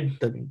 period.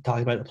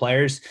 Talking about the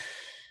players.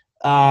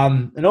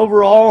 And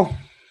overall,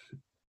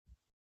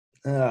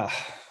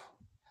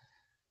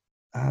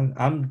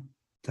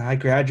 I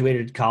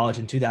graduated college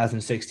in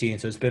 2016,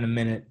 so it's been a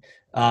minute.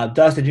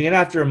 Dustin, you're gonna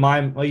have to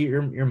remind. Well,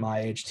 you're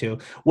my age too.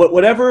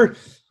 Whatever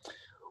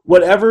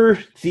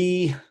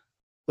the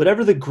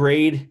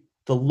grade,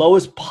 the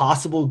lowest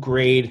possible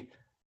grade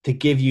to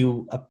give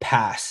you a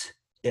pass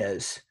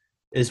is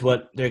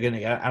what they're gonna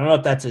get. I don't know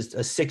if that's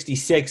a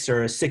 66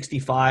 or a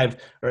 65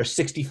 or a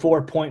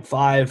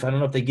 64.5. I don't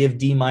know if they give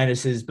D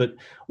minuses, but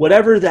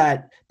whatever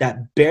that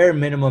bare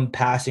minimum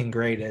passing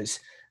grade is,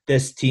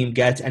 this team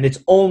gets, and it's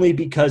only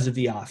because of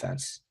the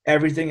offense.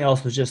 Everything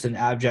else was just an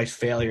abject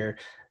failure.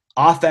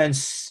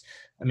 Offense,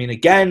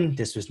 again,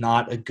 this was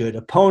not a good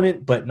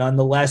opponent, but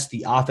nonetheless,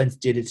 the offense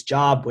did its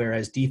job,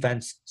 whereas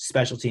defense,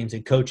 special teams,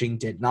 and coaching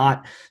did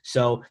not.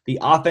 So the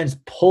offense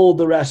pulled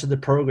the rest of the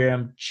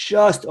program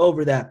just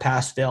over that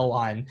pass-fail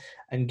line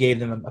and gave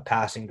them a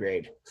passing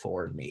grade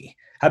for me.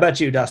 How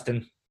about you,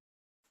 Dustin?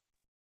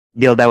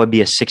 Neil, that would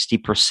be a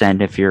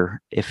 60% if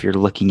you're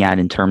looking at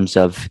in terms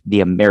of the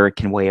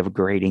American way of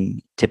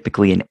grading.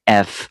 Typically, an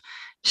F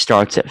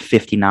starts at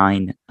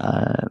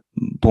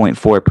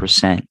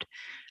 59.4%.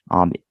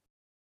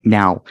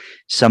 Now,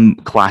 some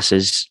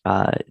classes,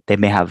 they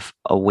may have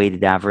a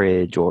weighted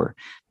average, or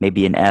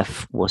maybe an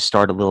F will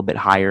start a little bit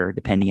higher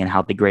depending on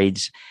how the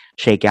grades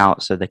shake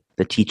out, so that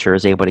the teacher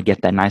is able to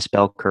get that nice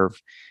bell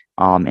curve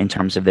in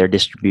terms of their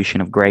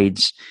distribution of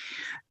grades.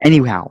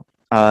 Anyhow,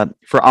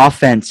 for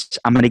offense,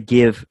 I'm going to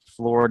give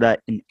Florida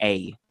an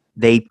A.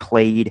 They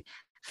played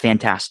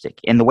fantastic.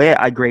 And the way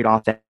I grade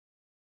offense,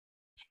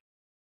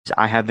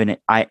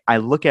 I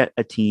look at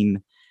a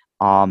team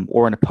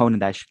or an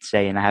opponent, I should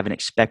say, and I have an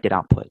expected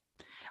output.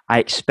 I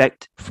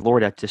expect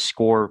Florida to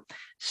score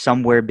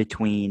somewhere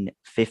between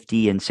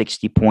 50 and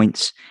 60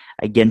 points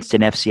against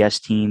an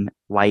FCS team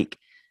like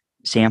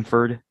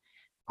Samford.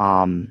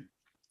 Um,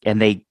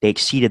 and they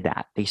exceeded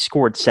that. They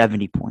scored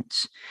 70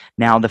 points.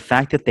 Now, the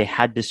fact that they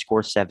had to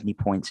score 70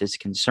 points is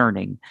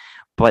concerning,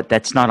 but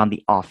that's not on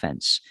the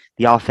offense.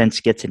 The offense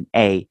gets an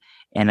A,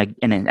 and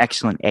an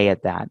excellent A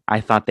at that.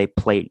 I thought they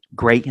played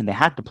great, and they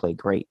had to play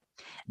great.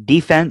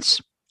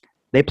 Defense,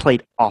 they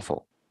played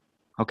awful.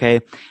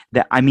 Okay,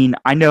 I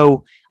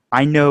know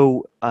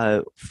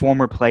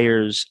former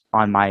players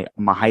on my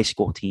high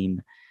school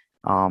team.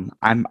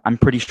 I'm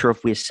pretty sure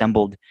if we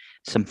assembled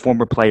some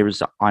former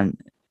players on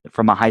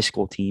from a high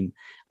school team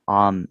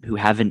who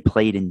haven't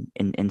played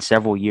in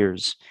several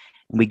years,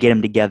 and we get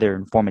them together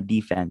and form a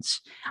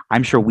defense,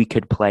 I'm sure we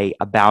could play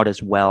about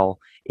as well,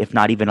 if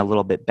not even a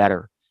little bit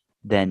better,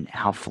 than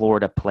how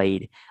Florida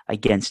played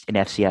against an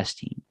FCS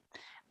team.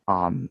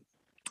 Um,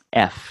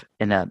 F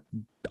and a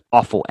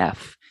awful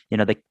F.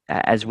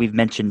 As we've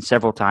mentioned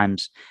several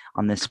times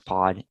on this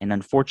pod, and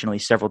unfortunately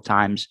several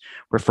times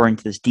referring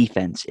to this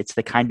defense, it's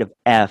the kind of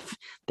F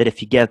that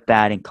if you get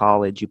that in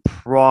college, you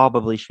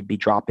probably should be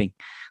dropping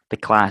the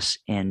class,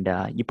 and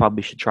you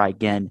probably should try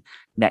again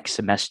next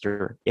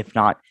semester, if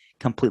not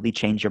completely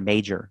change your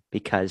major,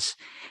 because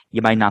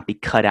you might not be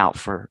cut out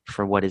for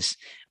what has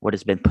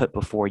been put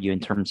before you in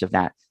terms of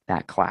that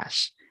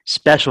class.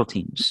 Special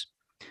teams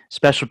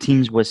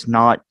was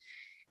not,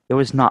 it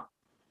was not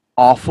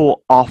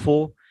awful,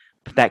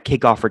 but that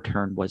kickoff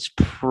return was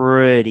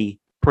pretty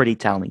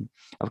telling.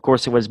 Of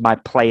course, it was my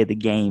play of the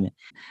game.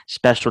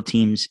 Special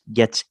teams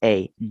gets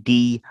a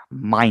D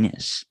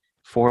minus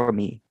for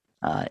me,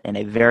 and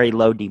a very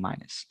low D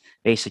minus,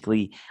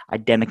 basically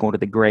identical to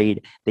the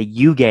grade that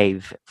you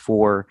gave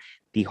for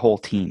the whole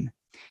team.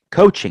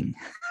 Coaching,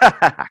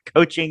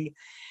 coaching.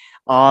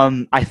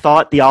 I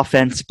thought the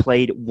offense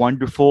played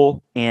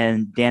wonderful,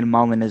 and Dan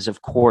Mullen is,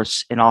 of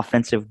course, an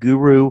offensive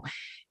guru.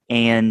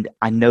 And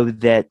I know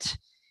that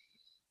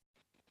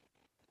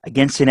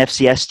against an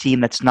FCS team,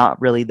 that's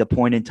not really the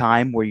point in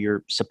time where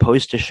you're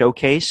supposed to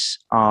showcase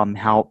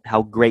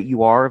how great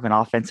you are of an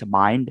offensive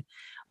mind.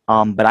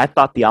 But I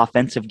thought the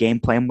offensive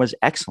game plan was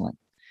excellent.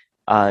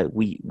 The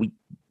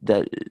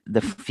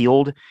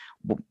field,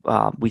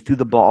 we threw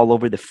the ball all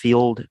over the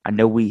field. I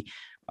know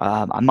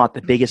I'm not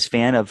the biggest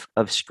fan of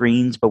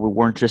screens, but we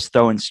weren't just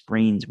throwing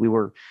screens. We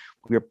were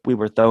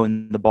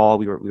throwing the ball.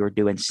 We were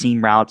doing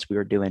seam routes. We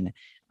were doing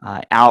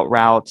out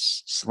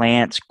routes,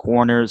 slants,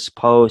 corners,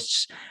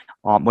 posts,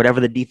 whatever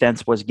the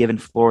defense was given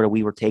Florida,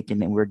 we were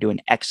taking, and we were doing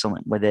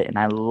excellent with it. And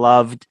I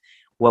loved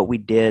what we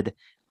did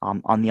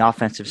on the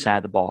offensive side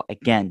of the ball.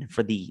 Again,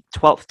 for the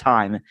 12th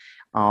time,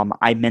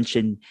 I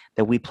mentioned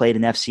that we played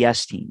an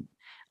FCS team,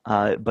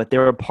 but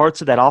there were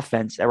parts of that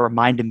offense that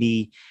reminded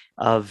me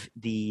of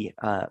the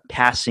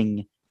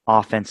passing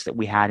offense that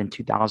we had in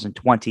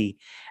 2020,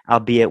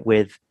 albeit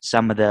with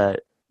some of the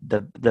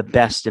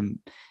best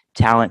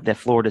talent that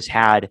Florida's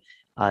had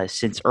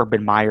since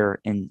Urban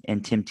Meyer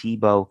and Tim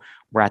Tebow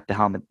were at the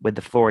helm with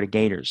the Florida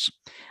Gators.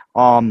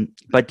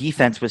 But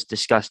defense was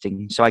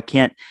disgusting. So I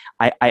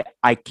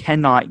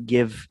cannot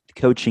give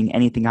coaching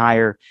anything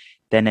higher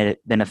than a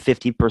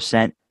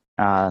 50%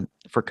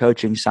 for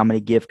coaching. So I'm going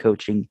to give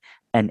coaching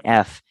an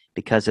F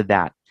because of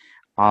that.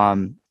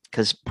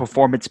 Because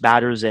performance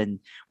matters, and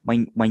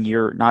when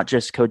you're not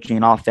just coaching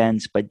an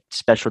offense, but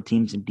special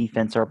teams and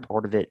defense are a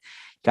part of it,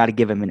 got to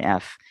give him an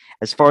F.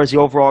 As far as the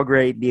overall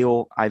grade,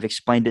 Neil, I've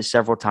explained it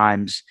several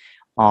times.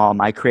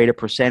 I create a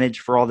percentage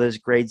for all those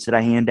grades that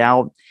I hand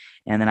out,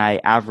 and then I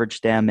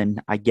average them,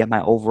 and I get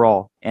my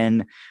overall.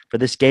 And for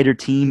this Gator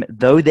team,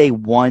 though they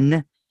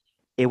won,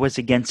 it was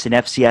against an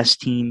FCS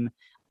team.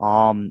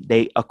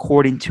 They,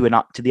 according to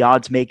the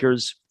odds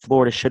makers,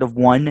 Florida should have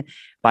won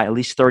by at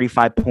least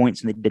 35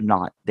 points, and they did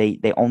not.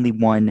 They only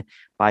won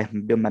by, if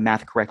I'm doing my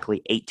math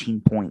correctly,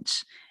 18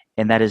 points,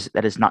 and that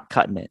is not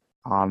cutting it.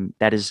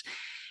 That is,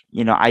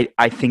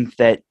 I think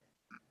that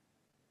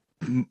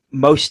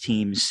most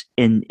teams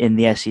in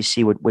the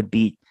SEC would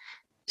beat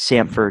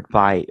Samford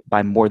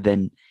by more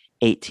than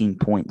 18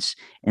 points.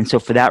 And so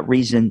for that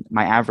reason,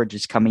 my average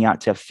is coming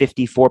out to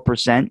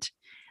 54%,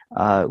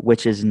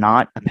 which is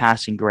not a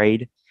passing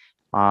grade.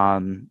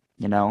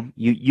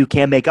 You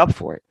can make up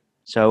for it.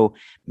 So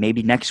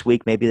maybe next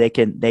week, maybe they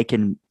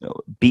can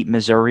beat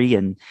Missouri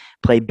and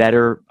play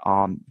better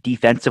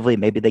defensively.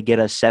 Maybe they get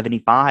a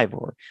 75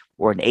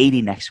 or an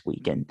 80 next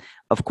week. And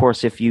of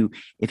course, if you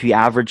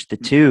average the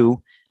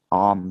two,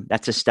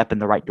 that's a step in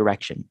the right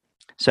direction.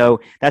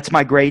 So that's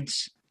my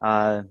grades.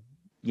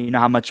 You know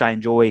how much I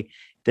enjoy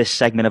this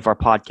segment of our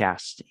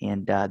podcast.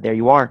 And there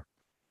you are.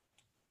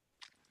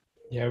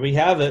 There we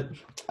have it.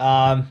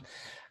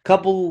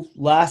 Couple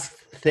last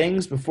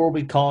things before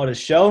we call it a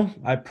show.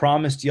 I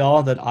promised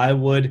y'all that I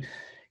would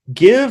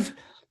give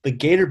the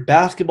Gator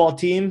basketball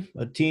team,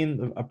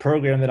 a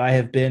program that I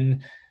have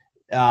been,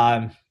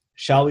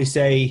 shall we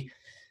say,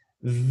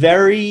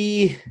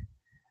 very,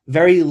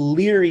 very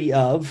leery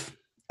of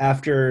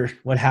after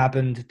what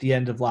happened at the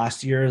end of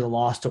last year. The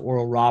loss to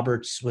Oral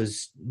Roberts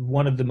was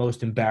one of the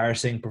most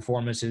embarrassing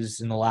performances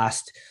in the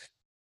last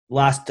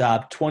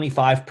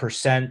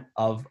 25%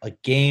 of a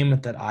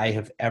game that I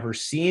have ever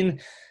seen.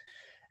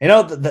 You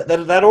know,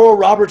 that Oral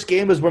Roberts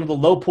game was one of the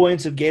low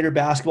points of Gator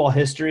basketball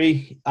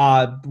history,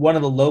 one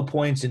of the low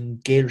points in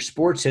Gator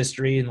sports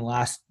history in the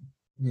last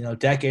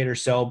decade or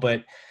so.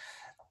 But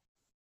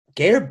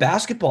Gator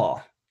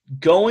basketball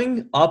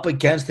going up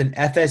against an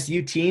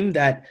FSU team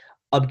that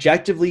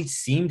objectively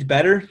seemed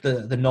better.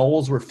 The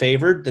Noles were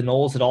favored. The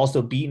Noles had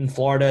also beaten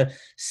Florida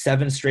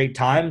 7 straight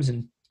times,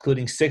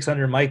 including 6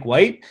 under Mike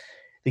White.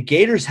 The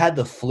Gators had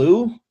the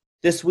flu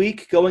this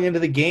week going into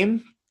the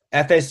game.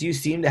 FSU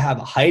seemed to have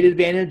a height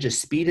advantage, a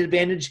speed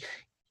advantage.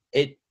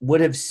 It would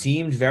have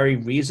seemed very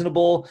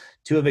reasonable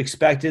to have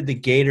expected the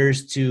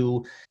Gators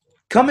to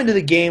come into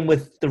the game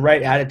with the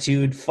right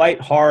attitude,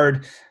 fight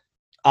hard,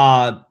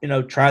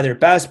 try their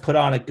best, put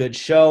on a good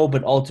show,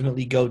 but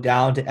ultimately go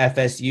down to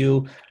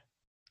FSU.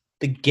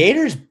 The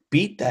Gators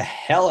beat the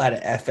hell out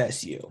of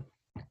FSU.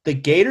 The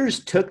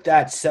Gators took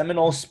that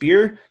Seminole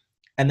Spear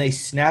and they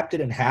snapped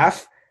it in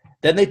half.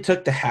 Then they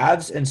took the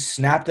halves and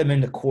snapped them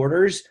into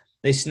quarters.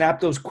 They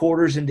snapped those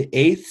quarters into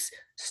eighths,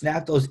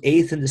 snapped those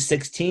eighths into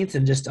 16ths,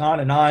 and just on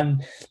and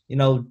on,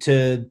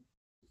 to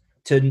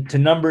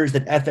numbers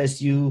that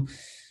FSU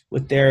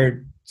with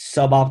their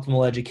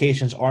suboptimal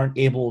educations aren't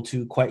able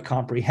to quite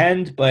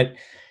comprehend. But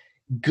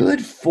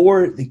good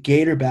for the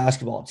Gator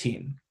basketball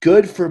team.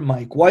 Good for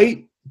Mike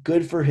White.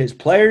 Good for his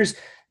players.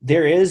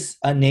 There is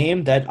a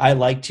name that I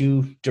like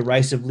to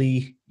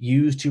derisively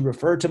use to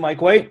refer to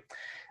Mike White.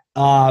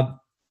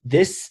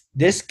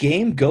 This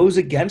game goes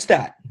against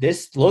that.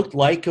 This looked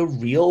like a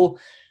real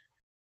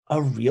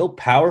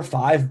Power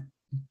 5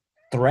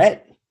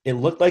 threat. It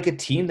looked like a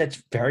team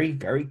that's very,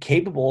 very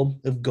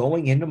capable of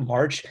going into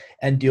March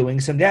and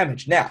doing some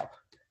damage.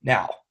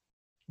 Now,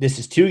 this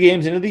is 2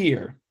 games into the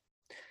year.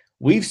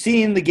 We've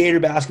seen the Gator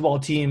basketball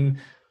team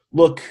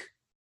look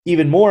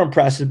even more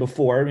impressive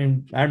before. I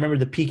mean, I remember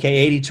the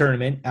PK80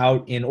 tournament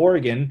out in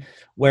Oregon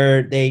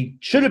where they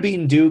should have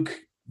beaten Duke,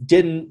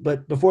 didn't,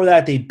 but before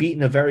that they'd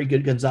beaten a very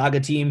good Gonzaga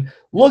team,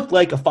 looked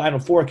like a Final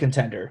Four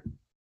contender.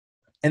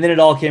 And then it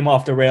all came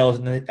off the rails,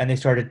 and they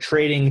started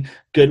trading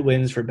good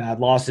wins for bad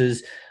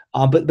losses.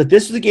 But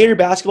this was the Gator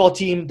basketball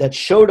team that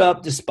showed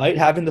up despite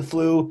having the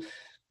flu.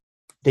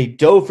 They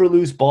dove for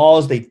loose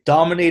balls. They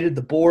dominated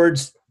the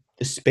boards.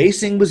 The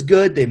spacing was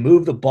good. They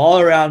moved the ball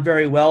around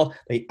very well.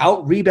 They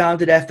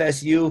out-rebounded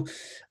FSU.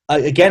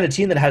 Again, a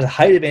team that has a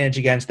height advantage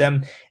against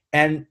them.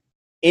 And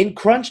in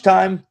crunch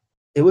time,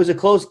 it was a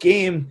close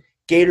game.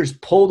 Gators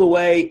pulled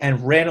away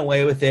and ran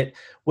away with it,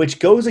 which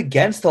goes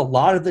against a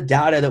lot of the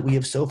data that we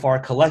have so far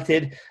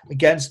collected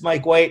against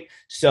Mike White.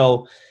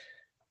 So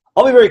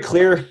I'll be very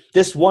clear.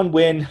 This one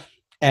win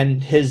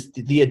and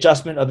the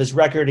adjustment of his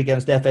record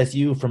against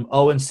FSU from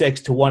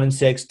 0-6 to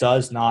 1-6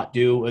 does not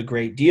do a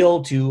great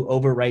deal to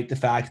overwrite the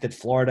fact that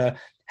Florida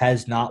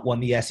has not won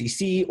the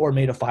SEC or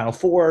made a Final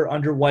Four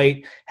under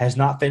White, has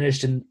not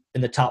finished in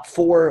the top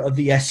 4 of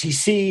the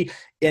SEC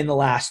in the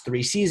last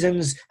 3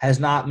 seasons, has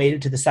not made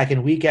it to the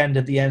second weekend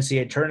of the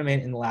NCAA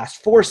tournament in the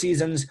last 4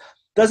 seasons,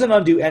 doesn't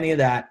undo any of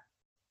that.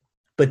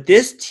 But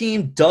this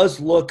team does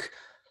look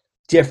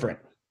different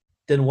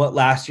than what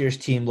last year's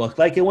team looked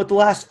like and what the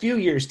last few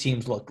years'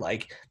 teams looked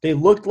like. They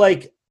looked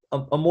like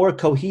a more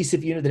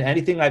cohesive unit than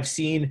anything I've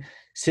seen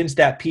since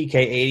that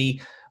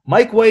PK80.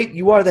 Mike White,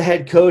 you are the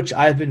head coach.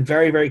 I've been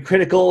very, very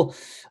critical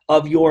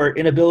of your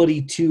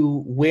inability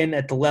to win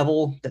at the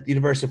level that the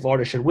University of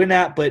Florida should win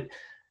at, but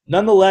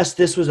nonetheless,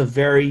 this was a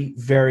very,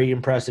 very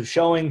impressive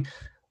showing.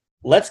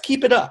 Let's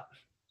keep it up.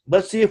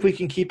 Let's see if we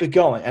can keep it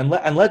going, and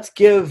let's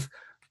give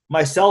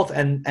myself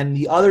and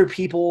the other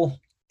people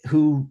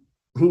who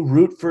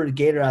root for the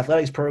Gator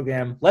Athletics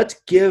program, let's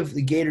give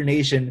the Gator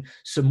Nation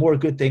some more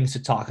good things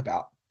to talk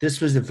about. This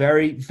was a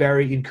very,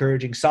 very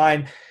encouraging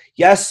sign.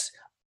 Yes,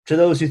 to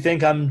those who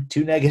think I'm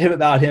too negative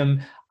about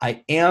him,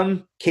 I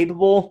am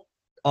capable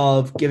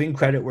of giving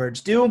credit where it's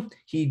due.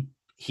 He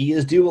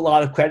is due a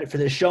lot of credit for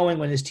this showing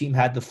when his team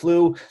had the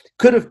flu.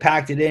 Could have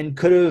packed it in,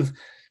 could have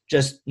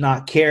just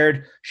not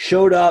cared,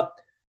 showed up,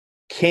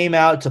 came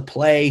out to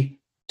play,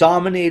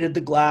 dominated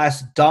the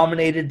glass,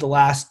 dominated the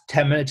last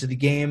 10 minutes of the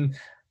game.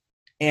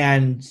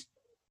 And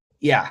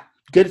yeah,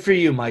 good for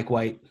you, Mike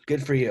White.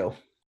 Good for you.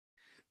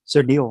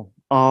 So Neil,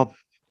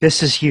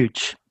 this is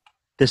huge.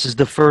 This is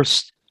the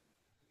first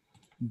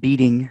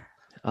beating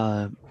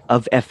of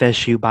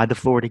FSU by the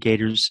Florida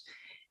Gators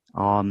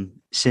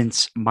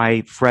since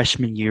my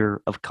freshman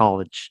year of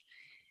college.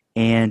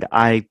 and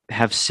I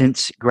have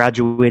since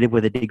graduated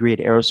with a degree in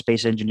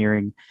aerospace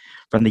engineering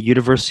from the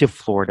University of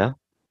Florida,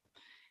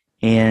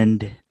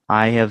 and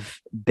I have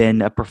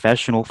been a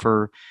professional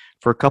for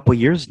a couple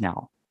years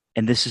now.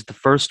 And this is the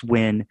first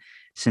win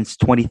since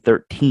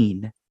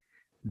 2013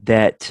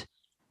 that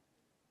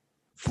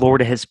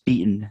Florida has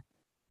beaten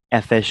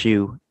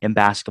FSU in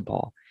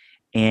basketball,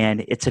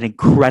 and it's an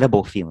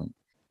incredible feeling.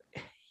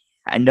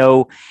 I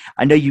know,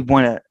 you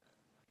want to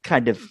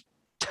kind of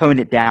tone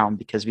it down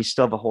because we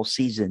still have a whole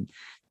season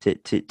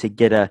to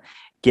get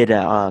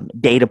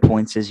data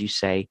points, as you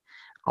say.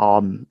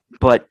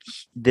 But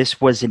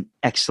this was an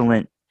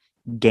excellent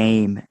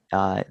game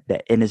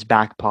that in his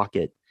back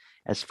pocket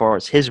as far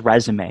as his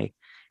resume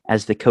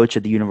as the coach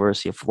of the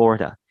University of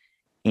Florida.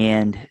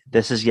 And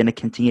this is going to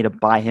continue to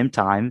buy him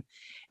time.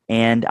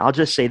 And I'll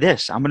just say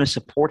this, I'm going to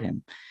support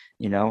him.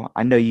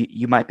 I know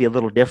you might be a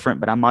little different,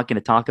 but I'm not going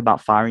to talk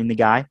about firing the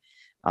guy.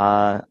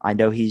 I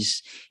know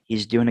he's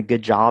doing a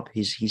good job.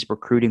 He's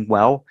recruiting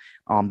well.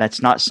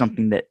 That's not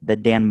something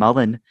that Dan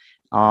Mullen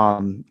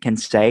can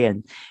say.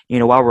 And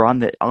while we're on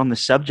the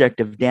subject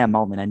of Dan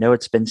Mullen, I know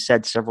it's been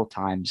said several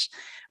times,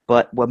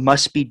 but what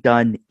must be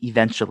done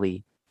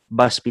eventually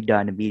must be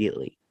done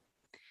immediately.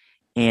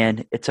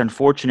 And it's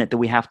unfortunate that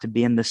we have to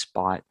be in this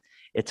spot.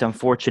 It's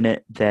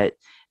unfortunate that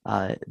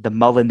the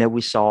Mullen that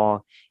we saw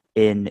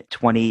in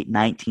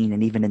 2019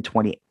 and even in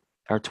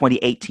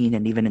 2018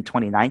 and even in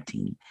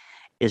 2019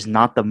 is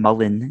not the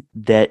Mullen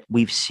that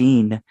we've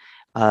seen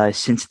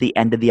since the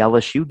end of the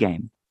LSU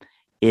game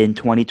in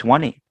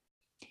 2020.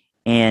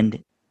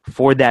 And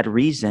for that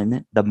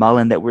reason, the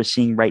Mullen that we're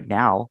seeing right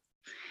now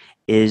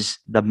is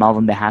the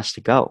Mullen that has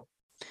to go.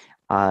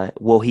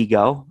 Will he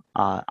go?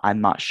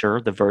 I'm not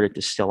sure. The verdict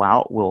is still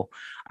out.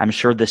 I'm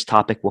sure this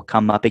topic will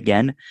come up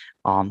again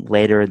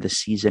later in the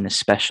season,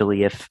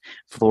 especially if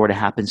Florida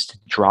happens to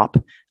drop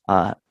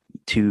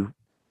to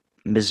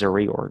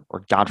Missouri or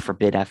God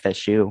forbid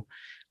FSU.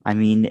 I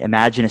mean,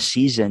 imagine a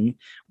season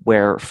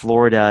where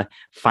Florida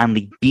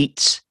finally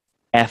beats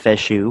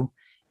FSU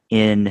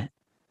in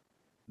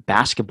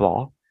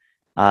basketball,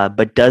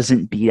 but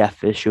doesn't beat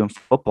FSU in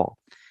football.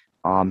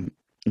 In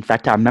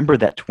fact, I remember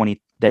that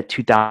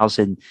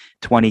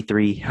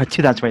 2023,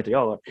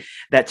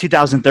 that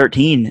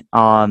 2013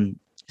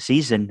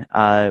 season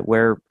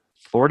where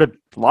Florida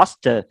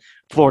lost to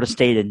Florida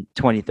State in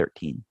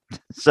 2013.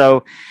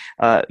 So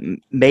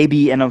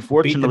maybe, and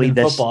unfortunately, beat them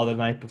in this football the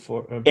night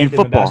before, or in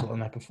football them in basketball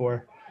the night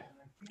before.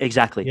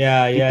 Exactly.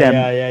 Yeah.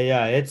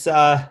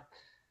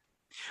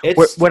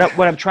 It's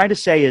what I'm trying to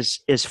say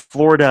is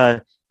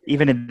Florida,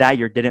 even in that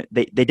year,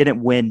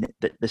 didn't win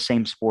the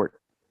same sport.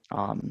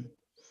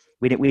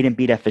 We didn't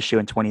beat FSU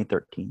in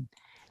 2013,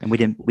 and we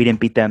didn't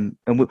beat them,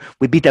 and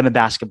we beat them in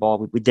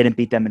basketball. We didn't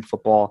beat them in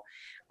football.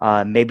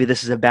 Maybe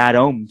this is a bad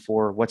omen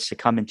for what's to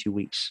come in 2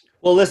 weeks.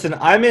 Well, listen,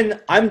 I'm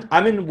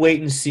in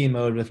wait and see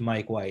mode with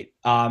Mike White.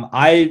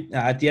 I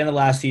at the end of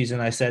last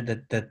season I said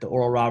that the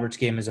Oral Roberts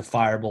game is a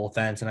fireable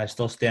offense, and I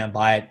still stand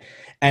by it.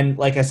 And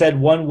like I said,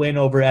 one win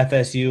over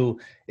FSU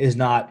is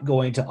not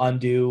going to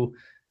undo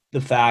the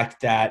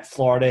fact that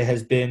Florida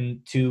has been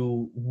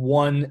to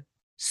one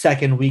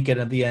second weekend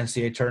of the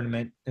NCAA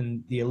tournament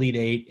in the Elite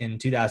Eight in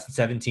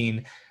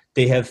 2017.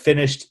 They have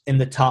finished in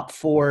the top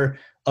 4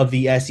 of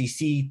the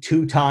SEC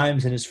 2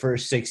 times in his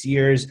first 6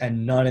 years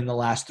and none in the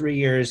last 3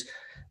 years.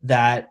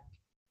 That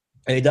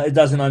it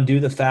doesn't undo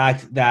the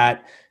fact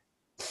that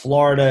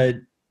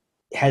Florida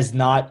has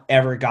not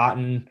ever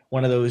gotten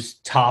one of those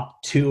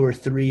top 2 or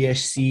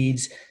 3-ish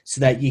seeds so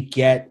that you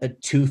get a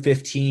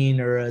 2-15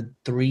 or a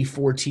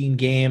 3-14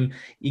 game.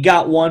 You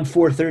got one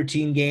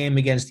 4-13 game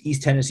against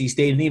East Tennessee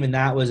State, and even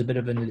that was a bit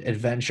of an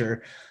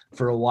adventure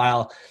for a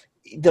while.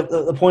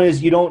 The point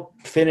is you don't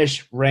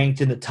finish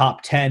ranked in the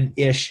top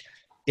 10-ish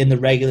in the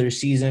regular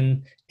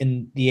season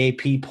in the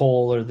AP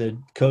poll or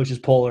the coaches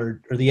poll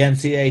or the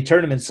NCAA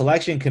tournament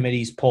selection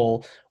committee's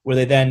poll, where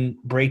they then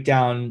break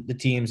down the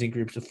teams in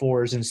groups of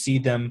 4s and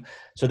seed them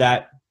so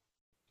that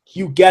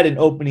you get an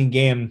opening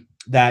game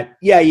that,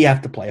 yeah, you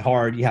have to play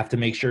hard. You have to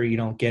make sure you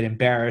don't get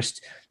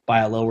embarrassed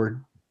by a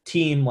lower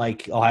team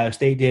like Ohio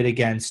State did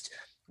against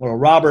Oral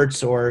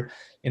Roberts, or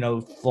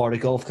Florida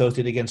Gulf Coast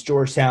did against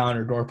Georgetown,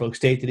 or Norfolk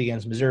State did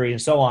against Missouri,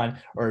 and so on,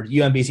 or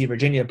UMBC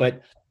Virginia.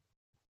 But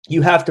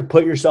you have to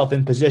put yourself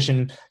in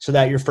position so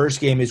that your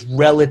first game is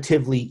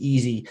relatively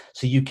easy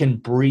so you can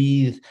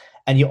breathe,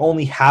 and you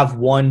only have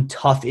one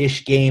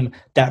tough-ish game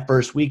that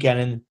first weekend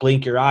and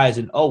blink your eyes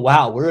and, oh,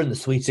 wow, we're in the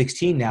Sweet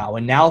 16 now,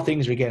 and now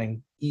things are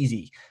getting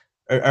easy,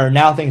 or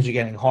now things are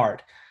getting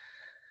hard.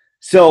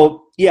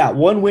 So, yeah,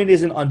 one win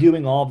isn't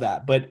undoing all of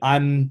that, but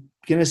I'm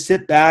going to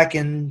sit back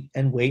and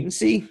wait and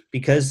see,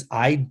 because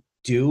I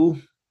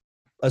do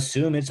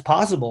assume it's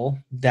possible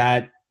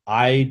that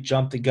I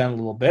jumped the gun a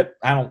little bit.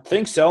 I don't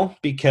think so,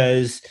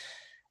 because,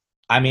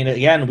 I mean,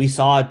 again, we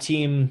saw a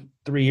team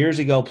 3 years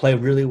ago play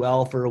really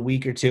well for a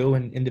week or two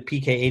in the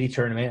PK 80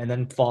 tournament and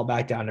then fall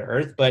back down to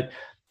earth. But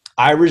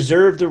I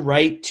reserve the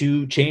right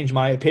to change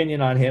my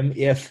opinion on him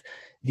if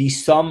the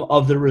sum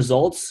of the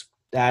results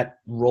that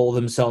roll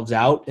themselves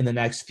out in the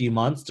next few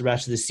months, the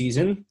rest of the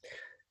season,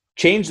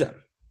 change them.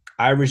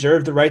 I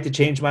reserve the right to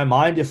change my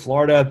mind if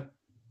Florida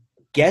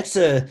gets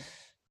a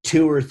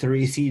 2 or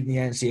 3 seed in the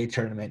NCAA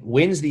tournament,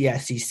 wins the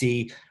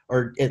SEC,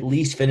 or at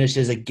least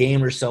finishes a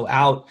game or so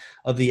out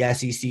of the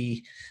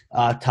SEC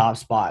top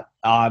spot.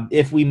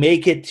 If we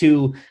make it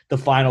to the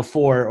Final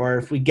Four, or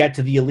if we get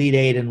to the Elite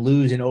Eight and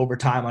lose in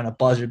overtime on a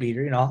buzzer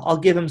beater, I'll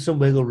give him some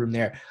wiggle room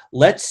there.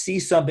 Let's see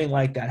something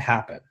like that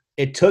happen.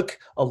 It took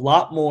a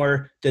lot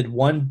more than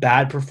one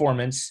bad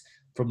performance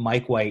from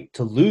Mike White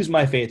to lose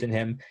my faith in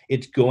him.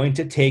 It's going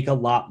to take a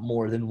lot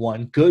more than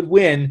one good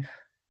win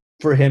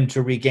for him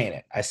to regain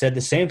it. I said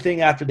the same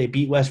thing after they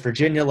beat West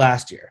Virginia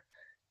last year.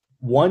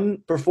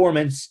 One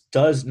performance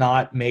does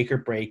not make or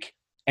break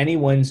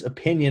anyone's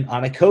opinion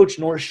on a coach,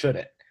 nor should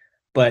it.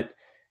 But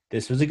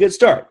this was a good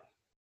start.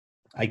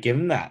 I give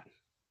him that.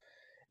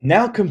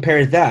 Now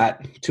compare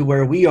that to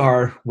where we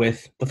are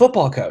with the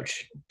football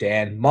coach,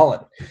 Dan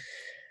Mullen.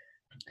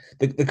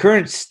 The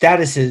current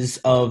statuses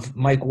of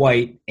Mike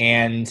White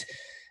and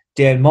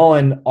Dan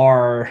Mullen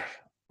are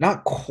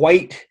not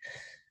quite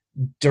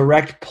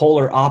direct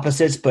polar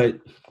opposites,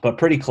 but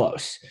pretty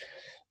close.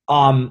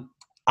 I'm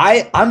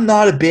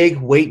not a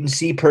big wait and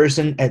see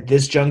person at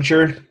this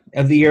juncture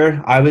of the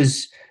year. I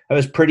was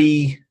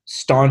pretty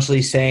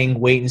staunchly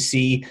saying wait and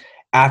see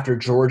after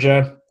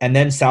Georgia, and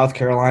then South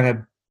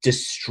Carolina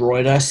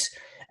destroyed us,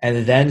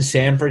 and then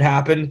Samford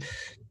happened.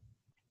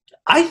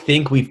 I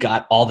think we've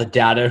got all the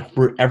data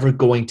we're ever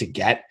going to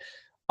get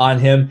on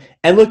him.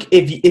 And look,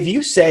 if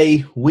you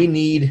say we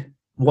need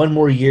one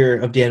more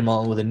year of Dan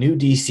Mullen with a new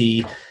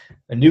DC,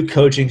 a new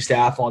coaching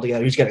staff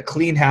altogether, he's got a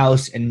clean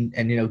house and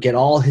get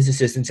all his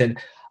assistants in,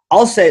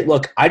 I'll say,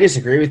 look, I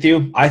disagree with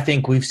you. I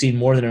think we've seen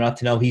more than enough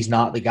to know he's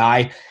not the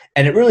guy.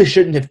 And it really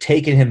shouldn't have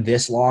taken him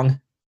this long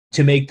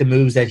to make the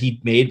moves that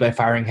he made by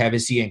firing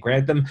Hevesy and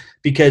Grantham,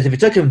 because if it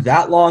took him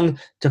that long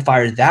to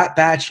fire that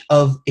batch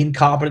of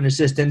incompetent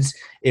assistants,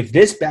 if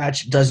this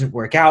batch doesn't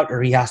work out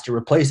or he has to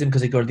replace them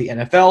because they go to the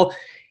NFL,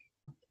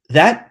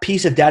 that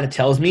piece of data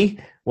tells me,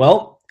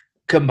 well,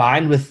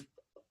 combined with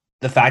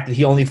the fact that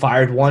he only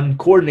fired one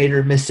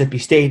coordinator at Mississippi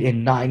State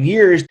in 9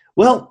 years,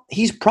 well,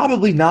 he's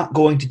probably not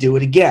going to do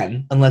it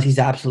again unless he's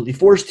absolutely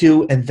forced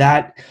to, and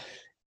that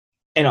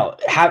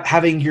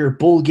having your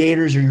bull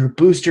gators or your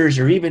boosters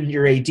or even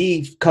your AD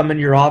come in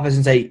your office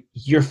and say,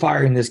 you're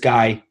firing this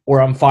guy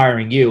or I'm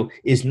firing you,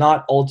 is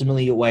not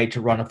ultimately a way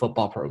to run a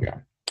football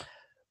program.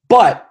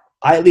 But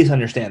I at least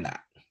understand that.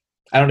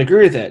 I don't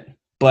agree with it,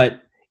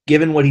 but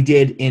given what he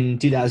did in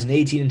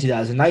 2018 and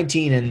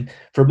 2019 and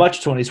for much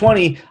of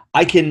 2020,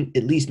 I can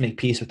at least make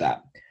peace with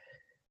that.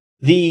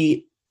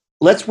 The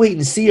let's wait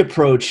and see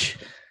approach,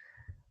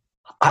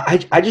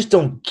 I just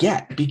don't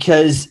get,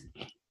 because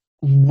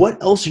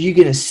what else are you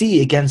going to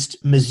see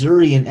against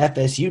Missouri and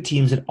FSU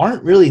teams that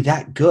aren't really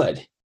that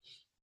good?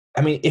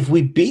 I mean, if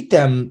we beat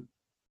them,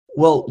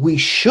 well, we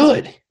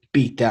should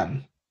beat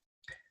them.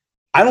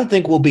 I don't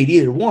think we'll beat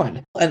either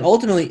one. And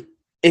ultimately,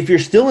 if you're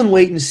still in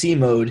wait and see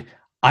mode,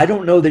 I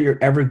don't know that you're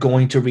ever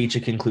going to reach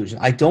a conclusion.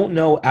 I don't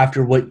know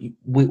after what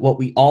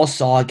we all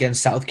saw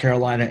against South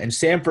Carolina and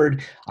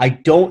Samford. I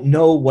don't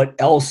know what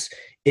else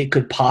it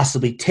could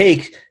possibly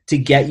take to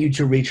get you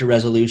to reach a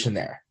resolution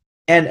there.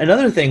 And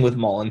another thing with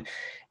Mullen,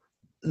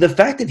 the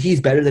fact that he's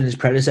better than his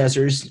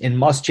predecessors in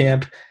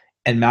Muschamp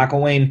and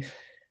McElwain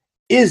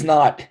is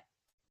not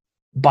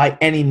by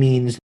any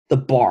means the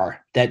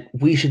bar that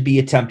we should be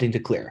attempting to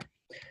clear.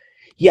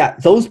 Yeah,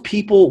 those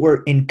people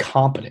were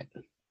incompetent.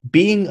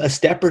 Being a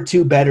step or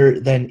two better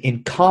than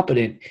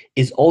incompetent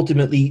is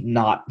ultimately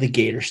not the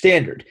Gator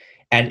standard.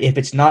 And if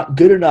it's not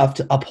good enough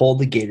to uphold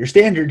the Gator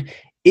standard,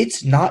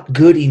 it's not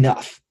good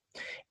enough.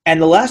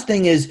 And the last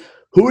thing is,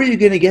 who are you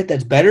going to get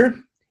that's better?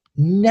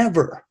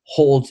 Never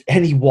holds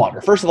any water.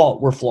 First of all,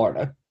 we're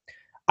Florida.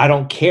 I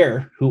don't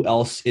care who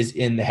else is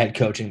in the head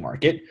coaching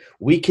market.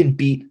 We can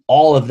beat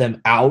all of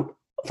them out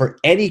for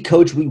any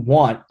coach we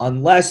want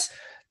unless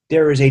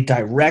there is a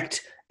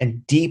direct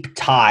and deep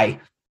tie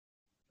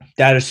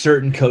that a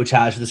certain coach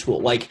has to the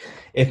school. Like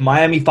if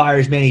Miami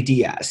fires Manny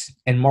Diaz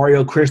and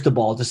Mario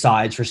Cristobal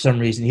decides for some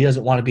reason he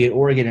doesn't want to be at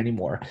Oregon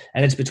anymore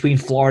and it's between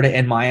Florida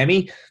and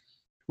Miami,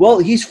 well,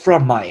 he's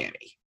from Miami.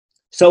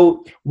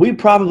 So we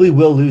probably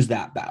will lose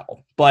that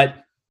battle.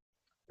 But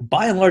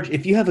by and large,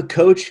 if you have a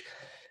coach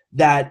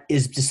that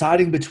is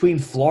deciding between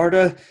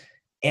Florida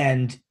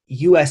and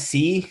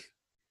USC,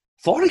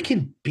 Florida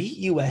can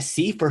beat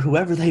USC for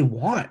whoever they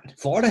want.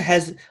 Florida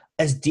has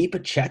as deep a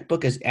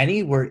checkbook as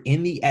any. We're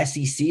in the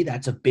SEC.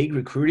 That's a big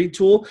recruiting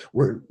tool.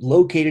 We're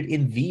located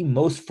in the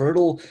most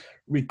fertile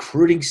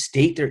recruiting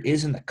state there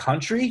is in the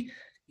country.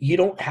 You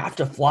don't have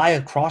to fly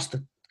across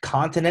the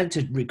continent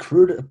to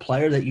recruit a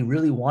player that you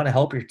really want to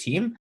help your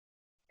team.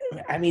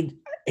 I mean,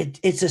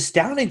 it's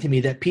astounding to me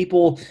that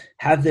people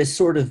have this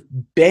sort of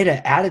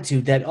beta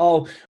attitude that,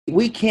 oh,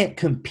 we can't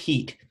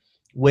compete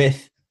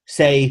with,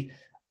 say,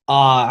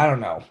 I don't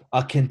know,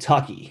 a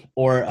Kentucky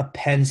or a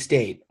Penn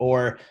State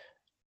or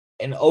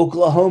an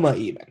Oklahoma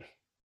even.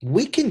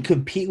 We can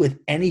compete with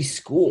any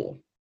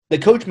school. the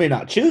coach may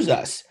not choose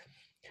us,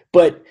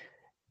 but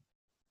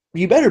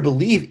you better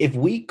believe if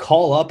we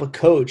call up a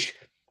coach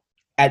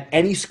at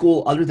any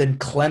school other than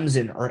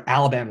Clemson or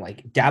Alabama,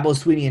 like Dabo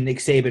Swinney and Nick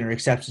Saban are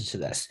exceptions to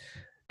this.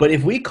 But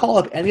if we call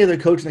up any other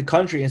coach in the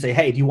country and say,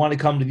 hey, do you want to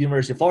come to the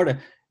University of Florida?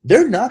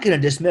 They're not going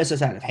to dismiss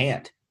us out of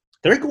hand.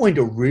 They're going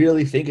to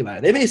really think about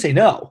it. They may say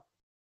no,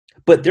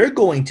 but they're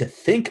going to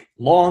think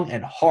long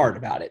and hard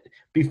about it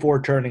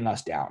before turning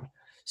us down.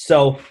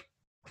 So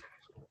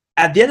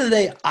at the end of the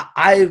day,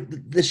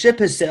 the ship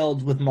has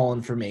sailed with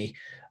Mullen for me.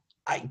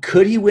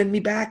 Could he win me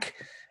back?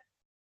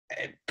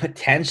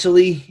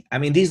 Potentially. I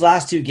mean, these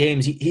last two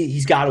games,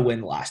 he's got to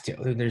win the last two.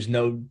 There's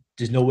no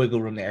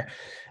wiggle room there.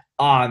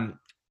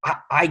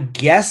 I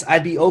guess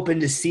I'd be open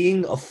to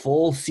seeing a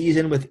full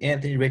season with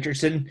Anthony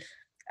Richardson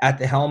at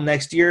the helm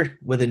next year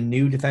with a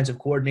new defensive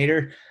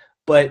coordinator.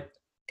 But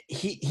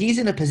he's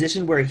in a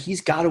position where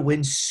he's got to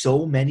win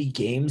so many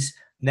games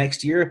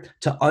next year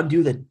to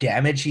undo the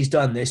damage he's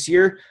done this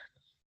year.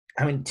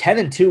 I mean,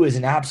 10-2 is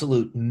an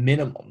absolute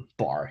minimum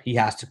bar he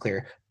has to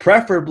clear.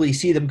 Preferably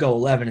see them go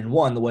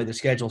 11-1 the way the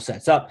schedule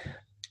sets up.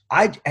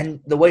 And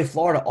the way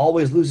Florida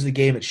always loses a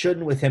game it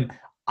shouldn't with him,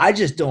 I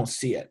just don't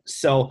see it.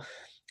 So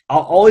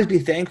I'll always be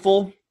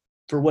thankful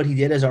for what he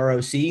did as our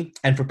OC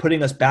and for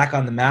putting us back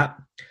on the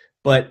map.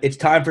 But it's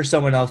time for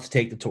someone else to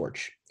take the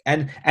torch.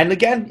 And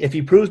again, if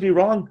he proves me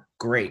wrong,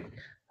 great.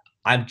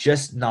 I'm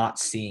just not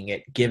seeing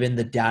it given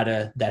the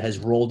data that has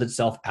rolled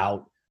itself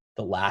out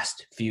the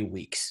last few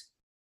weeks.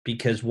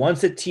 Because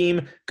once a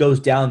team goes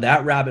down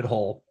that rabbit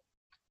hole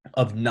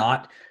of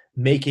not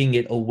making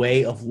it a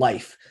way of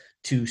life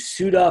to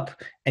suit up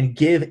and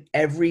give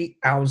every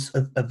ounce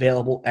of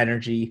available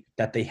energy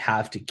that they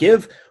have to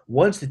give,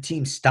 once the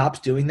team stops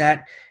doing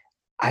that,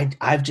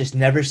 I've just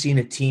never seen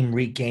a team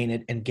regain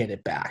it and get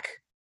it back.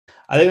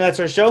 I think that's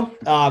our show.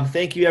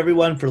 Thank you,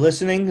 everyone, for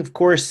listening. Of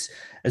course,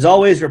 as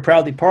always, we're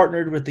proudly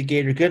partnered with the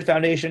Gator Good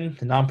Foundation,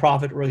 the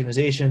nonprofit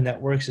organization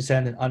that works to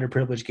send an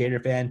underprivileged Gator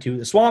fan to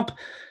the swamp.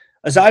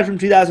 Aside from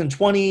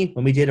 2020,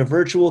 when we did a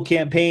virtual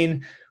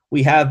campaign,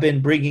 we have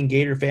been bringing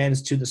Gator fans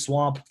to the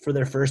swamp for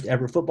their first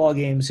ever football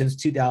game since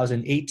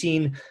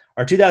 2018.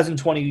 Our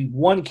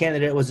 2021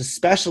 candidate was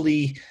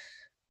especially,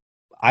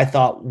 I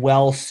thought,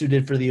 well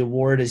suited for the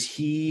award as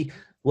he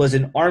was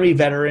an Army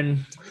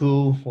veteran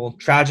who will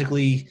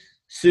tragically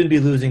soon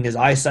be losing his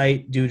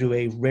eyesight due to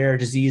a rare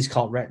disease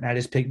called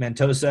retinitis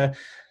pigmentosa.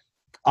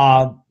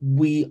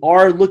 We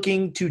are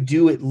looking to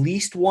do at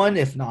least one,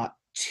 if not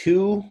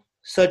two,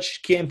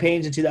 such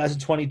campaigns in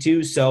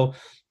 2022. So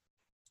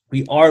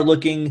we are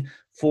looking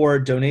for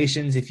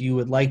donations. If you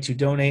would like to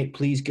donate,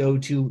 please go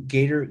to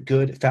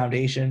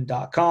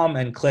GatorGoodFoundation.com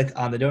and click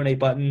on the donate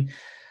button.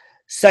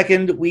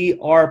 Second, we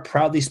are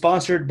proudly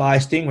sponsored by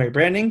Stingray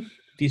Branding.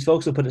 These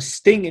folks will put a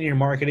sting in your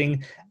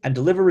marketing and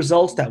deliver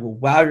results that will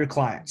wow your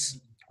clients.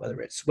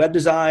 Whether it's web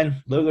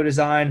design, logo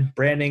design,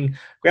 branding,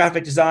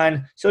 graphic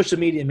design, social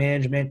media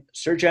management,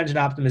 search engine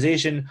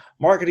optimization,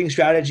 marketing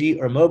strategy,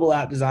 or mobile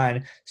app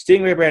design,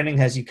 Stingray Branding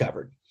has you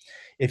covered.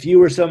 If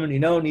you or someone you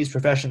know needs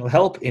professional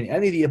help in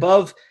any of the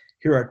above,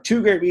 here are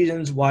two great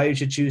reasons why you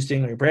should choose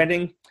Stingray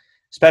Branding,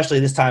 especially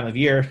this time of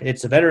year.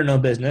 It's a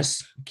veteran-owned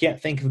business. Can't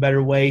think of a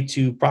better way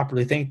to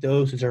properly thank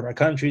those who serve our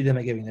country than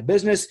by giving them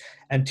business.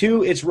 And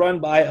two, it's run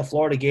by a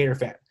Florida Gator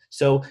fan.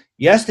 So,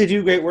 yes, they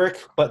do great work,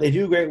 but they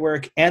do great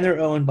work, and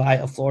they're owned by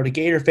a Florida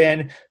Gator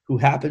fan who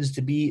happens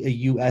to be a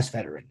U.S.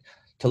 veteran.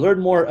 To learn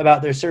more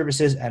about their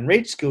services and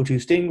rates, go to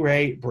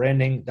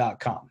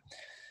stingraybranding.com.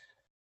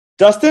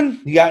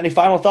 Dustin, you got any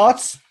final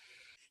thoughts?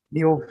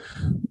 Neil,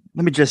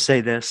 let me just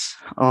say this.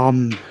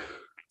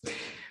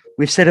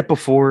 We've said it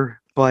before,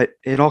 but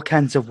in all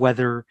kinds of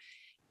weather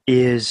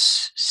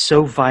is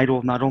so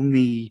vital, not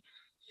only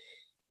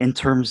in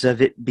terms of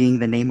it being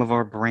the name of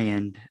our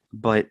brand,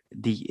 but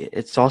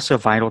it's also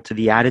vital to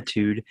the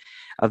attitude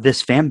of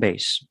this fan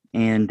base.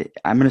 And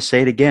I'm going to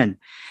say it again.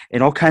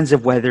 In all kinds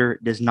of weather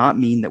does not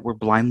mean that we're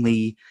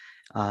blindly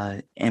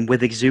and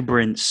with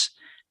exuberance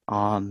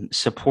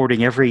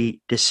supporting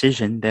every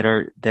decision that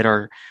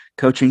our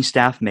coaching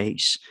staff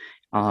makes.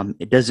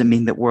 It doesn't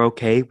mean that we're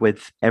okay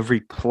with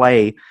every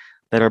play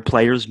that our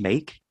players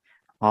make.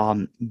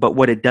 But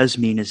what it does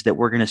mean is that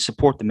we're going to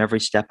support them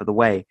every step of the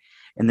way.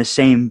 In the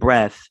same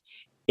breath,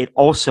 it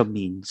also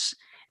means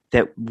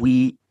that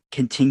we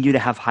continue to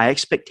have high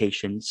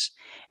expectations,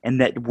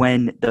 and that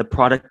when the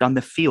product on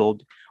the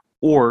field,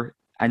 or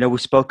I know we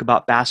spoke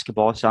about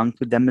basketball, so I'll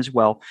include them as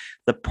well,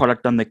 the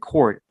product on the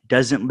court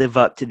doesn't live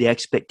up to the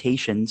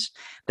expectations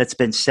that's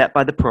been set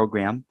by the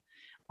program,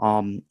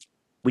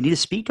 we need to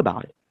speak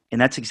about it.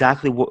 And that's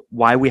exactly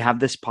why we have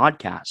this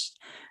podcast.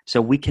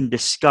 So we can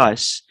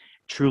discuss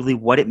truly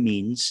what it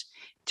means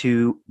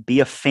to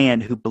be a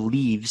fan who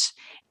believes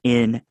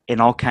in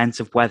all kinds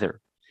of weather.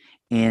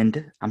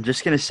 And I'm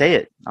just going to say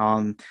it.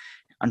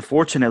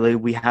 Unfortunately,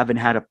 we haven't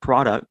had a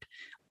product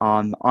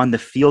on the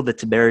field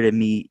that's merited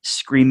me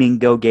screaming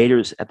 "Go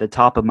Gators" at the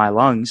top of my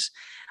lungs.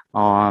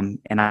 And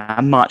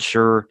I'm not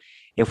sure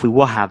if we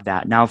will have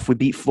that. Now, if we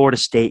beat Florida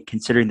State,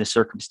 considering the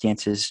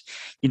circumstances,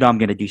 I'm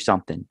going to do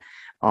something.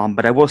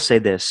 But I will say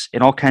this: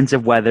 in all kinds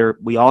of weather,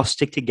 we all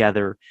stick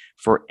together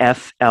for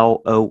Florida.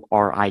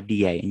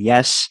 And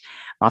yes,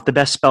 not the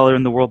best speller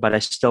in the world, but I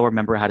still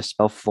remember how to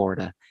spell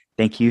Florida.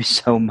 Thank you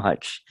so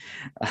much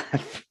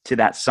to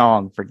that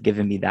song for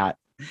giving me that,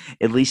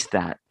 at least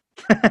that.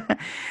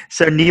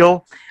 So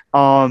Neil,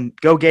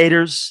 go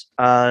Gators!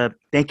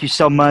 Thank you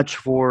so much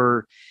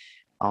for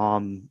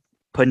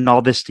putting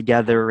all this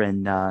together,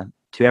 and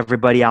to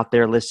everybody out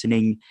there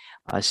listening,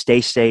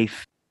 stay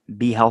safe,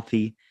 be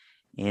healthy,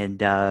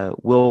 and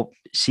we'll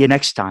see you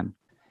next time.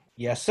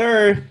 Yes,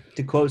 sir.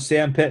 To quote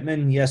Sam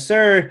Pittman, yes,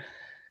 sir.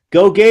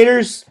 Go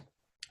Gators.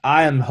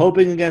 I am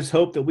hoping against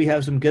hope that we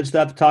have some good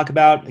stuff to talk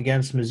about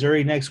against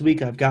Missouri next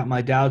week. I've got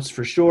my doubts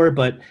for sure,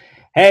 but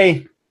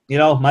hey,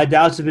 my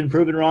doubts have been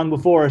proven wrong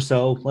before,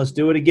 so let's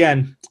do it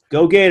again.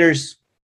 Go Gators.